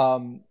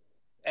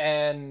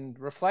and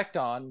reflect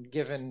on,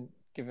 given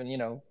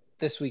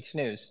this week's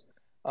news.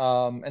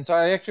 And so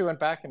I actually went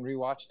back and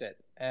rewatched it,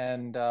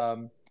 and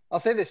I'll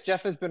say this: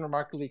 Jeff has been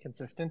remarkably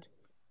consistent.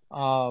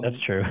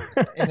 That's true.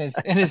 in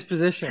his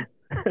position.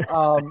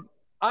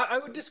 I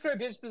would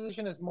describe his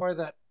position as more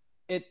that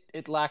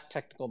it lacked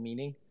technical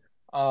meaning.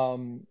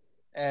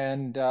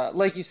 And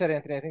like you said,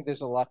 Anthony, I think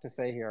there's a lot to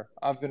say here.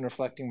 I've been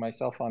reflecting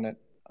myself on it.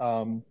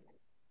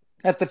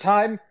 At the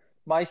time,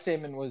 my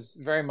statement was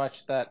very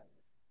much that,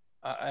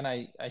 and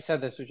I said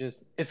this, which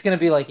is, it's going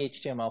to be like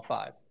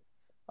HTML5.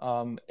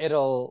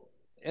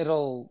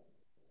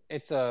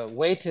 It's a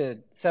way to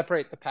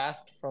separate the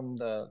past from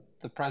the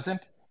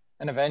present,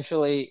 and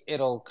eventually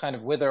it'll kind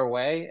of wither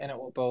away, and it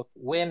will both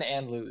win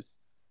and lose.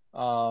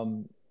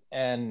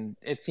 And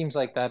it seems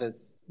like that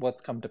is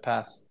what's come to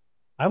pass.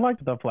 I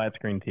liked the flat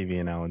screen TV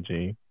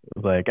analogy. It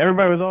was like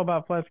everybody was all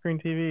about flat screen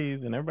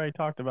TVs, and everybody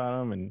talked about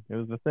them, and it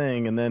was the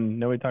thing. And then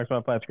nobody talks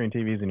about flat screen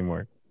TVs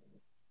anymore.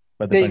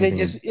 But the funny thing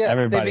is,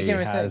 everybody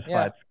has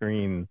flat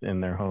screens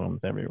in their homes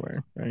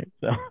everywhere, right?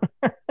 So,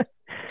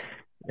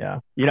 yeah,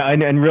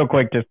 and real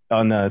quick, just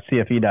on the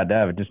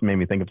CFE.dev, it just made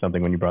me think of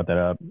something when you brought that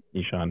up,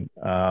 Ishan.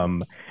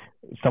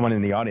 Someone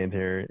in the audience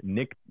here,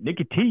 Nick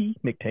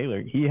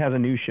Taylor, he has a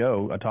new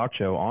show, a talk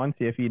show on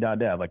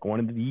CFE.dev, like one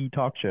of the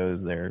talk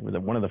shows there,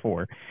 one of the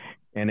four,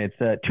 and it's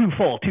Too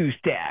Full, Too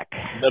Stack.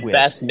 The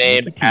best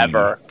name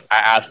ever.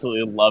 I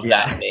absolutely love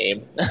that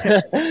name.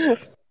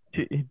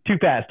 Too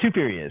fast, too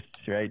furious,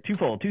 right? Too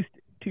full, too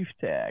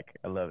stack.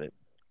 I love it.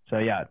 So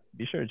yeah,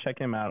 be sure to check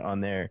him out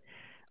on there.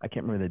 I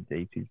can't remember the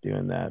dates he's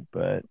doing that,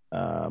 but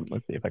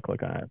let's see if I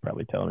click on it, it'll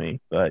probably tell me.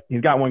 But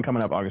he's got one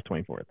coming up August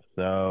 24th.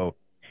 So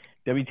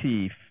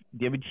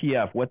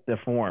WTF, What the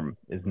Form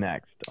is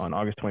next on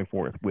August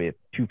 24th with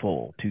Too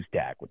Full, Too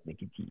Stack with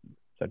Nicky T.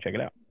 So check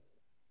it out.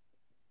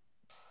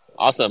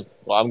 Awesome.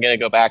 Well, I'm going to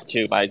go back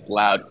to my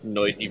loud,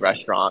 noisy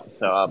restaurant.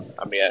 So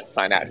I'm going to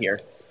sign out here.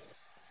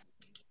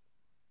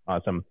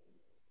 Awesome.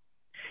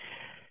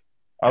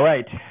 All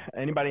right.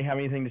 Anybody have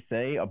anything to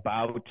say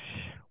about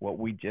what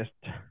we just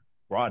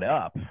brought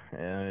up?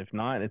 And if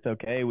not, it's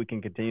okay. We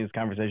can continue this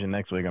conversation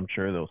next week. I'm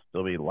sure there'll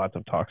still be lots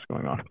of talks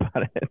going on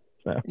about it.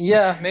 So.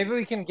 Yeah, maybe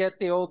we can get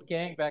the old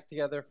gang back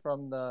together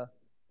from the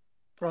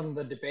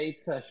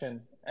debate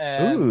session.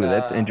 And, ooh,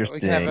 that's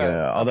interesting.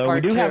 Although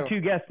we do have two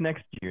guests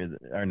next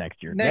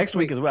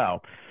week as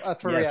well.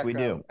 For yes, React we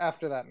do.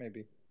 After that,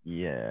 maybe.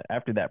 Yeah,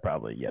 after that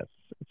probably, yes.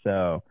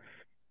 So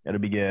it'll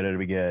be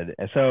good.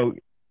 And so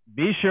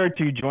be sure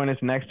to join us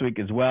next week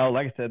as well.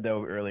 Like I said,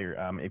 though, earlier,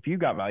 if you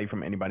got value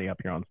from anybody up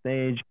here on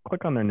stage,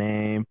 click on their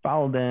name,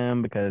 follow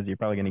them, because you're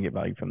probably going to get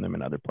value from them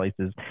in other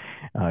places.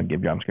 Give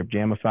JavaScript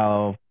Jam a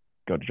follow.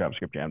 Go to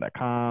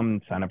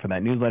javascriptjam.com, sign up for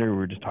that newsletter.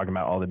 We're just talking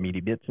about all the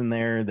meaty bits in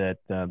there, that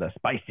the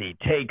spicy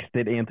takes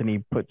that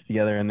Anthony puts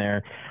together in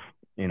there.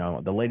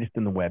 The latest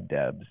in the web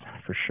devs,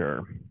 for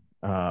sure.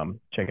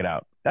 Check it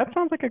out. That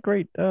sounds like a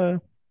great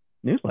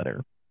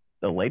newsletter.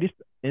 The latest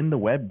in the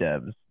web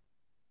devs.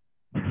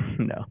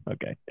 No,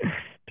 okay.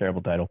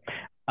 Terrible title.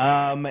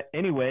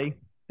 Anyway,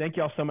 thank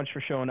y'all so much for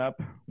showing up.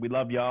 We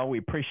love y'all. We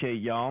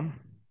appreciate y'all.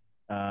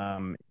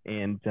 And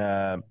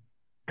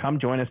come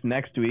join us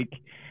next week.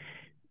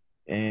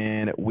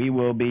 And we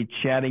will be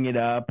chatting it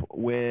up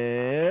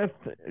with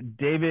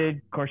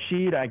David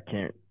Khorshid. I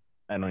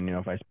don't even know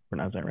if I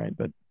pronounced that right,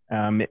 but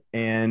and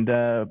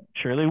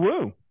Shirley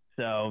Wu.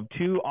 So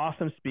two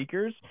awesome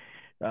speakers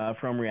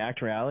from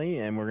React Rally,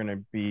 and we're going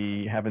to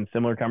be having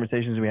similar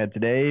conversations we had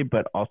today,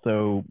 but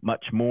also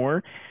much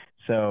more.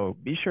 So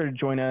be sure to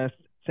join us,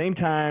 same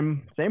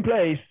time, same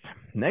place,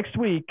 next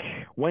week,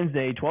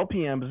 Wednesday, 12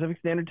 p.m. Pacific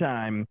Standard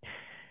Time,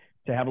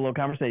 to have a little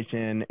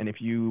conversation. And if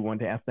you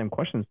want to ask them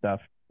questions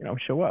stuff,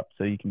 show up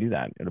so you can do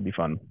that. It'll be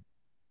fun.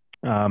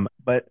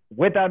 But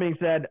with that being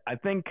said, I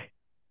think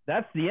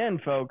that's the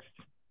end, folks.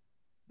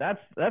 That's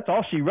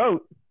all she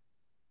wrote,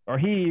 or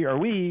he, or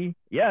we.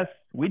 Yes,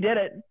 we did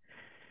it.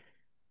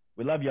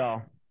 We love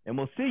y'all, and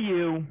we'll see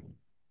you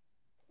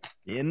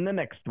in the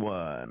next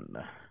one.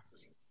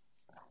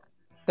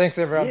 Thanks,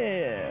 everyone.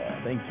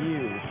 Yeah, thank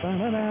you.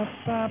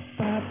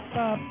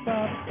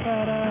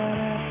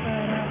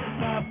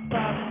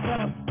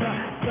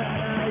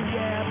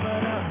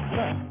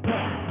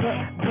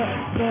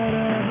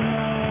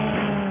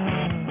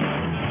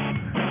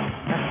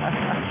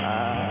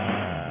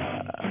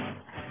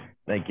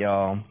 Thank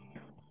y'all.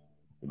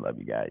 We love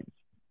you guys.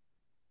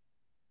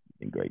 You've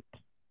been great.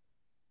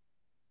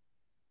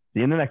 See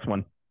you in the next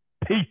one.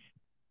 Peace.